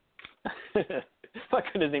 Why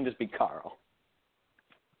couldn't his name just be Carl?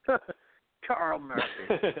 Carl Murphy.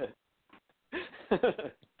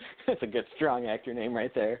 That's a good, strong actor name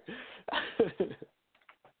right there.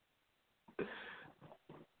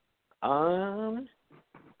 All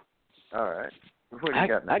right. What do you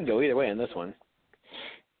got next? I'd go either way in this one.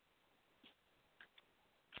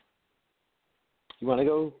 You want to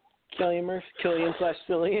go Cillian Murphy?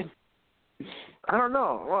 Cillian/Cillian? I don't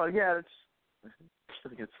know. Well, yeah, it's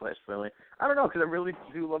Cillian/Cillian. I don't know, because I really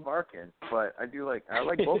do love Arkin, but I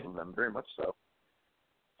like both of them very much so.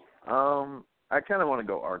 I kind of want to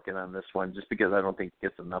go Arkin on this one just because I don't think he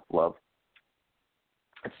gets enough love.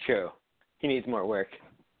 That's true. He needs more work.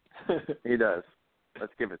 He does.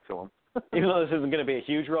 Let's give it to him. Even though this isn't going to be a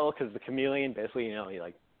huge role, because the chameleon basically, he is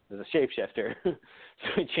a shapeshifter, so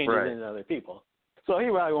he changes into other people. So he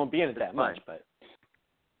probably won't be in it that much, but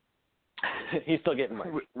he's still getting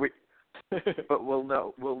work. But we'll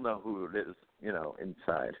know who it is,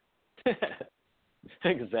 inside.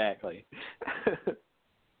 Exactly.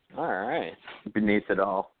 All right. Beneath it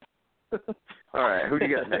all. All right, who do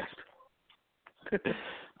you got next?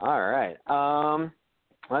 All right.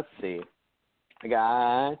 Let's see. I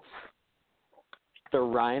got the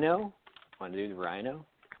Rhino. Want to do the Rhino?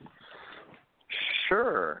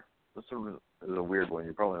 Sure. This is a weird one.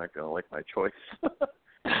 You're probably not going to like my choice.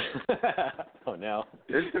 Oh, no.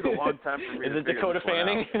 It took a long time for me to figure Dakota this one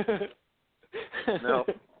Fanning? out. No,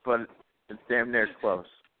 but it's damn near close.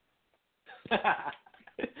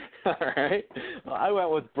 All right. Well, I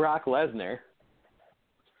went with Brock Lesnar.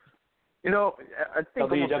 I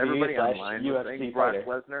think almost everybody online was saying Brock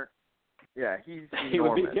Lesnar. Yeah, he's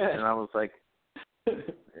enormous. And I was like,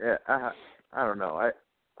 yeah, I don't know.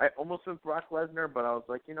 I almost went Brock Lesnar, but I was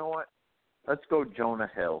like, you know what? Let's go Jonah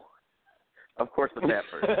Hill. Of course, the fat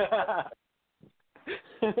person.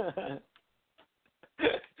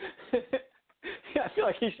 Yeah, I feel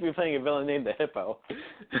like he should be playing a villain named the Hippo.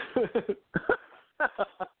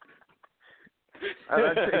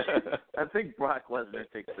 I think Brock Lesnar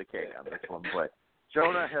takes the cake on this one, but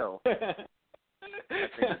Jonah Hill, I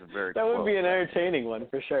think is a very that would be an entertaining one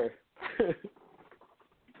for sure.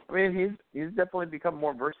 I mean, he's definitely become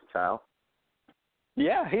more versatile.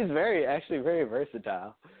 Yeah, he's actually very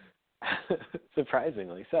versatile.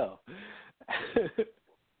 Surprisingly so.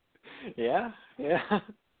 Yeah, that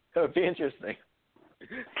would be interesting.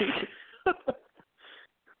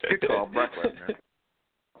 Good call, Brock Lesnar.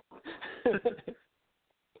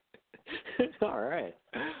 All right.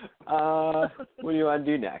 What do you want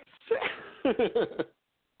to do next?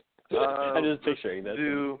 I'm just picturing this.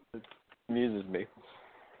 It amuses me.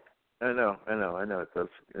 I know. It does.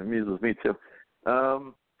 It amuses me too.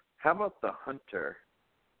 How about the Hunter?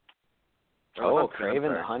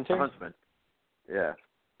 Craven the Hunter? The Huntsman. Yeah.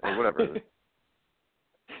 Or whatever it is.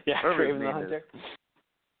 Yeah, Craven the Hunter. Is.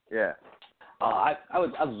 Yeah. I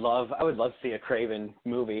would love to see a Craven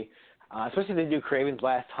movie, especially if they do Craven's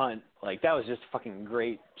Last Hunt. Like, that was just a fucking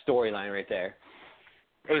great storyline right there.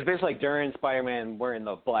 It was basically like during Spider-Man wearing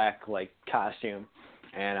the black costume,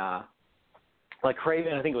 and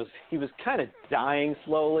Craven, I think he was kind of dying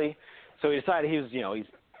slowly, so he decided he's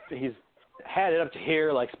had it up to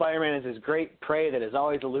here. Like, Spider-Man is his great prey that has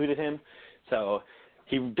always eluded him, so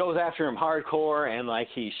he goes after him hardcore, and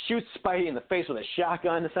he shoots Spidey in the face with a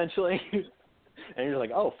shotgun essentially. And you're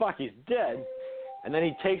like, oh, fuck, he's dead. And then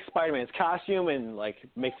he takes Spider-Man's costume and like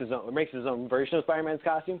makes his own version of Spider-Man's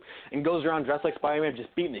costume and goes around dressed like Spider-Man,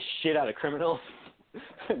 just beating the shit out of criminals,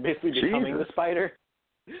 basically becoming the Spider.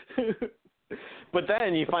 But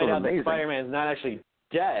then you find out that Spider-Man's not actually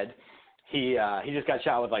dead. He just got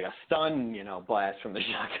shot with like a stun, blast from the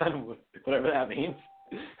shotgun, whatever that means.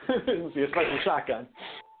 It's a special shotgun.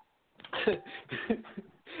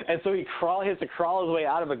 And so he has to crawl his way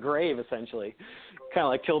out of a grave, essentially, kind of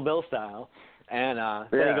like Kill Bill style. And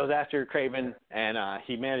then he goes after Kraven, and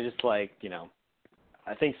he manages to, like,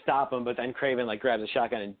 I think stop him, but then Kraven, like, grabs a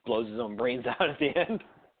shotgun and blows his own brains out at the end.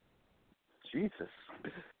 Jesus.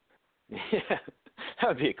 Yeah, that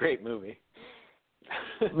would be a great movie.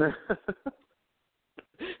 The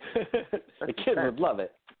kids would love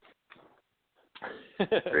it.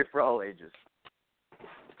 Great for all ages.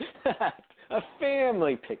 A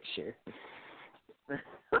family picture.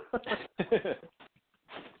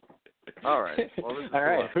 All right. Well, all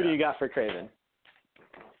right. Who do you got for Kraven?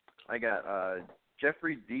 I got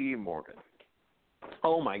Jeffrey D. Morgan.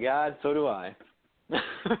 Oh my God, so do I.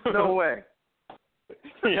 No way.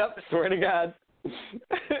 Yep, swear to God.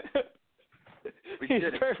 He's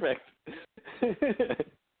perfect.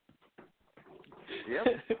 Yep.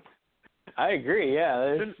 I agree.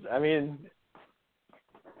 Yeah,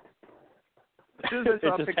 as soon as I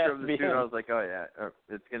saw a picture of the dude, I was like, oh yeah,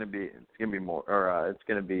 it's gonna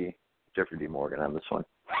be Jeffrey D. Morgan on this one.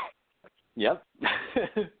 Yep.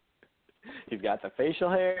 He's got the facial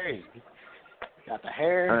hair. He's got the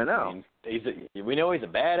hair. I know. We know he's a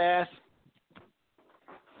badass.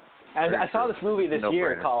 I saw this movie this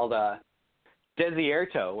year called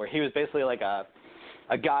Desierto, where he was basically like a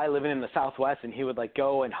guy living in the Southwest, and he would like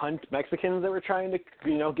go and hunt Mexicans that were trying to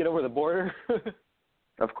get over the border.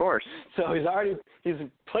 Of course. So he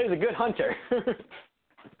plays a good hunter.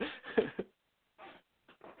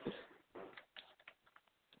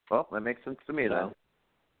 Well, that makes sense to me then.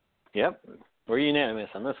 Yep. We're unanimous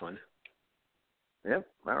on this one. Yep.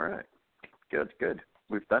 All right. Good.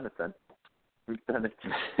 We've done it then. We've done it.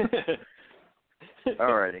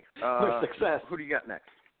 All righty. With success. Who do you got next?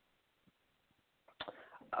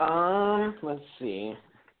 Let's see.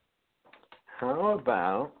 How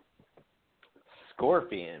about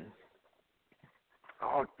Scorpion?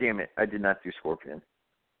 Oh, damn it. I did not do Scorpion.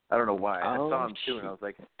 I don't know why. I saw him too, and I was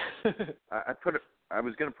like, I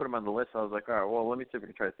was going to put him on the list. I was like, all right, well, let me see if I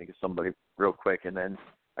can try to think of somebody real quick, and then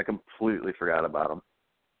I completely forgot about him.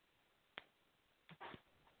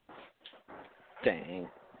 Dang.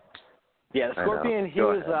 Yeah, Scorpion. He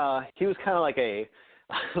was kind of like a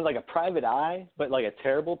private eye, but like a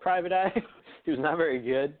terrible private eye. He was not very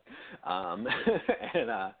good. And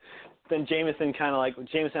then Jameson I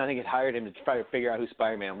think had hired him to try to figure out who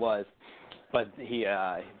Spider-Man was, but he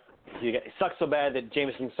sucked so bad that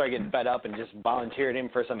Jameson started getting fed up and just volunteered him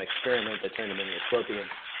for some experiment that turned him into a Scorpion,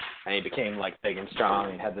 and he became like big and strong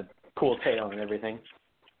and had the cool tail and everything.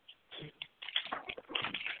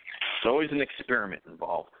 There's always an experiment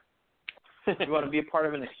involved. You want to be a part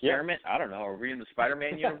of an experiment? I don't know. Are we in the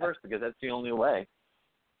Spider-Man universe? Because that's the only way.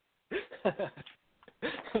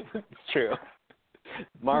 It's true.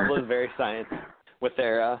 Marvel is very science with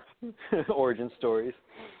their origin stories.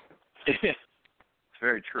 It's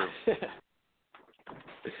very true.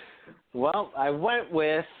 Well, I went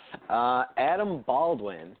with Adam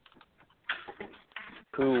Baldwin,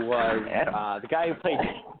 who was the guy who played.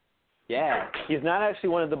 Yeah, he's not actually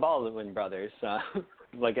one of the Baldwin brothers,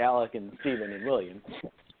 like Alec and Stephen and William,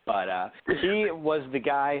 but he was the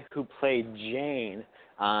guy who played Jane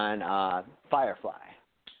on Firefly.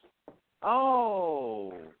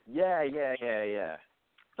 Oh, yeah. I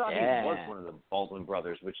thought he was one of the Baldwin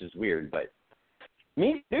brothers, which is weird, but...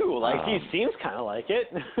 Me too. Like, he seems kind of like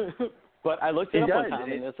it. But I looked it up one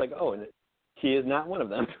time, and it's like, oh, he is not one of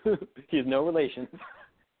them. He is no relation.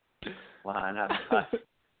 Why not?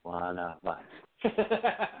 Why not? Why?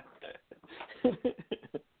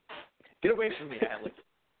 Get away from me, Alec.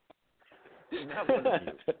 I'm not one of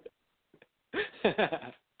you.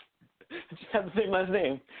 Just have the same last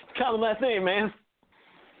name. It's a common last name, man.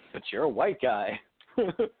 But you're a white guy.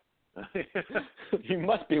 You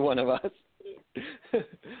must be one of us.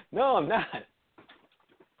 No, I'm not.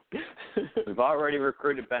 We've already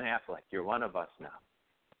recruited Ben Affleck. You're one of us now.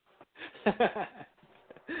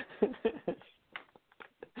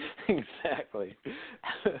 Exactly.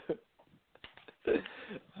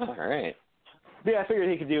 All right. But yeah, I figured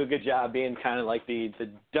he could do a good job being kind of like the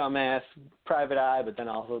dumbass private eye, but then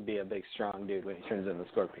also be a big, strong dude when he turns into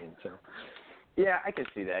Scorpion. So. Yeah, I can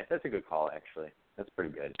see that. That's a good call, actually. That's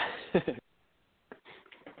pretty good.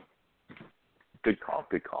 Good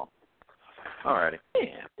call. All righty.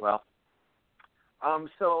 Yeah. Well,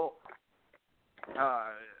 So,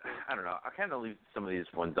 I don't know. I kind of leave some of these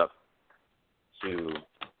ones up to,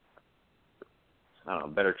 I don't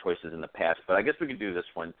know, better choices in the past. But I guess we could do this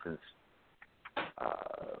one since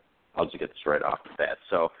I'll just get this right off the bat.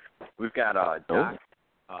 So we've got Dr.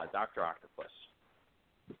 Octopus.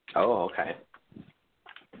 Oh, okay.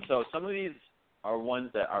 So some of these are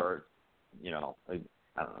ones that are, you know, like,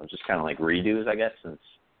 I don't know, just kind of like redos, I guess, since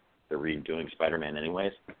they're redoing Spider-Man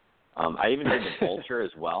anyways. I even did the Vulture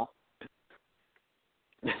as well.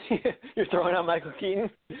 You're throwing out Michael Keaton?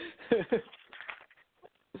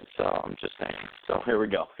 So I'm just saying. So here we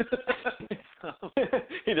go.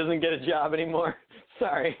 He doesn't get a job anymore.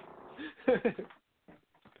 Sorry.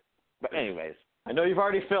 But anyways. I know you've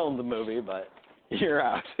already filmed the movie, but you're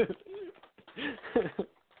out.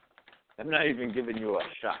 I'm not even giving you a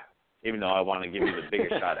shot, even though I want to give you the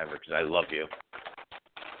biggest shot ever because I love you.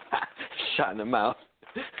 Shot in the mouth.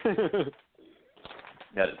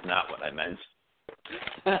 That is not what I meant.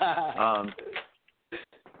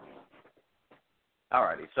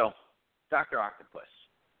 Alrighty, so Dr. Octopus.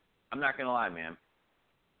 I'm not going to lie, man.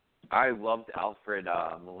 I loved Alfred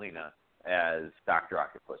Molina as Dr.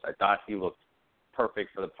 Octopus. I thought he looked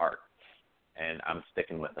perfect for the part, and I'm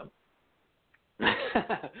sticking with him.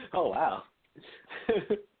 Oh, wow.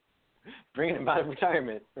 Bringing him out of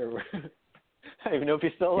retirement. I don't even know if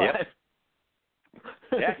he's still alive. Yep.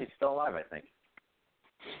 Yeah, he's still alive, I think.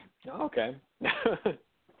 Okay.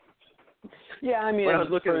 Yeah, I mean,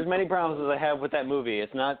 for as many problems as I have with that movie,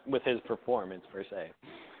 it's not with his performance, per se.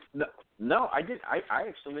 No, I did. I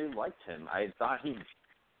actually liked him. I thought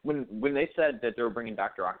when they said that they were bringing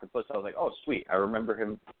Dr. Octopus, I was like, oh, sweet. I remember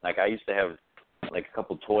him. Like, I used to have, like, a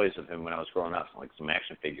couple toys of him when I was growing up, like some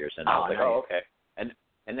action figures. And I was like, nice. oh, okay.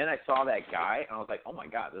 And then I saw that guy, and I was like, oh, my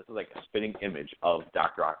God, this is like a spitting image of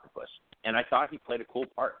Dr. Octopus. And I thought he played a cool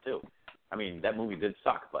part, too. I mean, that movie did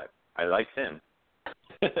suck, but I liked him.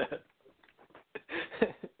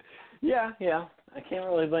 Yeah. I can't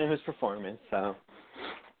really blame his performance, so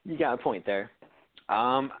you got a point there.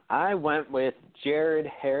 I went with Jared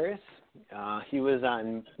Harris. He was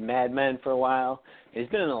on Mad Men for a while. He's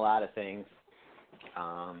been in a lot of things.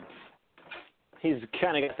 He's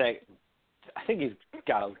kind of got that, I think he's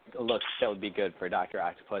got a look that would be good for Dr.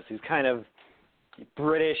 Octopus. He's kind of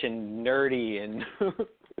British and nerdy and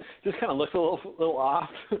just kind of looks a little off.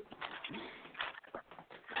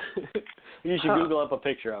 You should Google up a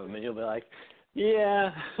picture of him and you'll be like,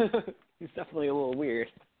 yeah, he's definitely a little weird.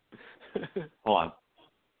 Hold on.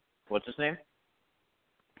 What's his name?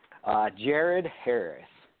 Jared Harris.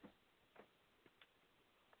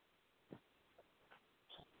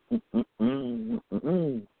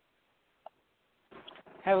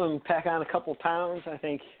 Have him pack on a couple pounds. I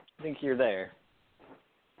think you're there.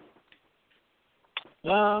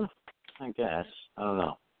 I guess. I don't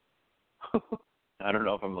know. I don't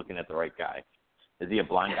know if I'm looking at the right guy. Is he a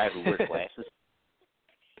blind guy who wears glasses?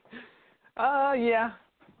 Yeah.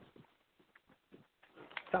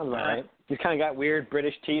 Sounds about right. He's kind of got weird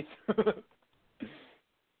British teeth.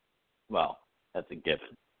 Well, that's a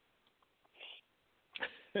given.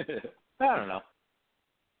 I don't know.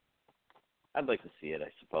 I'd like to see it,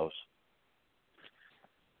 I suppose.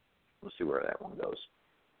 We'll see where that one goes.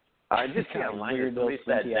 I did see a line that somebody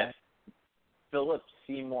said that Philip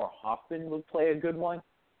Seymour Hoffman would play a good one,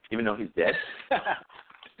 even though he's dead.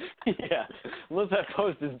 Yeah, unless that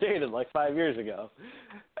post is dated like 5 years ago.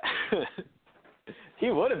 He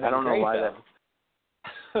would have been. I don't know why that.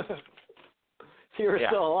 If he were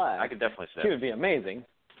still alive, I could definitely say he would be amazing.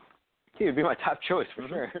 He would be my top choice for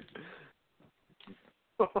sure.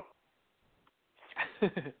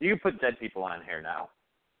 You can put dead people on here now.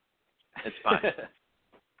 It's fine.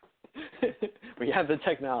 We have the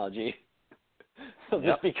technology. They'll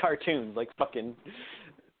just be cartoons like fucking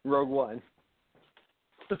Rogue One.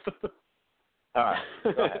 All right,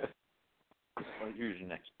 go ahead. Who's your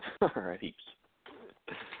next? All right. Peeps.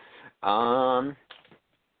 Let's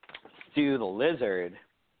do the lizard.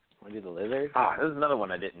 Want to do the lizard? This is another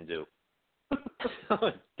one I didn't do.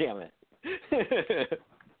 Oh, damn it.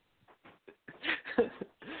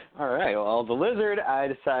 All right, well, the lizard, I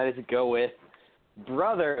decided to go with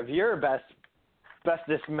brother of your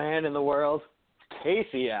bestest man in the world,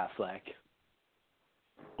 Casey Affleck.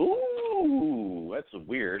 Ooh, that's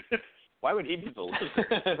weird. Why would he be the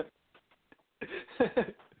lizard?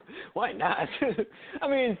 Why not? I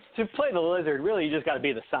mean, to play the lizard, really, you just got to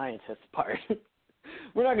be the scientist part.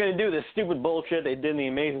 We're not going to do this stupid bullshit they did in The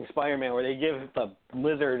Amazing Spider-Man where they give the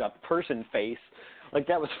lizard a person face. Like,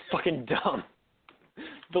 that was fucking dumb.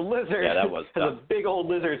 The lizard that was has dumb. a big old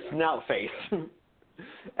lizard snout face.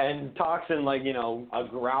 and talks in like, you know, a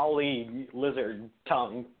growly lizard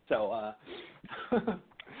tongue. So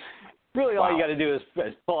really all you got to do is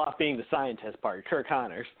pull off being the scientist part, Kirk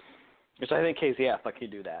Connors, which I think Casey Affleck can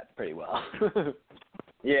do that pretty well.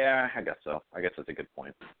 Yeah, I guess so. I guess that's a good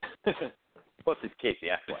point. Plus, it's Casey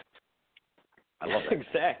Affleck. I love that.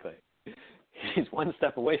 Exactly. He's one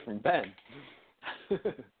step away from Ben.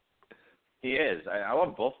 He is. I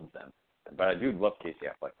love both of them, but I do love Casey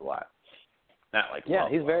Affleck a lot. Not like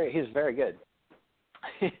he's very good.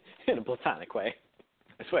 In a platonic way,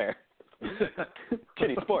 I swear.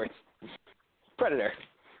 Kitty Sports, Predator.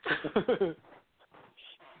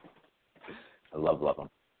 I love him.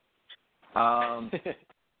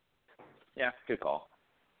 Yeah, good call.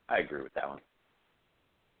 I agree with that one.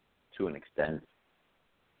 To an extent.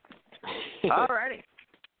 Alrighty.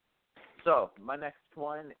 So my next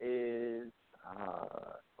one is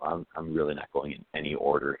I'm really not going in any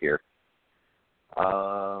order here.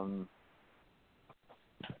 Trying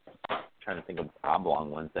to think of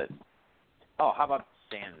oblong ones that. Oh, how about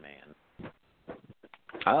Sandman?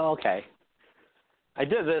 Oh, okay. I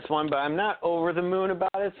did this one, but I'm not over the moon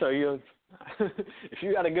about it. So if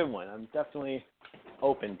you got a good one, I'm definitely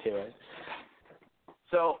open to it.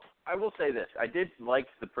 So I will say this: I did like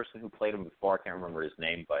the person who played him before. I can't remember his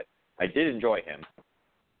name, but I did enjoy him.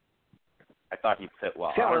 I thought he fit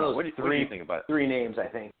well. I don't know. What do you think about it? 3 names, I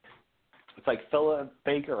think. It's like Philip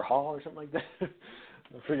Baker Hall or something like that.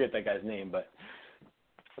 I forget that guy's name, but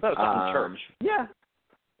I thought it was something Church. Yeah.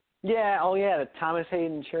 Yeah. Oh, yeah. The Thomas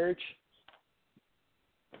Hayden Church.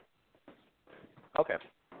 Okay.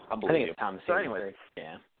 I think it's Thomas Hayden anyways, Church.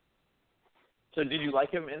 Yeah. So did you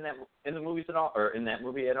like him in the movies at all, or in that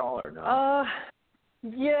movie at all, or no?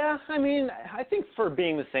 Yeah. I mean, I think for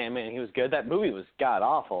being the Sandman, he was good. That movie was god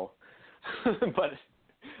awful, but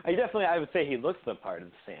I would say he looks the part of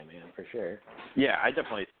the Sandman for sure. Yeah,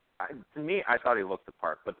 to me, I thought he looked the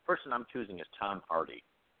part, but the person I'm choosing is Tom Hardy.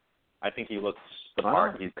 I think he looks the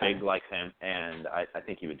part. He's big like him, and I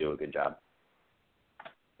think he would do a good job.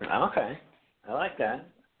 Okay. I like that.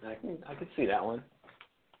 I could see that one.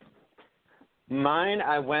 Mine,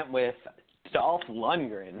 I went with Dolph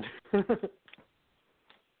Lundgren.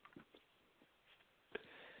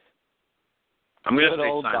 I'm going to Good say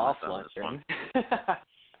old Dolph silence on Lundgren. this one.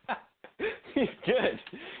 He's good.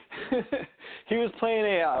 He was playing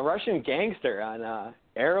a Russian gangster on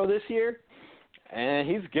Arrow this year, and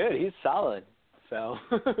he's good. He's solid. So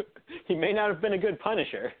he may not have been a good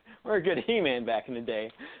Punisher or a good He-Man back in the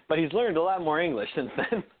day, but he's learned a lot more English since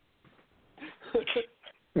then.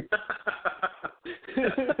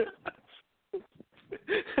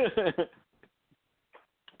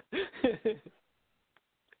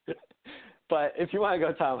 But if you want to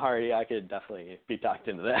go Tom Hardy, I could definitely be talked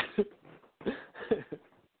into that.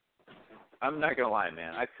 I'm not gonna lie,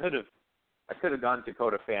 man. I could have gone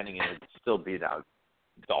Dakota Fanning and it'd still beat out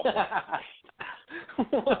Dolph.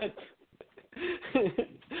 What?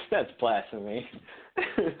 That's blasphemy.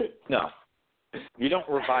 No, you don't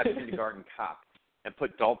revive Kindergarten Cop and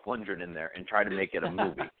put Dolph Lundgren in there and try to make it a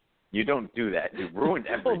movie. You don't do that. You ruined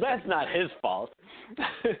everything. Well, that's not his fault.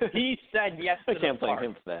 He said yes to I can't the blame part.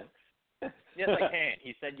 him for that. Yes, I can.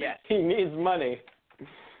 He said yes. He needs money.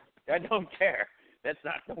 I don't care. That's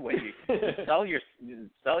not the way you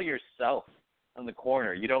sell yourself on the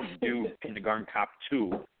corner. You don't do Kindergarten Cop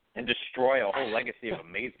 2 and destroy a whole legacy of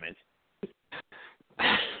amazement.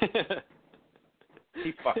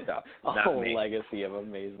 He fucked up. A whole legacy of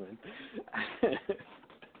amazement.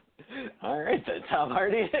 All right, then Tom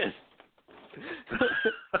Hardy is.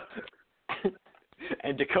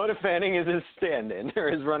 And Dakota Fanning is his stand-in,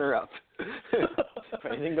 or his runner-up. If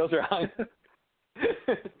anything goes wrong.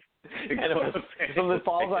 And if something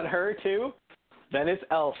falls on her, too, then it's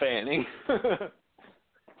Elle Fanning.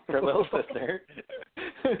 Her little sister.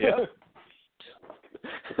 Yep.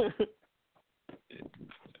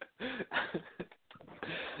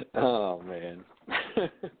 Oh, man.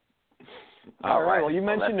 All right. Well, you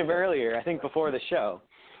mentioned him earlier, I think before the show.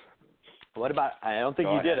 What about, I don't think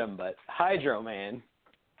you did him, but Hydro Man.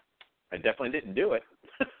 I definitely didn't do it.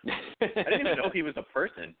 I didn't even know he was a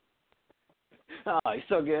person. Oh, he's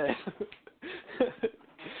so good.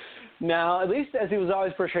 Now, at least as he was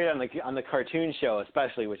always portrayed on the cartoon show,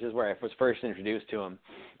 especially, which is where I was first introduced to him,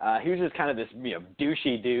 he was just kind of this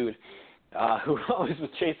douchey dude who always was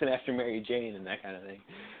chasing after Mary Jane and that kind of thing.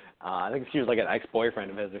 I think she was like an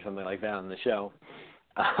ex-boyfriend of his or something like that on the show.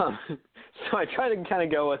 So I tried to kind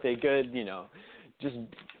of go with a good,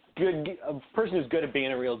 a person who's good at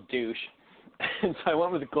being a real douche. And so I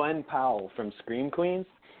went with Glenn Powell from Scream Queens.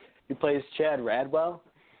 He plays Chad Radwell,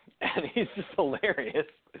 and he's just hilarious.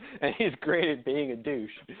 and he's great at being a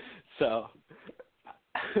douche. So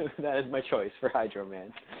that is my choice for Hydro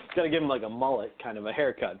Man. Got to give him like a mullet, kind of a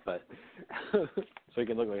haircut, but so he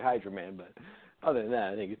can look like Hydro Man. But other than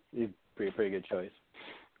that, I think he's a pretty good choice.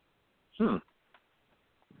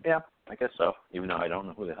 Yeah, I guess so. Even though I don't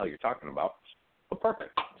know who the hell you're talking about. But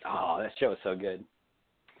perfect. Oh, that show is so good.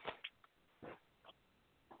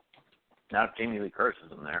 Now if Jamie Lee Curtis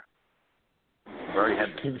is in there. We've already had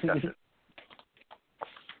this discussion.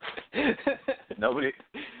 Nobody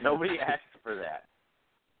asked for that.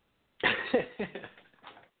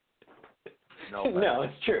 No,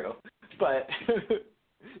 it's true. But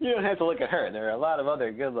you don't have to look at her. There are a lot of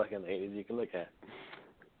other good-looking ladies you can look at.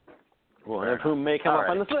 One of whom may come up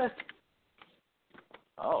on this list.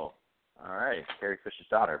 Oh, all right. Carrie Fisher's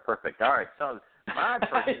daughter. Perfect. All right. So my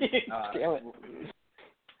person, damn it.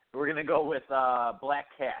 We're going to go with Black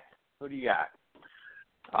Cat. Who do you got?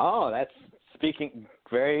 Oh, that's speaking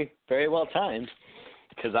very, very well timed.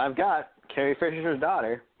 Because I've got Carrie Fisher's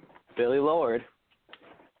daughter, Billy Lord.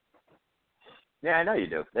 Yeah, I know you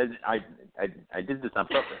do. I did this on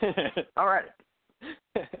purpose. All right.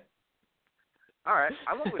 All right.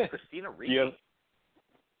 I went with Christina Ricci.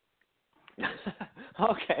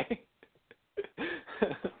 Okay.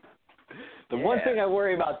 The one thing I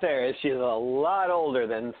worry about there is she's a lot older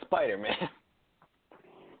than Spider-Man.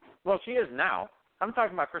 Well, she is now. I'm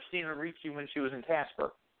talking about Christina Ricci when she was in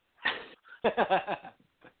Casper.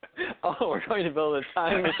 Oh, we're going to build a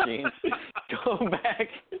time machine. Go back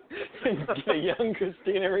and get a young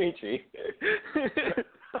Christina Ricci.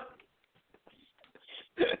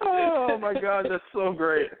 Oh, my God. That's so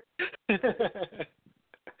great.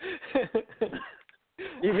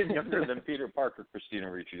 Even younger than Peter Parker,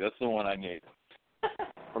 Christina Ricci. That's the one I need.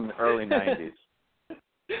 From the early 90s.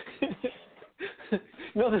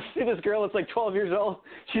 No, see this girl that's like 12 years old?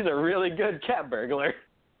 She's a really good cat burglar.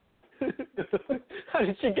 How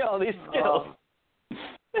did she get all these skills?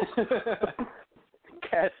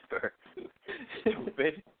 Casper.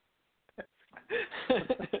 Stupid.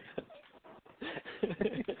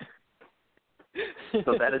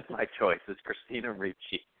 So that is my choice. It's Christina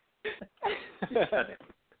Ricci.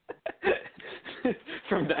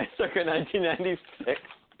 From circa 1996.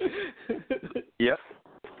 Yep.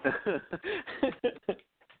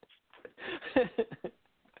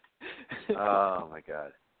 Oh my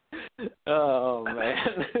God. Oh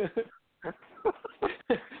man.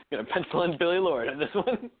 Gonna pencil in Billy Lord on this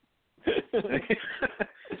one.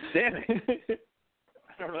 Damn it.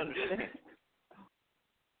 I don't understand.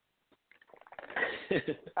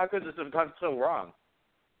 How could this have gone so wrong?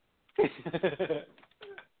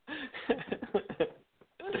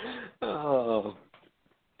 Oh.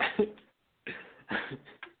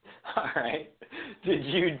 All right. Did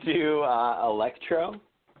you do Electro?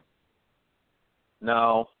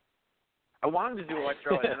 No. I wanted to do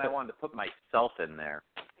Electro, and then I wanted to put myself in there.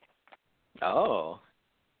 Oh.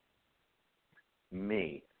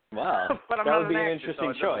 Me. Wow. But I'm that not would be an actor,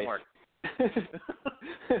 interesting so choice.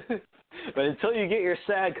 But until you get your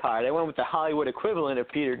SAG card, I went with the Hollywood equivalent of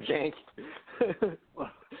Peter Jank.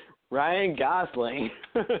 Ryan Gosling.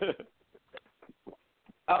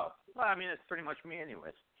 Oh. Well, I mean, it's pretty much me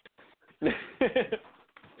anyways.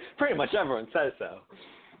 Pretty much everyone says so.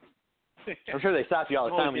 I'm sure they stop you all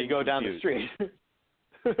the time when you go down the street.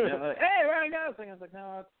 Like, hey, Ryan Gosling. I was like,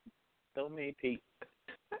 no, it's still me, Pete.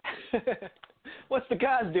 What's the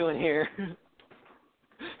Gos doing here?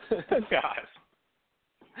 Gos.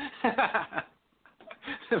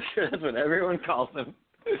 I'm sure that's what everyone calls him.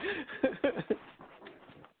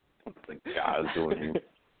 What's the Gos doing here?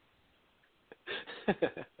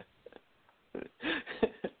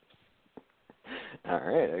 All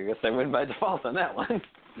right, I guess I win by default on that one.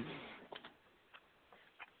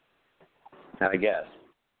 I guess,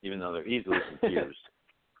 even though they're easily confused.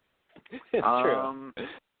 It's true.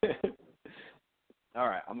 All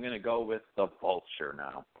right, I'm going to go with the Vulture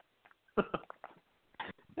now.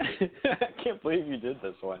 I can't believe you did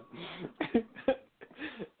this one.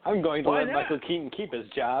 I'm going to let Michael Keaton keep his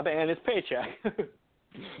job and his paycheck.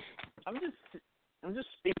 I'm just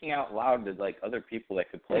speaking out loud to like other people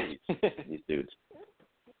that could play these dudes.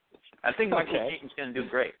 I think Michael Keaton's going to do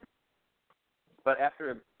great. But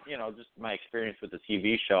after, just my experience with the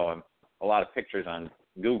TV show and a lot of pictures on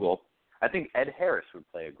Google, I think Ed Harris would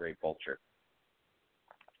play a great Vulture.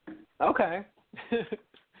 Okay.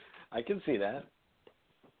 I can see that.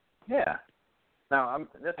 Yeah. Now,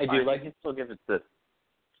 that's fine. do like I can still give it this.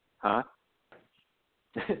 Huh?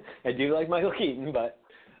 I do like Michael Keaton, but,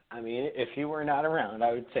 I mean, if he were not around,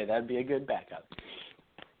 I would say that'd be a good backup.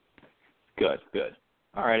 Good.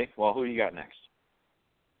 All righty. Well, who do you got next?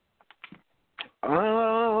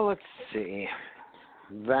 Let's see.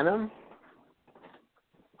 Venom?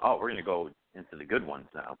 Oh, we're going to go into the good ones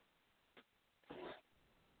now.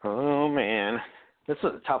 Oh, man. This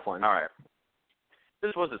was a tough one. All right.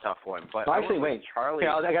 This was a tough one, but well, actually, wait. Charlie.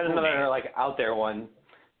 Here, I got another out there one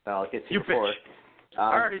that I'll get to before.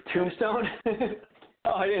 Tombstone?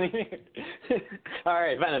 Oh, I didn't hear. All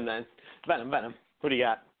right, Venom then. Venom. What do you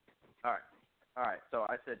got? All right. So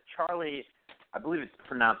I said Charlie. I believe it's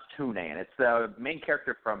pronounced Tune, and it's the main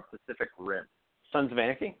character from Pacific Rim. Sons of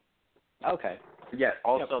Anarchy? Okay. Yeah,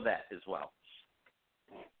 also that as well.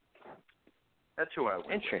 That's who I was.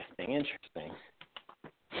 Interesting.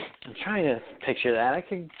 I'm trying to picture that. I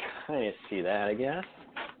could kind of see that, I guess.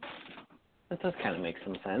 That does kind of make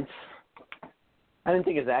some sense. I didn't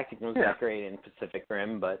think his acting was that great in Pacific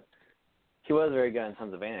Rim, but he was very good in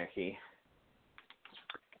Sons of Anarchy.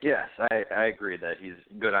 Yes, I agree that he's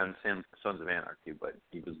good on Sons of Anarchy, but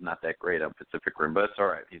he was not that great on Pacific Rim. But it's all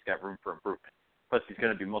right. He's got room for improvement. Plus, he's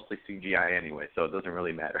going to be mostly CGI anyway, so it doesn't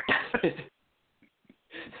really matter.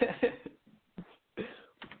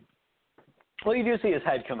 Well, you do see his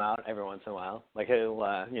head come out every once in a while. Like he'll,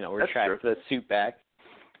 retract the suit back.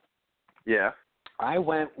 Yeah. I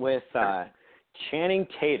went with Channing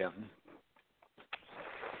Tatum.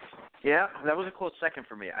 Yeah, that was a close second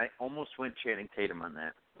for me. I almost went Channing Tatum on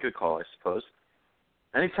that. Good call, I suppose.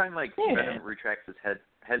 Anytime Venom retracts his head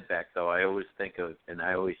back, though, I always think of, and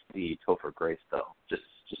I always see Topher Grace, though. Just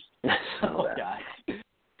oh God.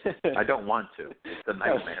 I don't want to. It's a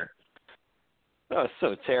nightmare. That was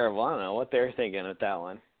so terrible. I don't know what they're thinking with that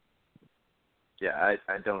one. Yeah,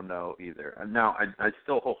 I don't know either. Now, I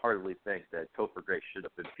still wholeheartedly think that Topher Grace should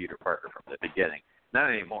have been Peter Parker from the beginning. Not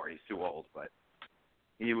anymore. He's too old, but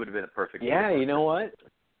he would have been a perfect. Yeah, you know what?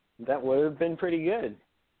 That would have been pretty good.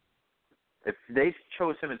 If they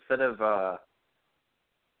chose him instead of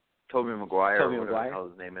Tobey Maguire, or whatever the hell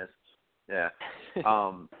his name is. Yeah.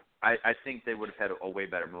 I think they would have had a way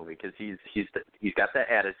better movie because he's got that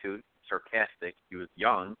attitude, sarcastic. He was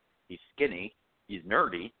young. He's skinny. He's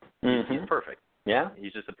nerdy. Mm-hmm. He's perfect. Yeah.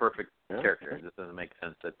 He's just a perfect character. It just doesn't make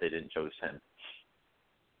sense that they didn't choose him.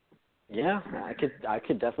 Yeah, I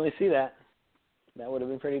could definitely see that. That would have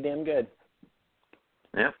been pretty damn good.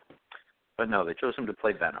 Yeah. But no, they chose him to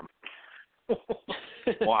play Venom.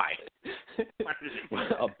 Why?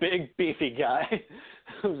 A big, beefy guy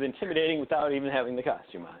who's intimidating without even having the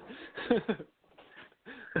costume on.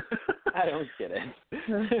 I don't get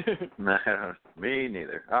it. No, me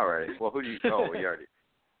neither. All right. Well, who do you want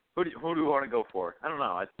to go for? I don't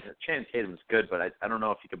know. Channing Tatum's good, but I don't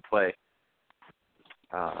know if he can play.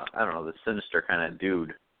 I don't know, the sinister kind of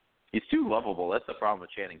dude. He's too lovable. That's the problem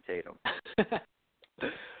with Channing Tatum.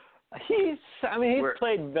 He's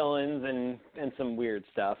played villains and some weird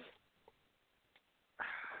stuff.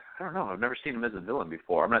 I don't know. I've never seen him as a villain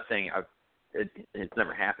before. I'm not saying it's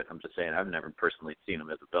never happened. I'm just saying I've never personally seen him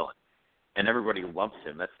as a villain. And everybody loves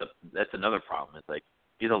him. That's another problem. It's like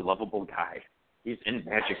he's a lovable guy. He's in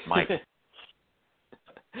Magic Mike.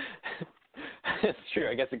 It's true.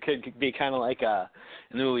 I guess it could be kind of like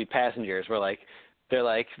in the movie Passengers, where they're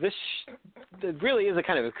like this. It really is a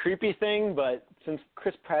kind of a creepy thing, but since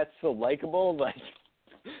Chris Pratt's so likable,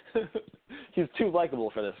 he's too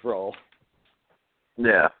likable for this role.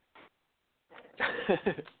 Yeah.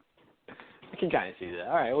 I can kind of see that.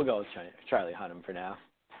 All right, we'll go with Charlie Hunnam for now.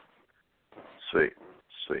 Sweet.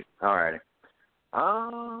 All righty.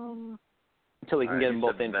 Until we can get them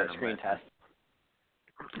both in for a screen test.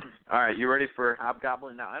 All right, you ready for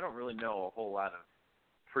Hobgoblin? Now, I don't really know a whole lot of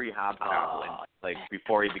pre-Hobgoblin,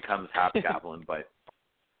 before he becomes Hobgoblin, but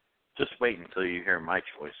just wait until you hear my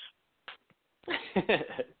choice.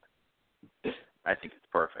 I think it's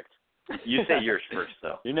perfect. You say yours first,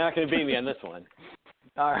 though. You're not going to beat me on this one.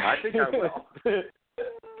 All right. I think I will.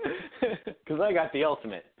 Because I got the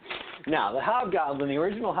ultimate. Now, the Hobgoblin, the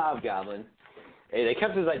original Hobgoblin, they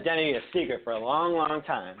kept his identity a secret for a long, long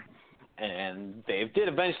time. And they did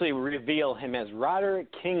eventually reveal him as Roderick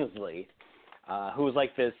Kingsley, who was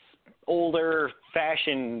like this older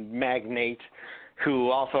fashion magnate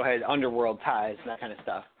who also had underworld ties and that kind of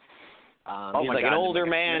stuff. He's like an older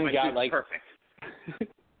man, got like perfect.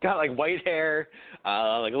 Got like white hair,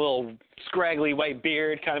 like a little scraggly white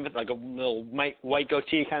beard, kind of like a little white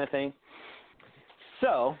goatee kind of thing.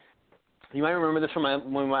 So, you might remember this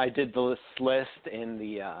from when I did this list in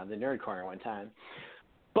the Nerd Corner one time.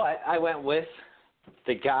 But I went with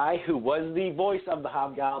the guy who was the voice of the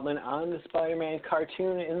Hobgoblin on the Spider-Man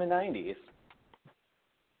cartoon in the 90s.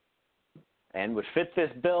 And would fit this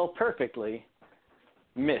bill perfectly,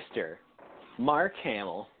 Mr. Mark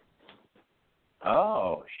Hamill.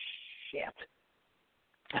 Oh, shit.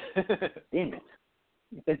 Damn it.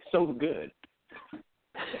 That's so good.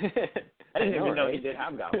 I didn't even know he did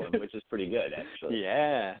Hobgoblin, which is pretty good, actually.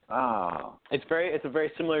 Yeah. Oh. It's a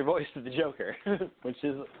very similar voice to the Joker, which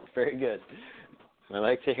is very good. I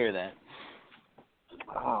like to hear that.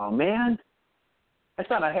 Oh, man. I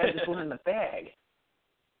thought I had this one in the bag.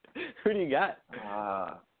 Who do you got?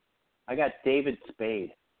 I got David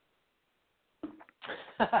Spade.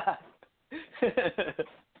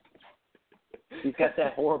 He's got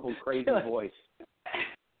that horrible, crazy voice.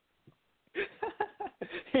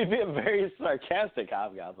 He'd be a very sarcastic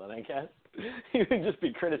Hobgoblin, I guess. He would just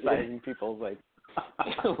be criticizing people's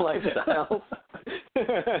lifestyles.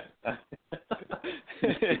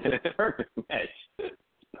 Perfect match.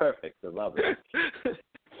 Perfect. I love it.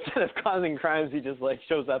 Instead of causing crimes, he just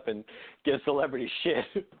shows up and gives celebrity shit.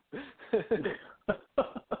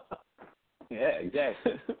 Yeah,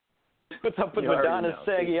 exactly. What's up with Madonna's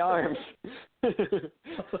saggy arms?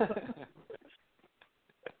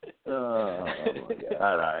 Oh, my God.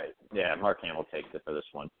 All right. Yeah, Mark Hamill takes it for this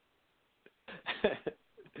one.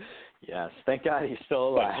 Yes. Thank God he's still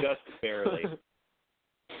alive. But just barely.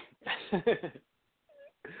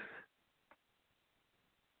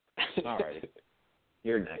 All right.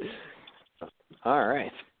 You're next. All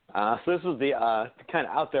right. So this was the kind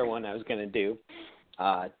of out there one I was going to do.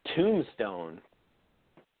 Tombstone.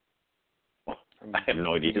 I have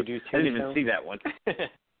no idea. I didn't even see that one.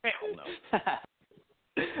 Hell no.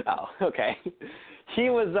 Oh, okay. He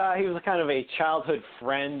was kind of a childhood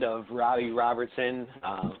friend of Robbie Robertson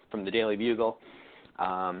from the Daily Bugle.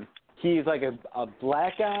 He's like a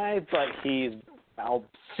black guy, but he's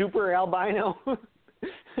super albino,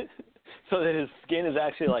 so that his skin is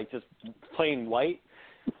actually just plain white,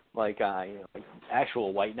 like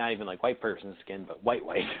actual white, not even like white person's skin, but white.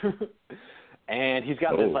 And he's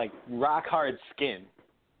got this rock hard skin.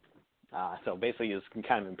 So basically he's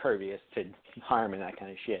kind of impervious to harm and that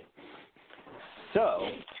kind of shit. So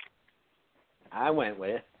I went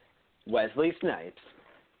with Wesley Snipes.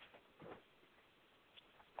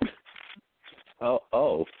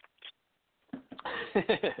 Oh.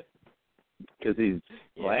 Because he's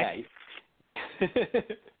black? Yeah.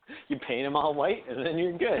 You paint him all white and then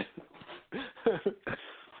you're good.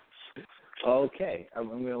 Okay. I'm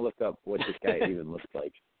going to look up what this guy even looks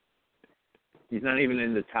like. He's not even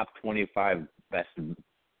in the top 25 best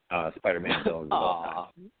Spider-Man villains of all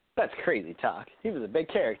time. That's crazy talk. He was a big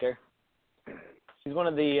character. He's one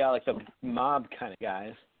of the the mob kind of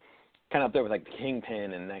guys, kind of up there with the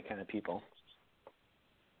Kingpin and that kind of people.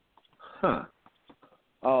 Huh.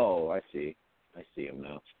 Oh, I see. I see him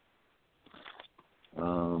now.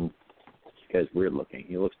 This guy's weird looking.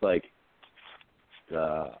 He looks like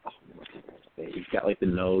he's got the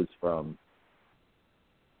nose from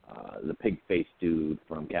the pig face dude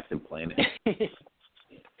from Captain Planet.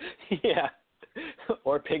 Yeah.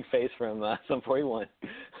 Or pig face from Sum 41.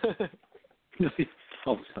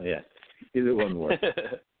 Oh, yeah. Either one works.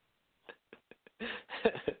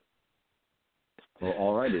 Well,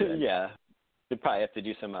 all righty then. Yeah. You'd probably have to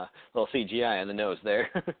do some little CGI on the nose there.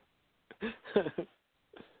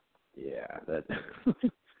 Yeah. That's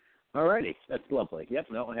all righty. That's lovely. Yep.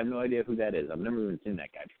 No, I have no idea who that is. I've never even seen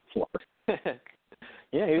that guy before.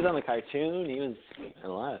 Yeah, he was on the cartoon. He was in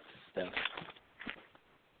a lot of stuff.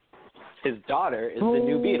 His daughter is the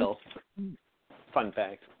new Beetle. Fun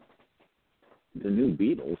fact. The new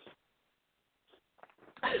Beatles?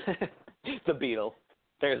 The Beetle.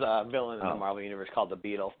 There's a villain in the Marvel Universe called the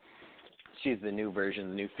Beetle. She's the new version,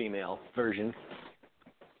 the new female version.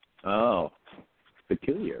 Oh.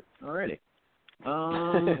 Peculiar. Alrighty.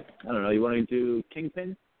 I don't know. You want to do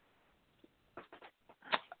Kingpin?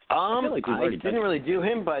 I didn't really do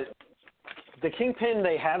him, but the Kingpin,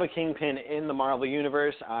 they have a Kingpin in the Marvel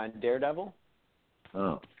Universe on Daredevil.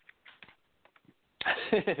 Oh.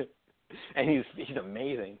 And he's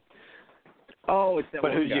amazing. Oh, it's that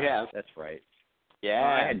but one who did you have? That's right.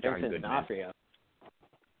 Yeah, I had Vincent D'Onofrio.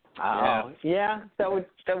 Oh, yeah, that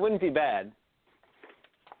wouldn't be bad.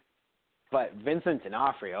 But Vincent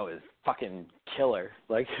D'Onofrio is fucking killer.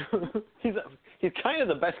 He's kind of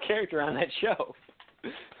the best character on that show.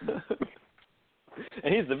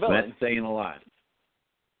 And he's the villain. That's saying a lot.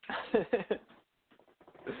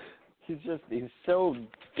 He's so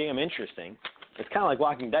damn interesting. It's kind of like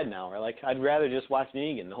Walking Dead now, where I'd rather just watch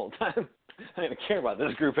Negan the whole time. I don't care about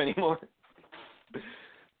this group anymore.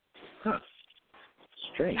 Huh.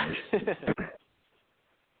 Strange.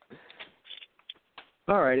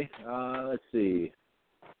 Alrighty. Let's see.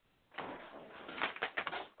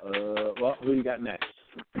 Well, who you got next?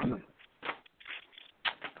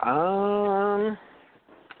 I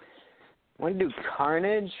want to do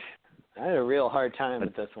Carnage, I had a real hard time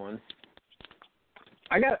with this one.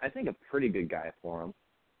 I got, I think, a pretty good guy for him.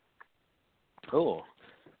 Cool.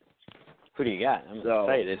 Who do you got? I'm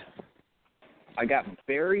excited. I got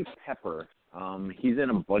Barry Pepper. He's in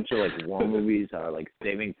a bunch of like war movies, like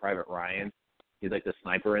Saving Private Ryan. He's like the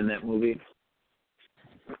sniper in that movie.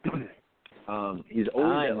 He's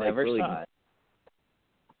always never saw it.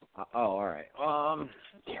 All right.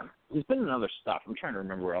 Damn. He's been in other stuff. I'm trying to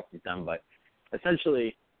remember what else he's done, but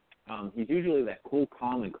essentially, he's usually that cool,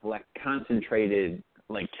 calm, and concentrated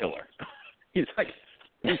like killer. He's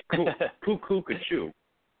cool, cool, ka-choo.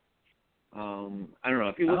 I don't know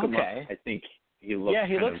if you look him up. I think he looks. Yeah,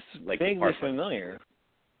 he looks like vaguely familiar.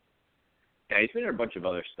 Yeah, he's been in a bunch of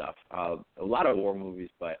other stuff. A lot of war movies,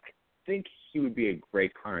 but I think he would be a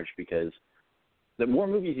great Carnage because the war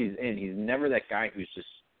movies he's in, he's never that guy who's just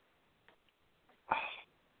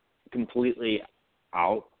completely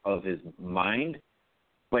out of his mind,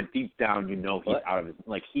 but deep down you know he's out of his,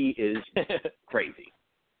 like he is crazy.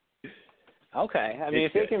 Okay, I mean,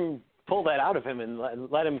 if they can pull that out of him and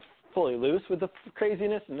let him fully loose with the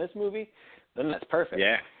craziness in this movie, then that's perfect.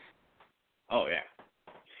 Yeah. Oh,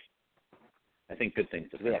 yeah. I think good things.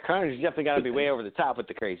 Yeah, Carnage definitely got to be way over the top with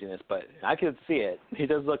the craziness, but I could see it. He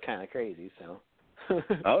does look kind of crazy, so.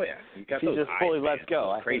 Oh, yeah. He got those just eyes, fully lets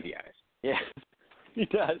go. Crazy eyes. Yeah, he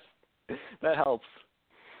does. That helps.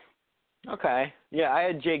 Okay. Yeah, I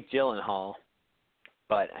had Jake Gyllenhaal,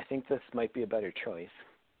 but I think this might be a better choice.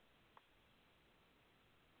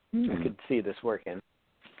 I could see this working.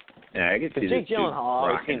 Yeah, I could see Jake Gyllenhaal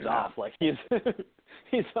always seems off. Like he's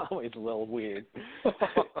always a little weird.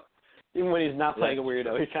 Even when he's not playing a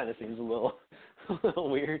weirdo, he kind of seems a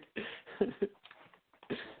little weird.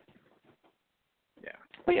 Yeah.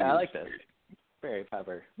 But yeah, I like this. Barry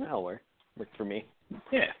Pepper. That'll work. Worked for me.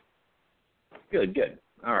 Yeah. Good.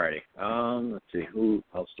 Alrighty. Let's see. Who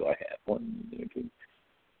else do I have? 1, 2.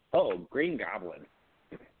 Oh, Green Goblin.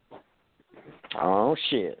 Oh,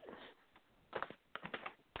 shit.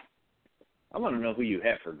 I want to know who you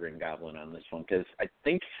have for Green Goblin on this one, because I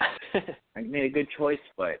think I made a good choice,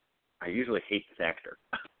 but I usually hate this actor.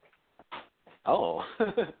 Oh.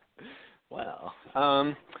 Well,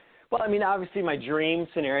 I mean, obviously my dream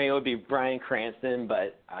scenario would be Bryan Cranston,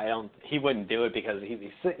 but he wouldn't do it because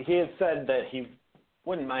he had said that he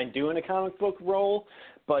wouldn't mind doing a comic book role,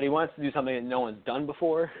 but he wants to do something that no one's done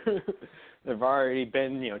before. There've already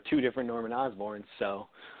been, 2 different Norman Osborns, so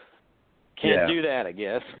can't do that, I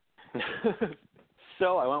guess.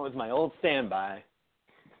 So I went with my old standby,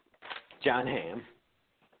 John Hamm.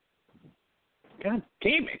 God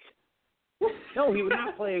damn it. No, he would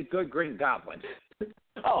not play a good Green Goblin.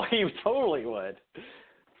 Oh, he totally would.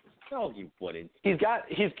 No, he wouldn't. He's got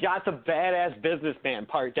the badass businessman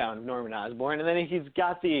part down of Norman Osborn, and then he's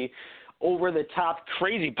got the over-the-top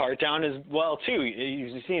crazy part down as well, too.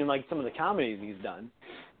 You've seen, like, some of the comedies he's done.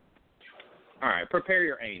 All right, prepare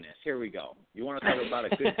your anus. Here we go. You want to talk about a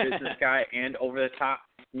good business guy and over-the-top?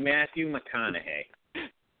 Matthew McConaughey.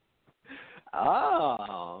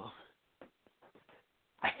 Oh.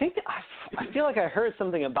 I feel like I heard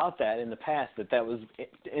something about that in the past, that was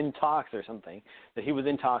in talks or something, that he was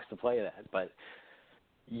in talks to play that. But,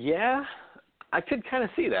 yeah, I could kind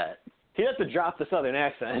of see that. He'd have to drop the southern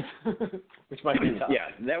accent, which might be tough. Yeah,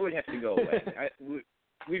 that would have to go away.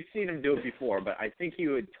 We've seen him do it before, but I think he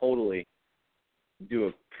would totally do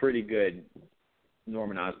a pretty good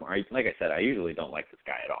Norman Osborn. Like I said, I usually don't like this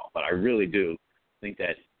guy at all, but I really do think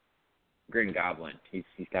that Green Goblin, he's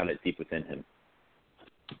got it deep within him.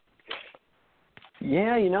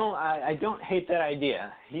 Yeah, I don't hate that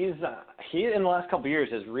idea. He in the last couple of years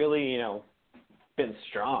has really, been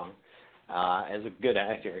strong as a good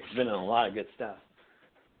actor. He's been in a lot of good stuff.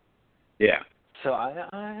 Yeah. So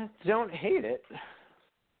I don't hate it.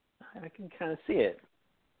 I can kind of see it.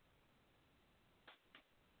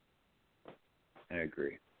 I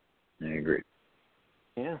agree.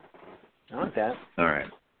 Yeah, I like that. All right.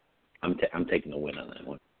 I'm taking the win on that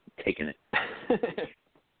one. I'm taking it.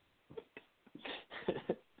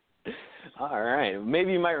 All right.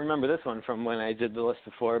 Maybe you might remember this one from when I did the list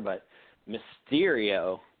before, but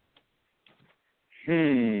Mysterio.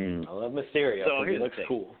 I love Mysterio. So he looks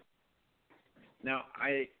cool. Now,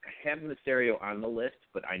 I have Mysterio on the list,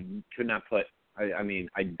 but I could not put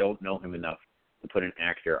I don't know him enough to put an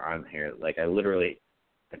actor on here. Like, I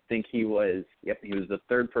think he was the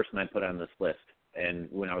third person I put on this list. And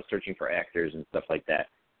when I was searching for actors and stuff like that,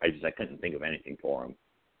 I couldn't think of anything for him.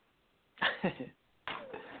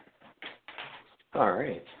 All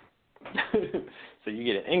right. So you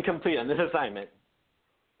get an incomplete on this assignment.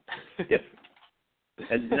 Yep.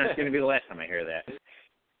 That's not going to be the last time I hear that.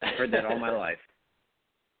 I've heard that all my life.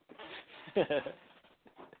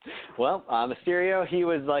 Well, Mysterio, he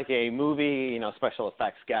was like a movie, special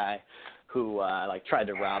effects guy who tried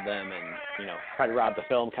to rob them and, tried to rob the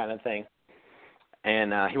film kind of thing.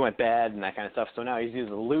 And he went bad and that kind of stuff. So now he's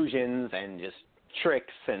using illusions and just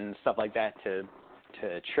tricks and stuff like that to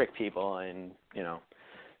trick people and,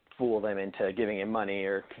 fool them into giving him money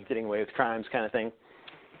or getting away with crimes kind of thing.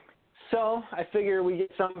 So I figure we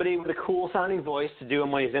get somebody with a cool sounding voice to do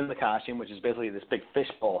him when he's in the costume, which is basically this big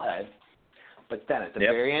fishbowl head. But then at the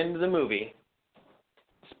very end of the movie,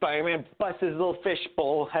 Spider-Man busts his little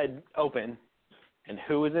fishbowl head open, and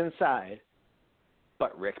who is inside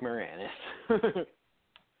but Rick Moranis?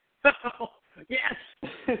 Oh, yes!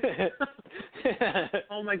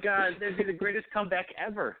 Oh, my God. That'd be the greatest comeback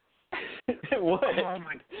ever. It would. Oh,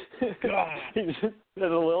 my God. There's a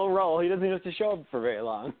little role. He doesn't even have to show up for very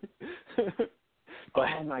long. But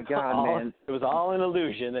oh, my God, man. It was all an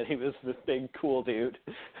illusion that he was this big, cool dude.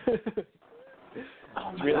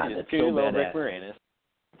 Oh, my really God, just that's pure so little badass. Rick Moranis.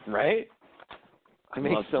 Right? It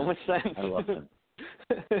makes so much sense. I love him.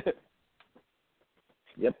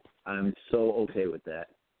 Yep, I'm so okay with that.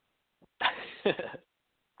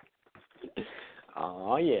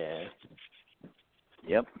 Oh, yeah.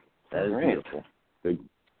 Yep, that is beautiful. Good.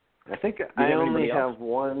 I think I only have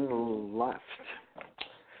one left.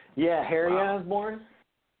 Yeah, Harry Osborn.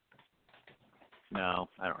 No,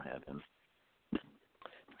 I don't have him.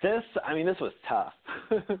 This was tough.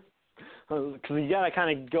 Because you got to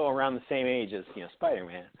kind of go around the same age as,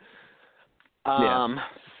 Spider-Man.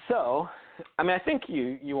 So, I think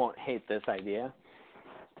you won't hate this idea.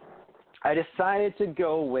 I decided to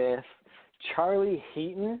go with Charlie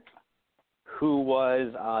Heaton, who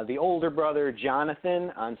was the older brother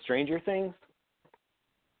Jonathan on Stranger Things.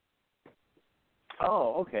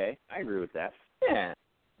 Oh, okay. I agree with that. Yeah,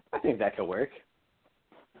 I think that could work.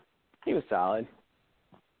 He was solid.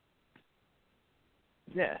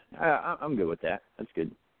 Yeah, I'm good with that. That's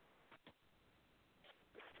good.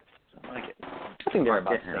 I like it. I think they're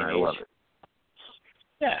about the same age. Love it.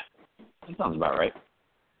 Yeah, that sounds about right.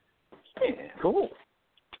 Yeah, cool.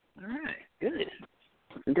 All right, good.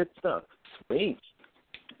 Good stuff. Sweet.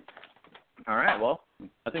 All right, well,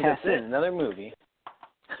 I think Cast that's in it. another movie.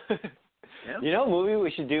 Yeah. Movie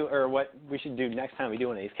we should do, or what we should do next time we do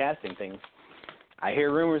one of these casting things. I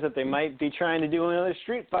hear rumors that they might be trying to do another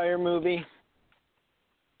Street Fighter movie.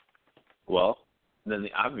 Well, then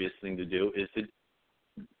the obvious thing to do is to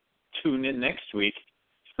tune in next week.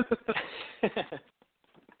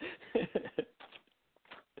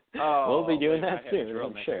 We'll be doing that soon,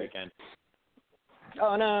 I'm sure. Weekend.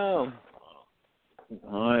 Oh, no.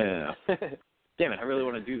 Oh, yeah. Damn it, I really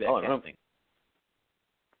want to do that casting.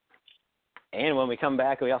 And when we come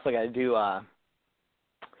back, we also got to do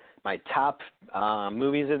my top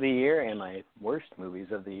movies of the year and my worst movies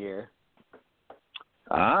of the year.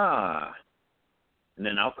 Ah. And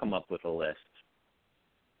then I'll come up with a list.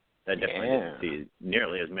 That definitely didn't see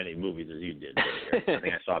nearly as many movies as you did. I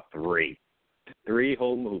think I saw 3. 3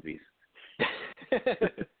 whole movies.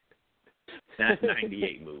 Not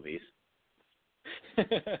 98 movies.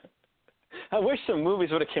 I wish some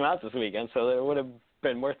movies would have come out this weekend, so it would have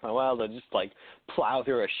been worth my while to just plow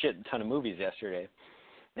through a shit ton of movies yesterday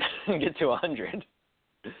and get to 100.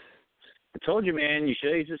 I told you, man, you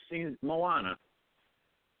should have just seen Moana.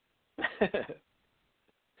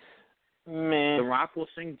 Man. The Rock will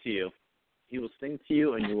sing to you. He will sing to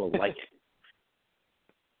you, and you will like it.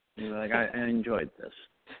 You're like, I enjoyed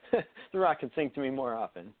this. The Rock can sing to me more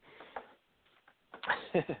often.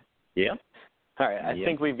 Yeah. All right, I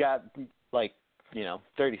think we've got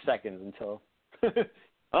 30 seconds until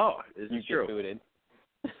oh, this is you true. get booted.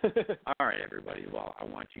 All right, everybody. Well, I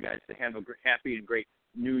want you guys to have a happy and great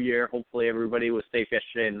New Year. Hopefully, everybody was safe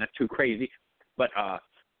yesterday and not too crazy. But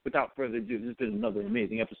without further ado, this has been another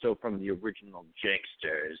amazing episode from the original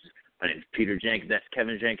Janksters. My name is Peter Jank. That's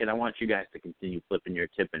Kevin Jank, and I want you guys to continue flipping your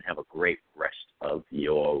tip and have a great rest of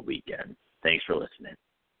your weekend. Thanks for listening.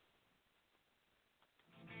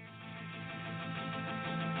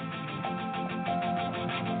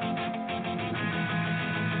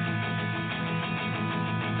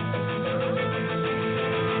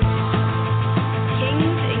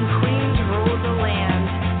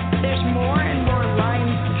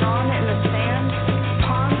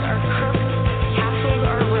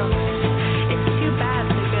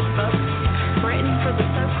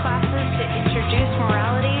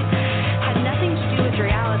 Morality had nothing to do with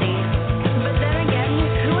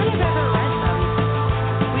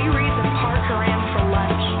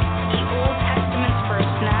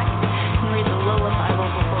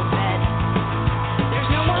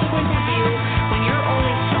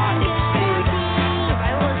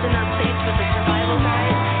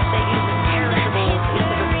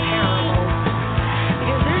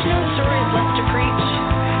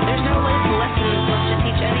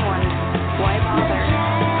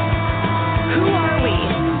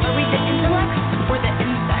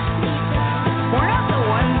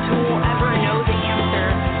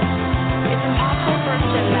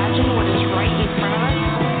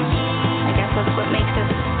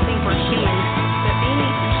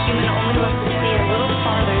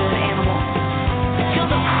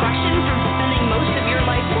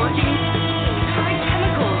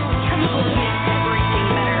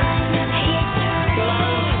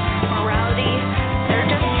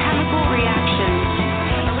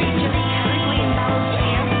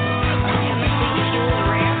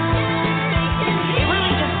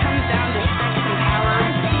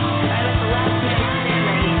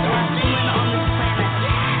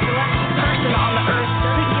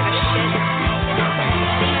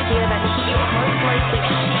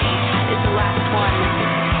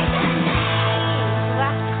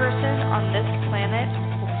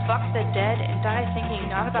dead and die thinking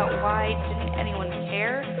not about why didn't anyone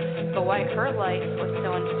care, but why her life was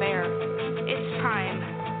so unfair. It's time.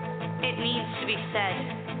 It needs to be said.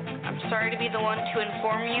 I'm sorry to be the one to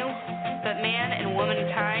inform you, but man and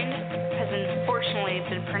womankind has unfortunately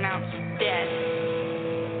been pronounced dead.